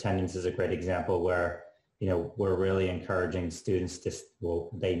attendance is a great example where, you know, we're really encouraging students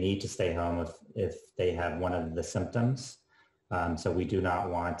they need to stay home if they have one of the symptoms. So we do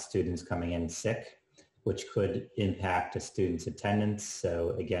not want students coming in sick, which could impact a student's attendance.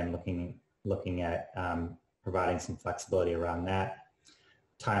 So again, looking at providing some flexibility around that.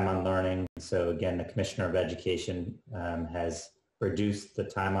 Time on learning. So again, the Commissioner of Education has reduced the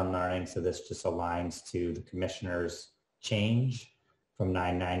time on learning. So this just aligns to the Commissioner's change from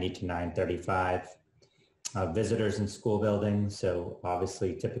 990 to 935. Visitors in school buildings. So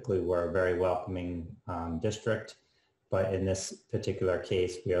obviously, typically we're a very welcoming district, but in this particular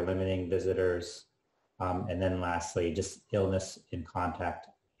case, we are limiting visitors. And then lastly, just illness and contact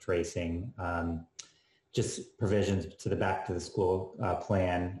tracing. just provisions to the back to the school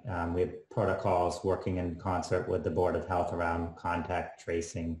plan. We have protocols working in concert with the Board of Health around contact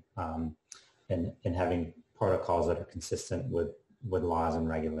tracing and having protocols that are consistent with laws and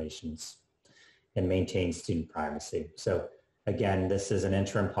regulations and maintain student privacy. So again, this is an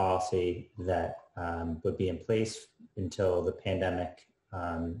interim policy that would be in place until the pandemic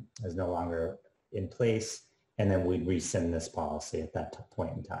is no longer in place, and then we'd rescind this policy at that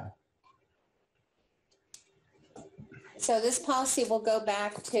point in time. So this policy will go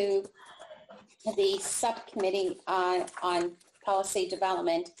back to the subcommittee on policy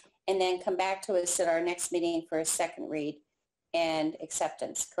development and then come back to us at our next meeting for a second read and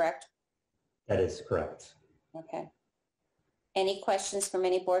acceptance, correct? That is correct. Okay. Any questions from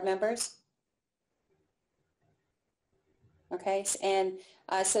any board members? Okay, and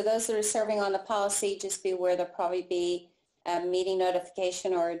so those that are serving on the policy, just be aware there'll probably be a meeting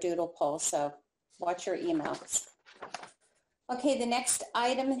notification or a doodle poll, so watch your emails. Okay, the next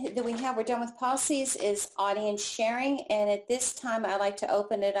item that we have, we're done with policies, is audience sharing. And at this time, I'd like to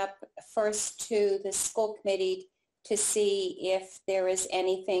open it up first to the school committee to see if there is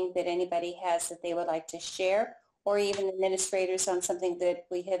anything that anybody has that they would like to share, or even administrators on something that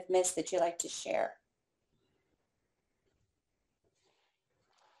we have missed that you'd like to share.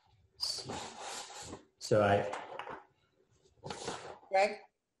 So Greg?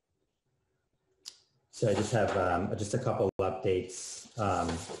 So I just have just a couple of updates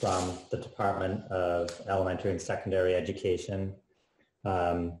from the Department of Elementary and Secondary Education.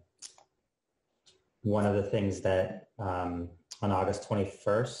 One of the things that on August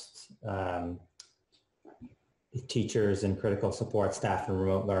 21st, teachers and critical support staff in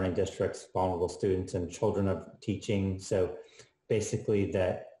remote learning districts, vulnerable students, and children of teaching. So basically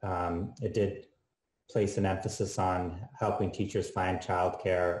that it did place an emphasis on helping teachers find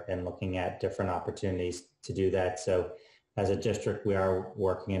childcare and looking at different opportunities to do that. So as a district, we are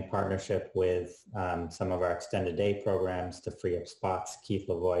working in partnership with some of our extended day programs to free up spots. Keith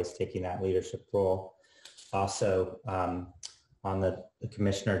LaVoy's taking that leadership role. Also, on the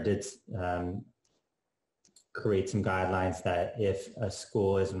commissioner did create some guidelines that if a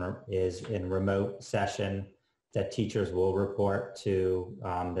school is in remote session, that teachers will report to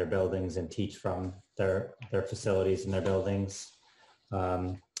their buildings and teach from their facilities and their buildings.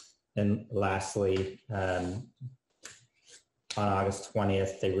 And lastly, on August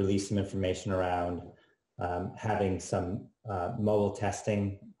 20th, they released some information around having some mobile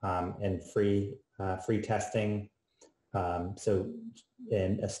testing and free testing.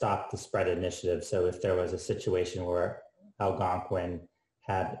 And a Stop the Spread initiative. So if there was a situation where Algonquin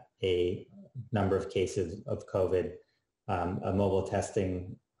had a number of cases of COVID, a mobile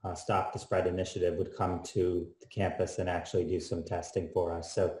testing Stop the Spread initiative would come to the campus and actually do some testing for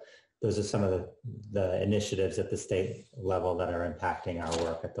us. So those are some of the initiatives at the state level that are impacting our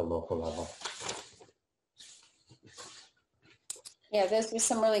work at the local level. Yeah, those were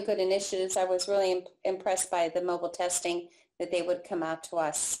some really good initiatives. I was really impressed by the mobile testing that they would come out to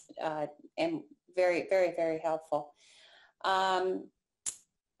us, and very, very, very helpful. The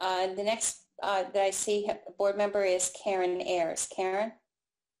next that I see board member is Karen Ayers. Karen?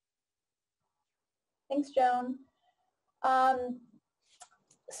 Thanks, Joan.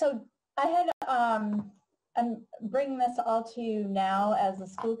 So I had, I'm bringing this all to you now as a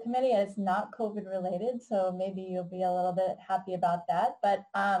school committee. It's not COVID related, so maybe you'll be a little bit happy about that. But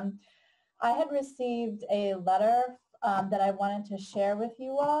I had received a letter that I wanted to share with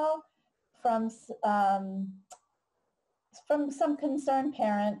you all from some concerned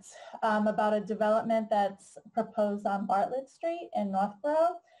parents about a development that's proposed on Bartlett Street in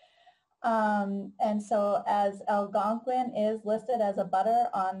Northborough. And so as Algonquin is listed as a butter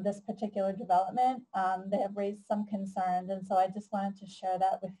on this particular development, they have raised some concerns, and so I just wanted to share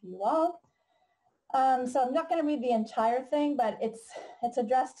that with you all. So I'm not going to read the entire thing, but it's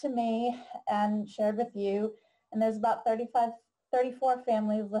addressed to me and shared with you, and there's about 34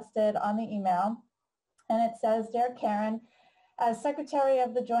 families listed on the email, and it says, Dear Karen, as Secretary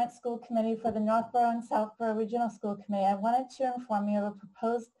of the Joint School Committee for the Northborough and Southborough Regional School Committee, I wanted to inform you of a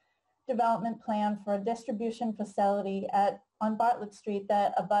proposed development plan for a distribution facility on Bartlett Street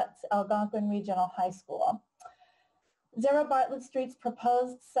that abuts Algonquin Regional High School. 0 Bartlett Street's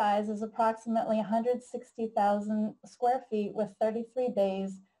proposed size is approximately 160,000 square feet with 33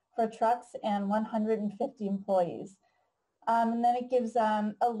 bays for trucks and 150 employees. And then it gives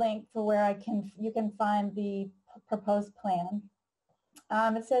a link for where you can find the proposed plan.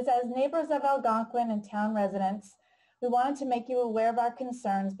 It says, as neighbors of Algonquin and town residents, we wanted to make you aware of our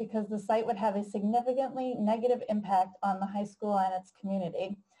concerns because the site would have a significantly negative impact on the high school and its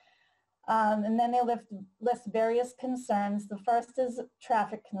community. And then they list various concerns. The first is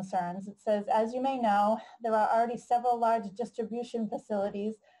traffic concerns. It says, as you may know, there are already several large distribution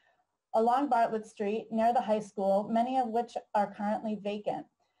facilities along Bartlett Street near the high school, many of which are currently vacant.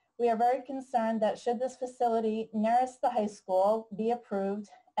 We are very concerned that should this facility nearest the high school be approved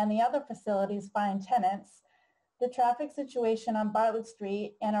and the other facilities find tenants, the traffic situation on Bartlett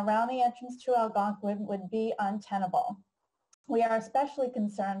Street and around the entrance to Algonquin would be untenable. We are especially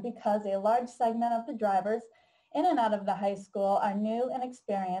concerned because a large segment of the drivers in and out of the high school are new and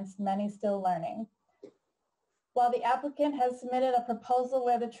experienced, many still learning. While the applicant has submitted a proposal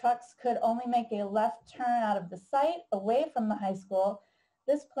where the trucks could only make a left turn out of the site away from the high school,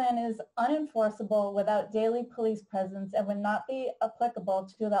 this plan is unenforceable without daily police presence and would not be applicable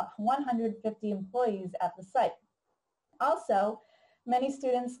to the 150 employees at the site. Also, many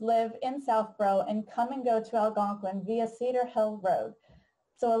students live in Southborough and come and go to Algonquin via Cedar Hill Road,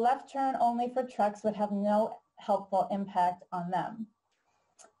 so a left turn only for trucks would have no helpful impact on them.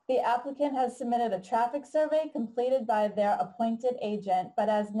 The applicant has submitted a traffic survey completed by their appointed agent, but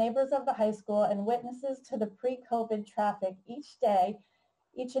as neighbors of the high school and witnesses to the pre-COVID traffic each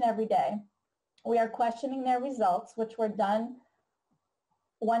and every day, we are questioning their results, which were done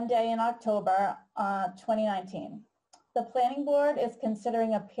one day in October 2019. The planning board is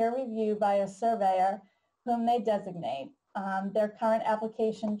considering a peer review by a surveyor whom they designate. Their current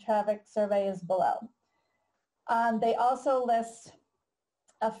application traffic survey is below. They also list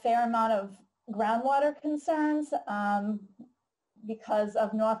a fair amount of groundwater concerns because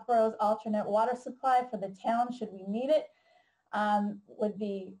of Northborough's alternate water supply for the town should we need it.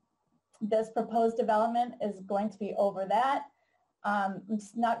 This proposed development is going to be over that. I'm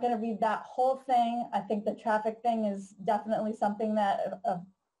just not going to read that whole thing. I think the traffic thing is definitely something that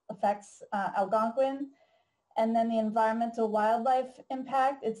affects Algonquin. And then the environmental wildlife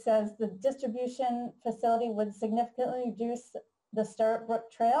impact, it says the distribution facility would significantly reduce the Stirrup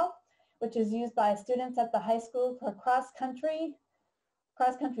Brook Trail, which is used by students at the high school for cross-country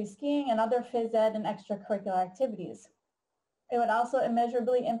skiing and other phys ed and extracurricular activities. It would also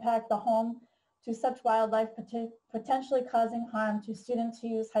immeasurably impact the home to such wildlife, potentially causing harm to students who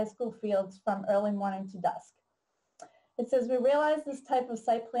use high school fields from early morning to dusk. It says, we realize this type of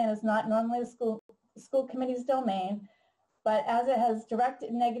site plan is not normally the school committee's domain, but as it has direct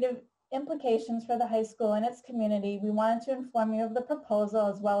negative implications for the high school and its community, we wanted to inform you of the proposal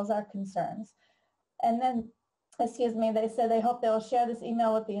as well as our concerns. And then, they said they hope they will share this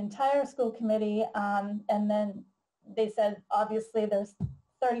email with the entire school committee. And then they said, obviously there's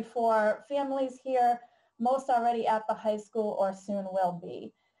 34 families here, most already at the high school or soon will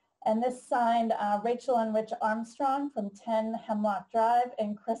be. And this signed Rachel and Rich Armstrong from 10 Hemlock Drive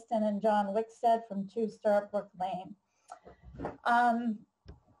and Kristen and John Wickstead from 2 Stirrup Brook Lane.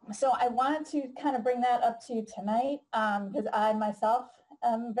 So I wanted to kind of bring that up to you tonight because I myself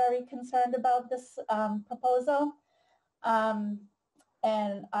am very concerned about this proposal. And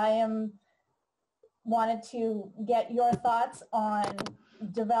I wanted to get your thoughts on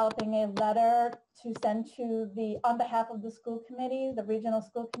developing a letter to send to on behalf of the school committee, the regional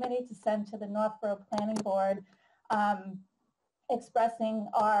school committee, to send to the Northborough Planning Board expressing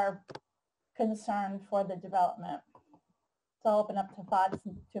our concern for the development. So I'll open up to thoughts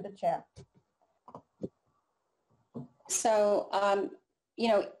to the chair. So,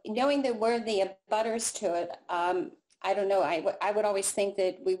 knowing that we're the abutters to it, I don't know. I would always think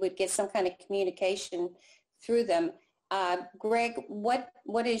that we would get some kind of communication through them. Greg, what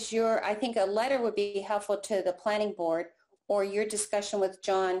is I think a letter would be helpful to the planning board or your discussion with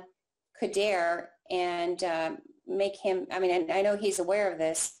John Kader and make him, I know he's aware of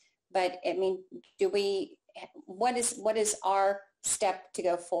this, but what is our step to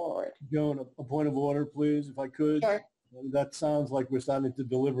go forward? Joan, a point of order, please, if I could. Sure. That sounds like we're starting to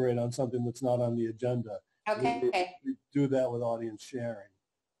deliberate on something that's not on the agenda. Okay. We do that with audience sharing.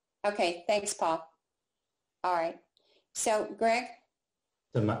 Okay, thanks, Paul. All right. So, Greg?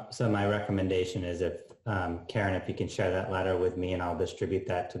 So my recommendation is if, Karen, if you can share that letter with me and I'll distribute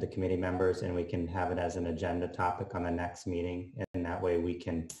that to the committee members and we can have it as an agenda topic on the next meeting. And that way we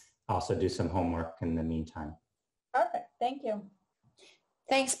can also do some homework in the meantime. Perfect. Thank you.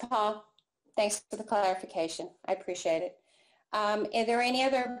 Thanks, Paul. Thanks for the clarification. I appreciate it. Are there any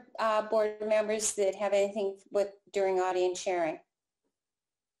other board members that have anything during audience sharing?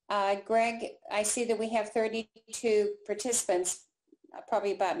 Greg, I see that we have 32 participants,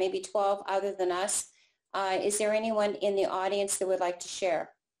 probably about maybe 12 other than us. Is there anyone in the audience that would like to share?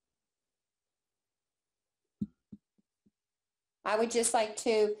 I would just like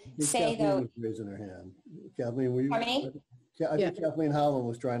to say, Kathleen though. Was raising her hand. Kathleen, were you? I think Kathleen Howland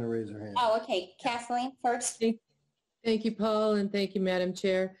was trying to raise her hand. Oh, okay. Kathleen first. Thank you, Paul, and thank you, Madam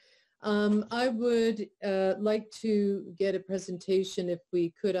Chair. I would like to get a presentation, if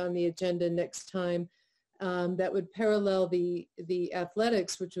we could, on the agenda next time that would parallel the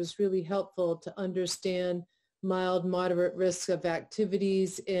athletics, which was really helpful to understand mild, moderate risks of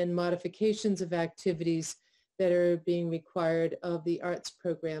activities and modifications of activities that are being required of the arts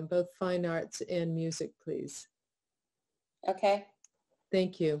program, both fine arts and music, please. Okay.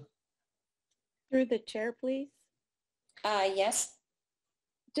 Thank you. Through the chair, please. Yes.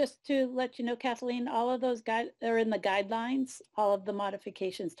 Just to let you know, Kathleen, all of those are in the guidelines, all of the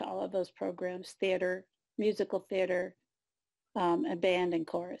modifications to all of those programs, theater, musical theater, and band and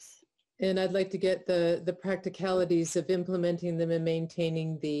chorus. And I'd like to get the practicalities of implementing them and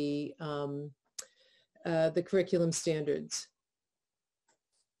maintaining the curriculum standards.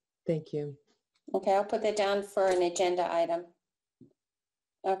 Thank you. Okay, I'll put that down for an agenda item.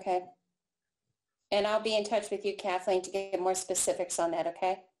 Okay. And I'll be in touch with you, Kathleen, to get more specifics on that,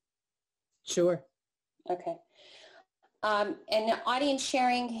 okay? Sure. Okay. And audience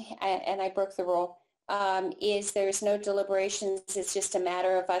sharing, and I broke the rule, is there's no deliberations. It's just a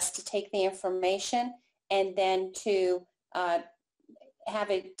matter of us to take the information and then to have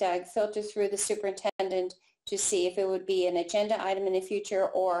it filter through the superintendent to see if it would be an agenda item in the future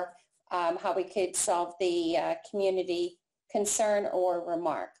or how we could solve the community concern or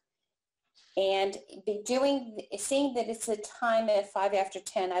remark. And seeing that it's a time at 5 after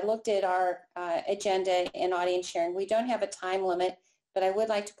 10, I looked at our agenda and audience sharing. We don't have a time limit, but I would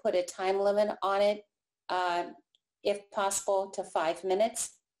like to put a time limit on it, if possible, to 5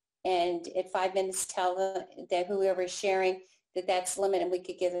 minutes. And at 5 minutes, tell that whoever is sharing that that's limited, we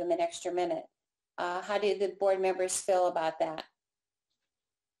could give them an extra minute. How do the board members feel about that?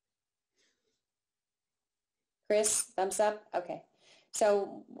 Chris, thumbs up? Okay.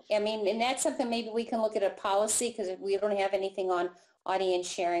 So, I mean, and that's something maybe we can look at a policy because we don't have anything on audience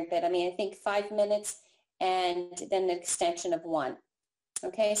sharing, but I mean, I think 5 minutes and then an extension of 1.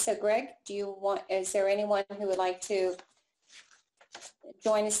 Okay, so Greg, is there anyone who would like to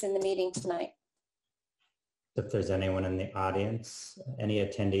join us in the meeting tonight? If there's anyone in the audience, any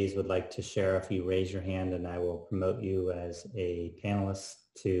attendees would like to share, if you raise your hand and I will promote you as a panelist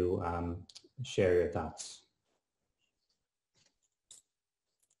to share your thoughts.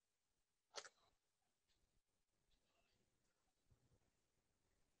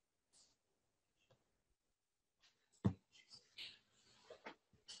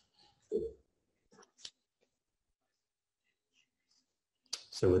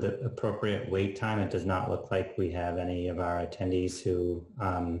 So with the appropriate wait time, it does not look like we have any of our attendees who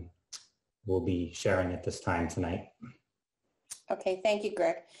will be sharing at this time tonight. Okay, thank you,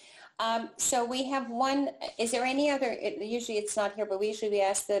 Greg. So we have one, is there any other, usually it's not here, but we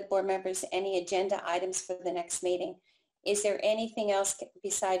ask the board members any agenda items for the next meeting. Is there anything else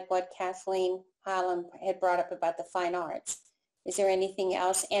beside what Kathleen Holland had brought up about the fine arts? Is there anything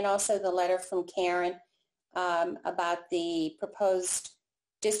else? And also the letter from Karen about the proposed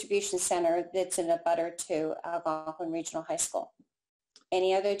distribution center that's in a butter to Algonquin Regional High School.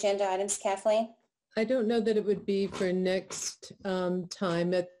 Any other agenda items, Kathleen? I don't know that it would be for next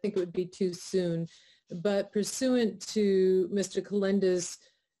time. I think it would be too soon. But pursuant to Mr. Kalenda's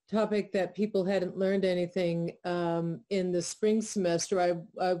topic that people hadn't learned anything in the spring semester,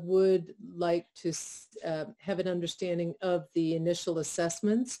 I would like to have an understanding of the initial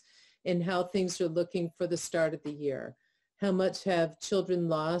assessments and how things are looking for the start of the year. How much have children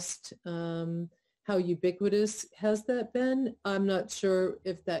lost? How ubiquitous has that been? I'm not sure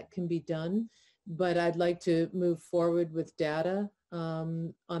if that can be done, but I'd like to move forward with data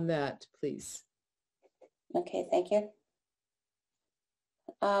on that, please. Okay, thank you.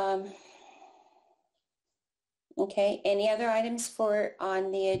 Okay, any other items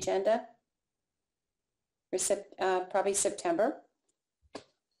on the agenda for probably September?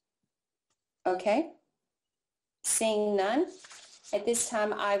 Okay. Seeing none, at this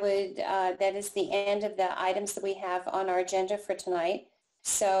time I would, that is the end of the items that we have on our agenda for tonight.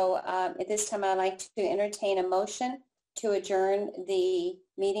 So at this time I'd like to entertain a motion to adjourn the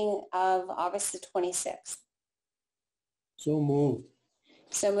meeting of August the 26th. So moved.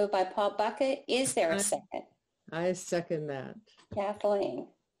 So moved by Paul Bucket. Is there a second? I second that. Kathleen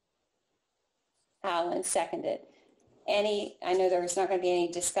Allen seconded. I know there was not going to be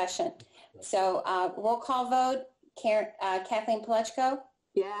any discussion. So roll call vote. Kathleen Palechko?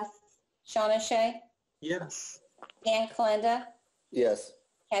 Yes. Sean O'Shea? Yes. Dan Kalenda? Yes.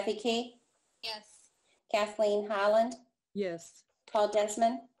 Kathy Key? Yes. Kathleen Holland? Yes. Paul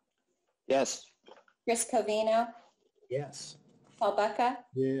Desmond? Yes. Chris Covino? Yes. Paul Bucca,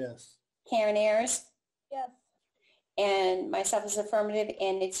 Yes. Karen Ayers, Yes. and myself is affirmative,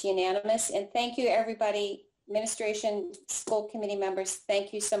 and it's unanimous. And thank you, everybody, administration, school committee members.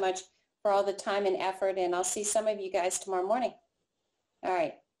 Thank you so much for all the time and effort, and I'll see some of you guys tomorrow morning. All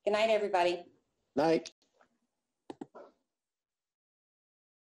right. Good night, everybody. Night.